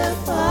somewhere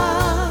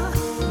far.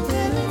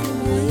 Baby, can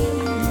we?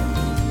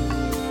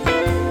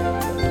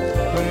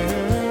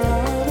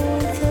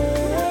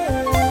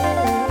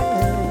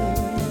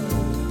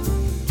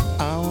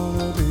 I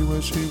wanna be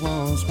what she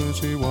wants when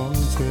she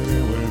wants it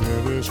and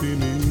whenever she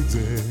needs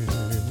it.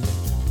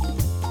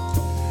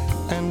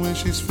 And when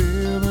she's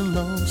feeling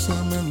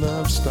lonesome and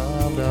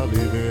love-starved, I'll be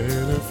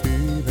there to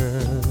feed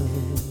her.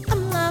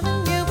 I'm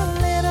loving you a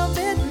little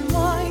bit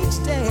more each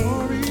day.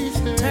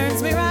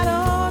 Turns me right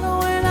on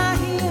when I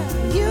hear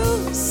you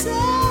say,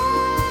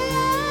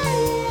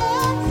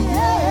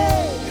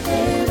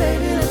 hey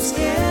baby, let's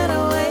get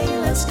away,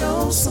 let's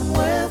go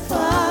somewhere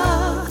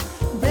far.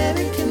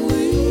 Baby, can we?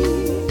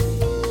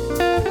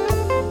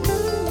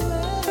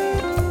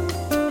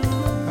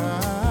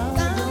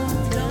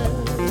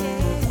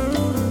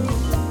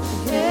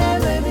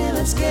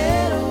 Let's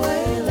get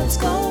away, let's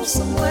go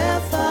somewhere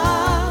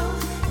far.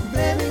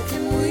 Baby,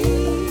 can we?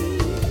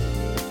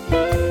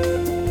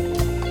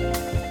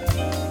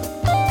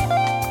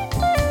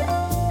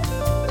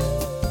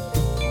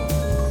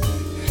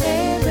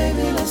 Hey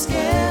baby, let's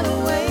get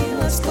away,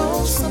 let's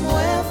go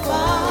somewhere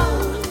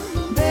far.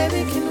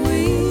 Baby, can we?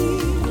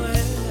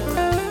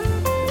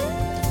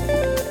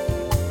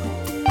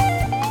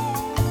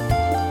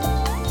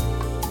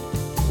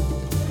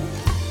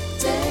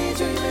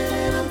 Daydreaming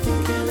and I'm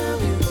thinking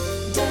of you.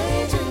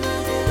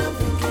 Daydreaming and I'm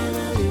thinking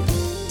of you.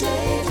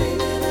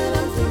 Daydreaming and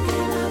I'm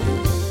thinking of you.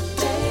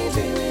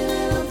 Daydreaming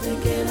and I'm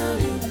thinking of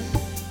you.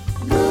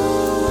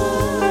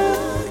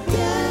 Look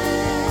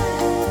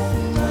at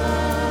my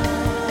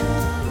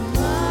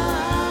mind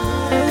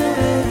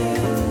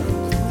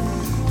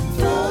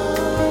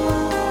floating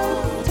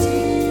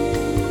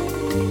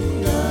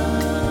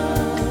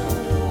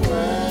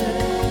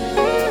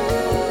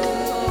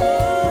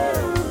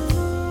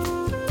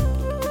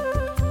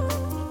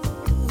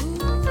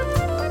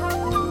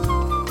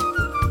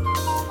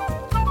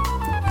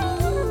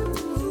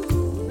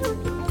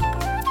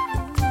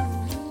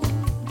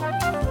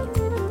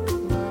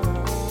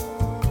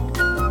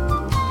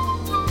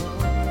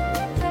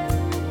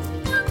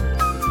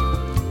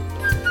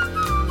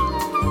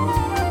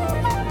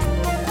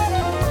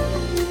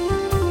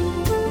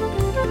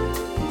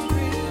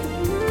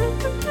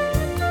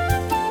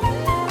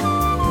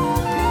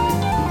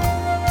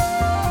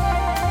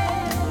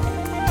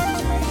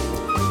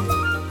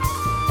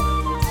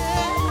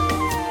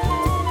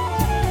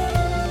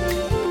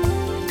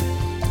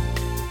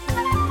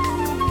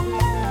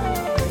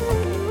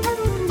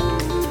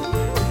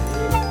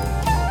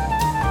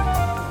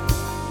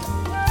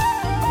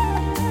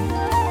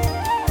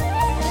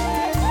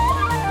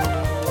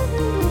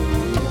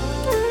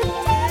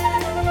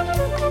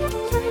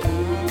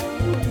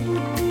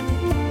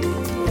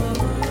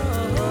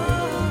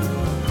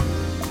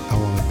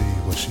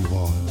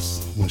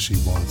she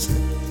wants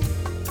it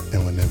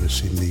and whenever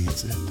she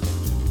needs it.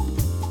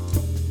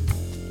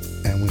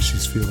 And when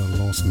she's feeling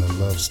lonesome and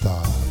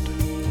love-starved,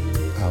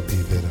 I'll be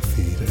there to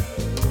feed her.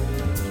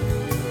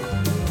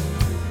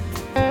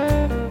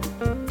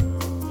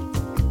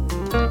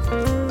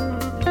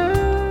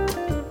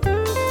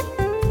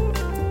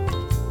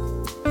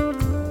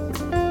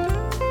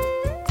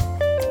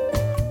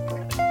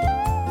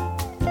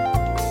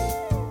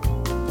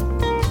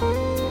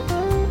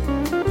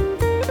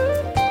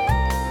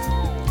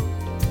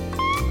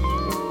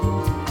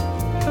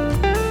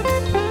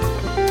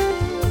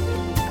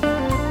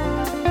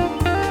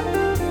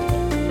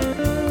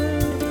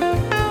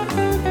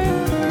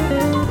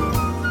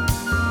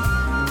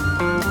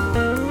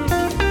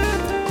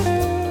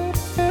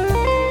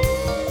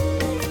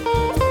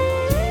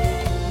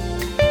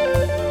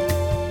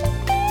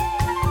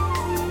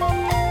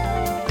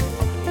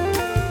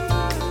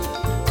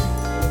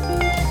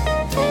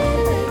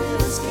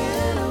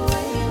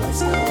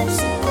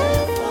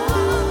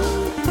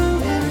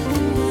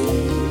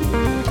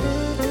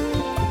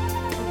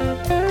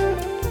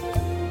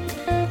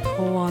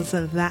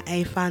 Wasn't that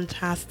a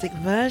fantastic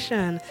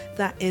version?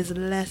 That is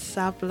Les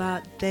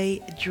Sabla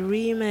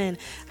Daydreaming.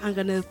 I'm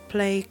going to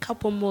play a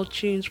couple more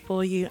tunes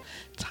for you.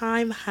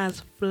 Time has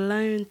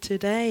flown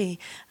today.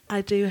 I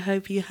do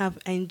hope you have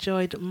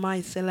enjoyed my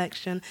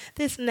selection.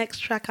 This next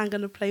track I'm going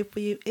to play for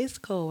you is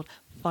called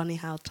Funny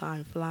How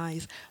Time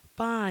Flies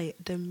by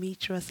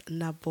Demetrius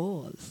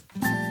Nabors.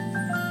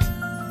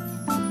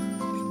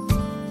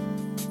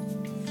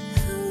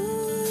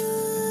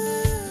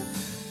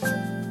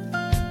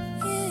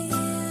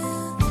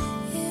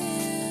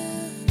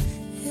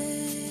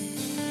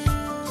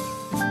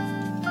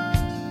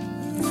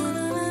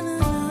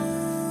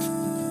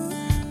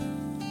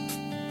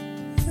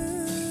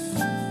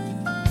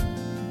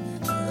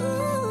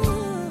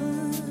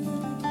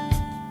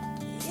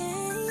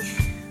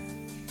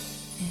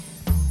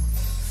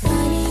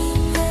 Funny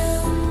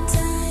how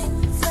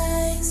time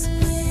flies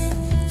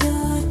when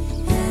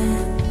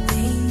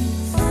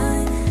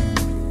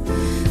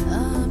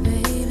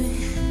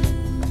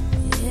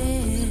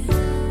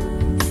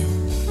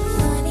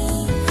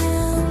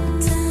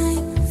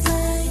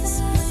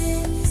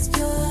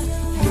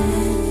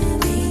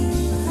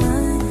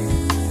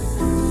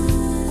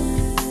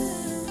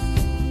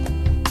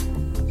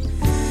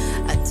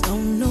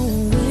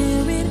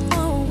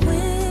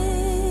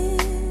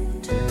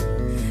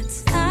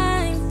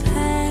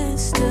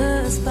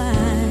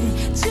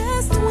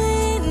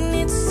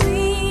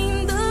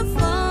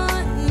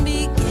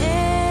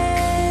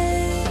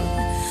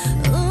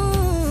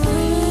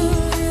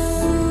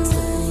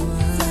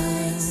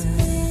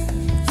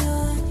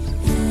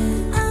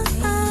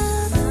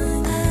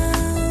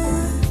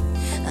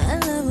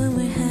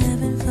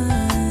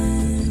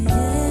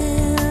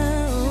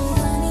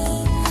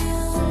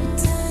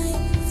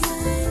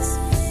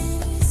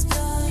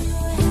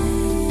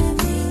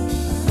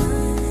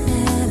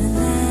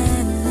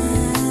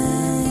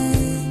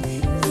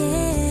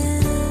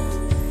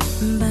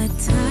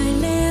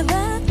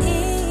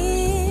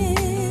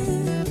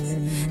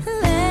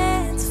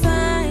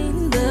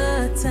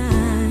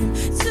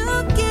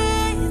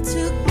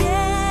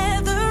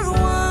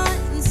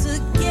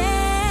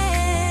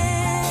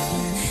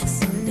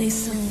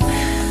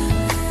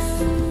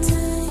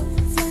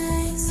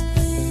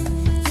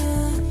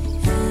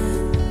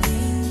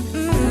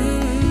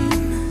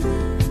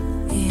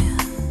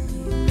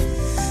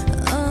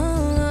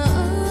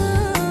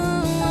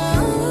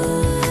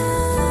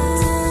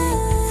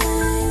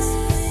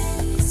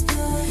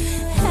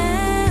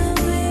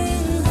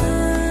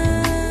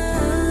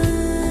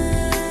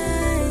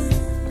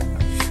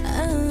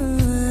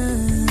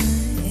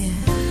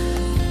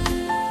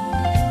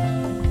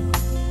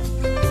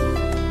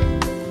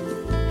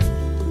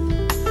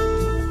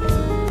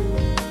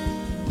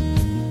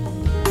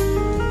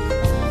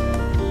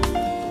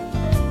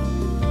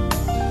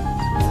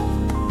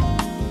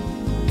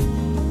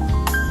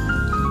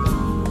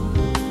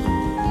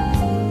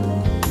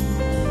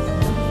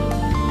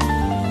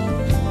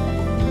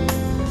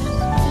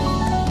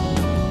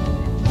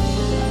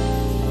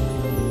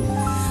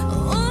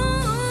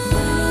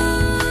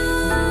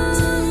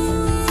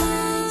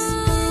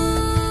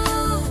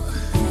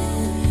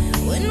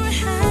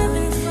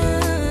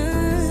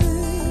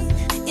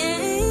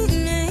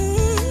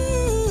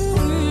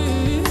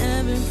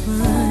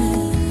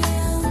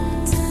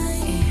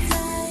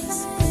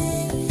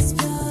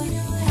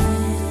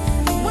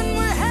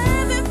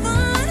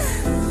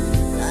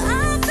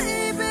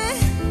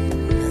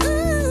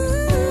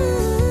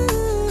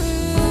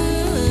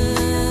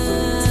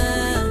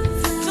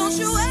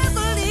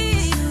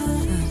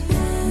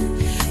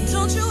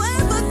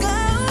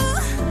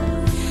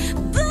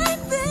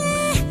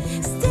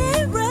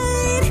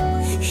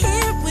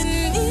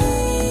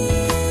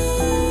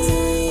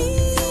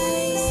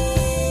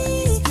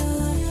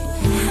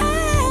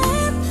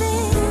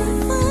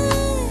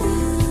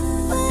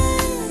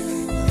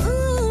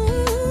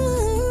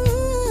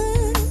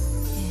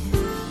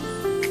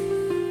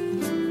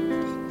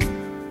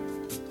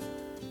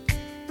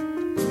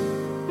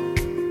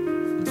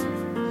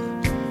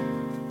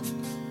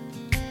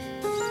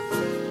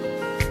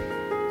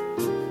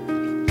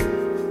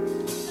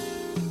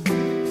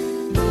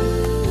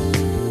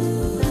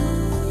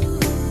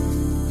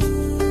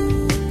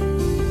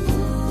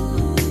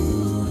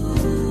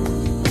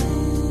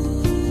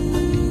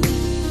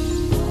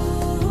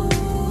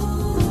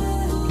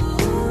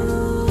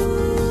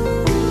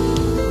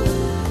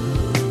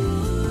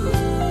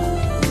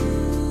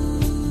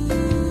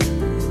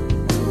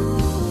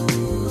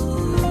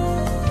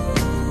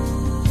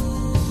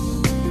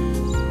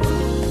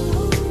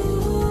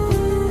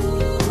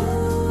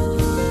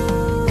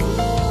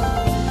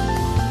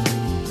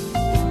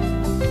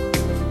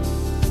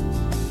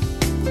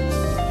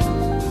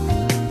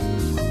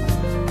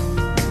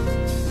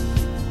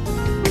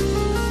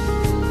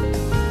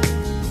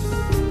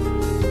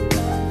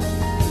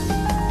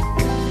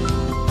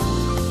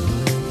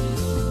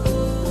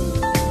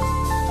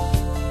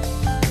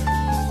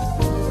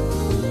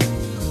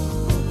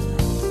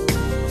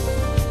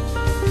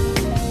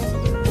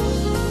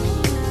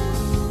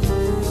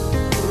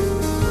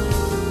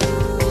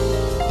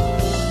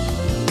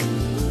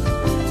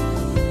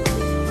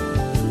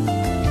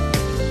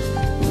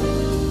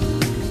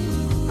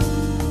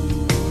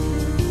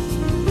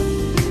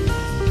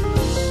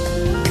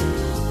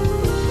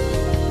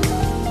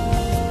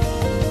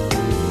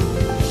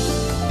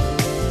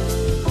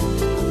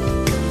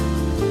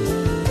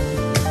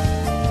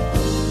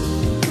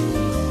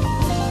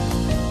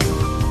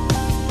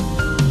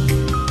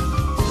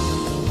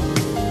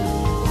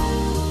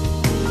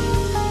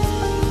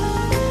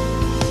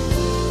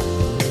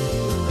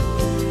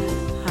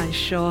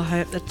sure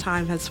hope the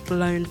time has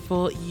flown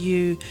for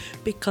you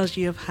because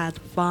you have had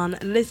fun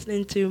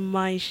listening to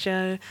my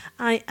show.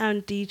 I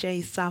am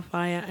DJ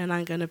Sapphire and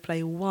I'm going to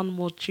play one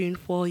more tune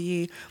for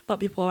you. But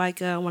before I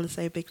go, I want to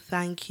say a big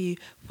thank you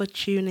for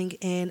tuning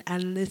in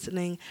and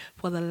listening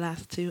for the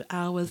last 2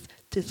 hours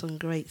to some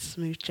great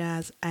smooth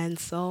jazz and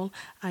soul.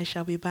 I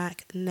shall be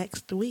back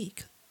next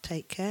week.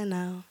 Take care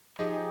now.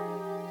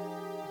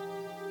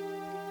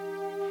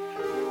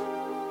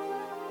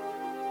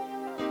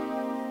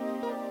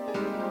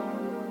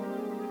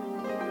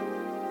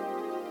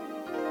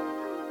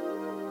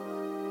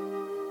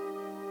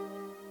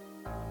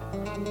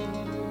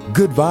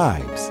 Good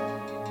vibes.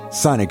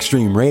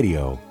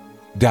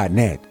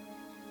 SonicStreamRadio.net.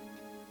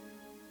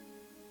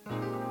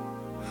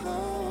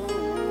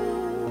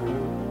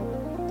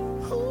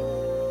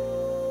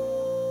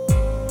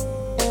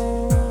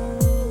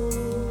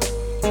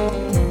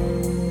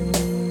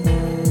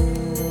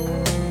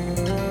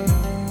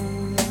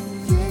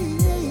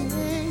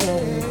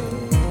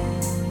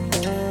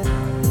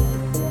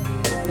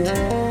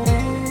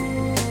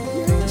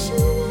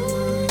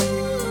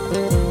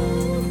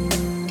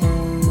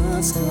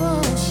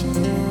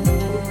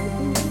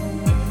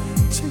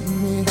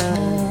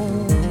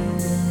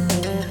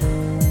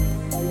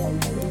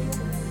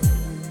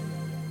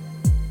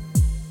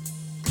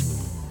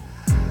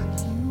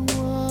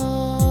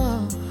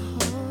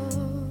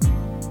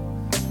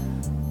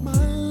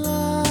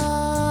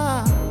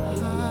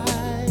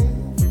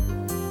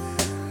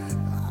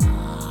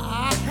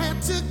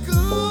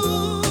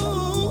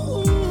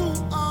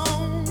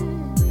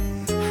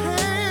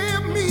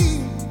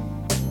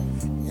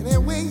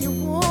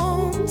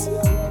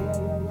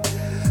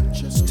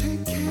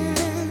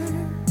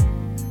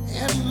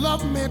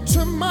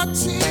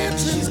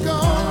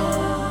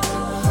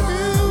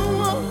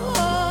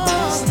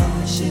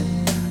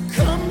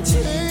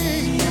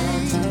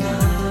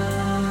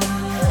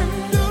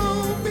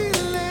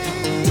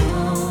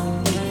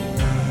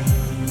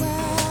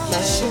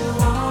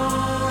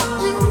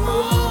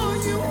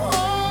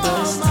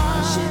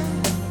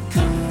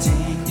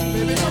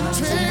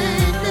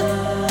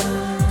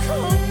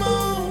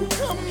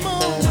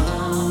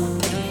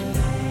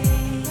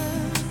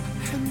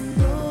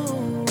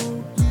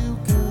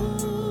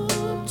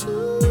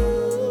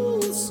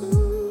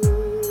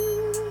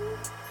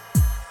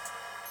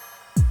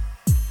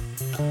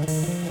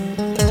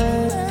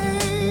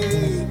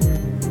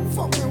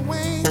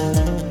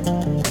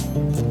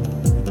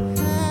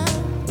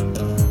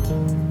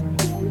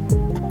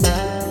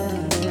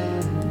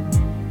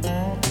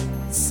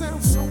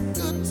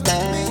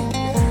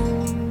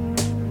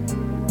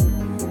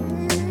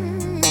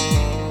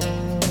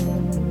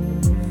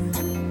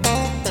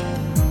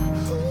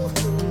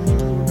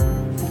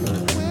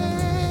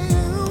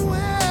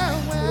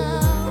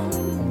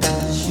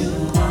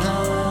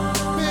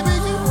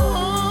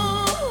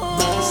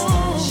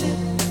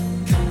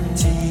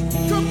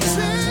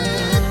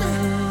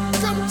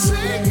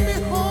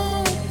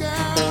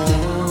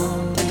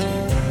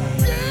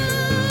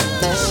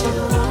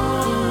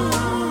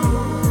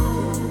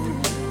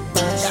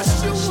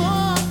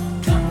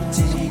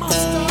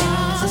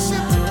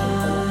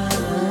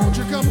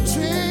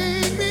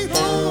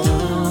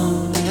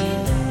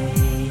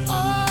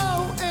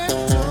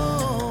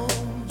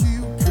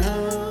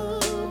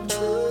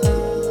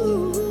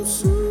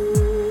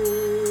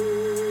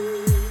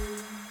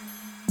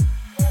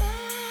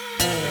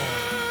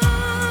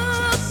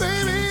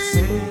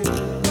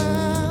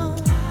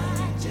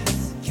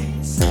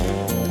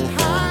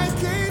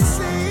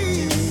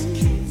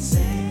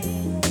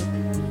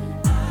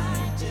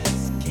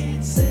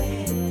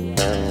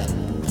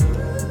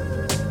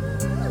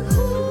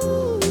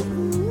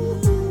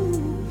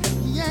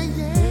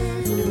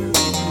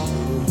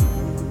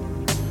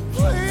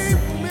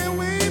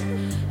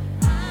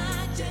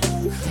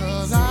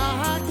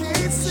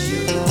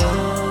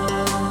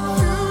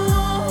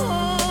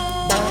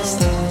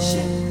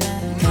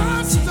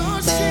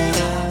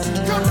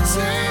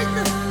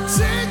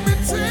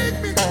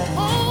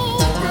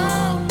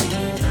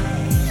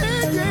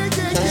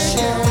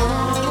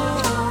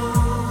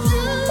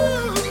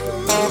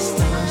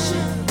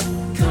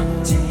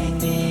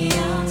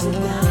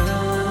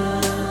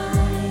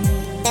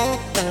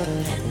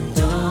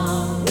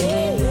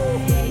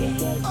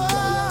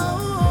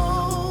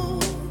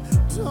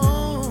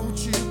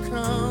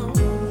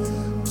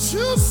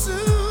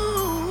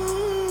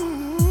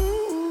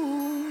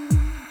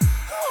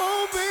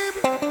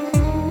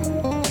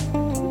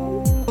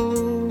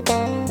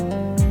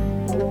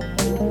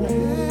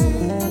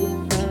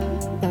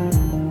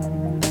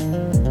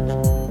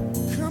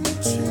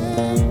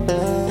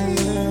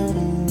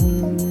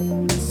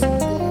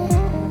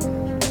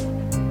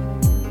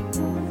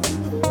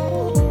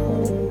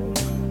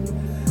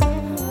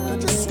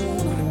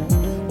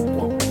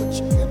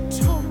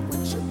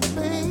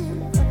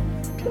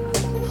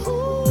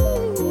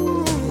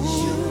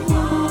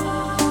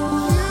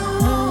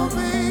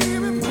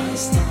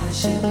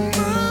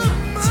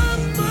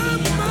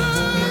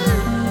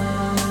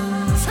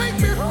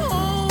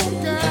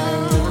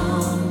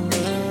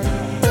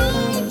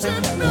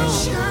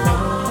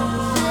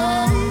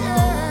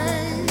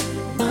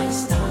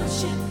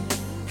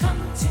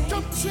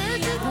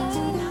 Take it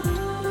home. I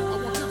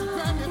want you to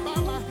grab me by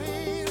my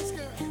hands,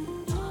 girl.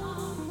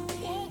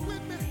 Walk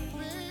with me,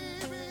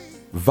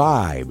 baby.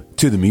 Vibe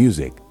to the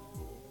music.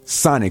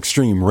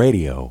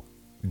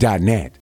 SonicStreamRadio.net.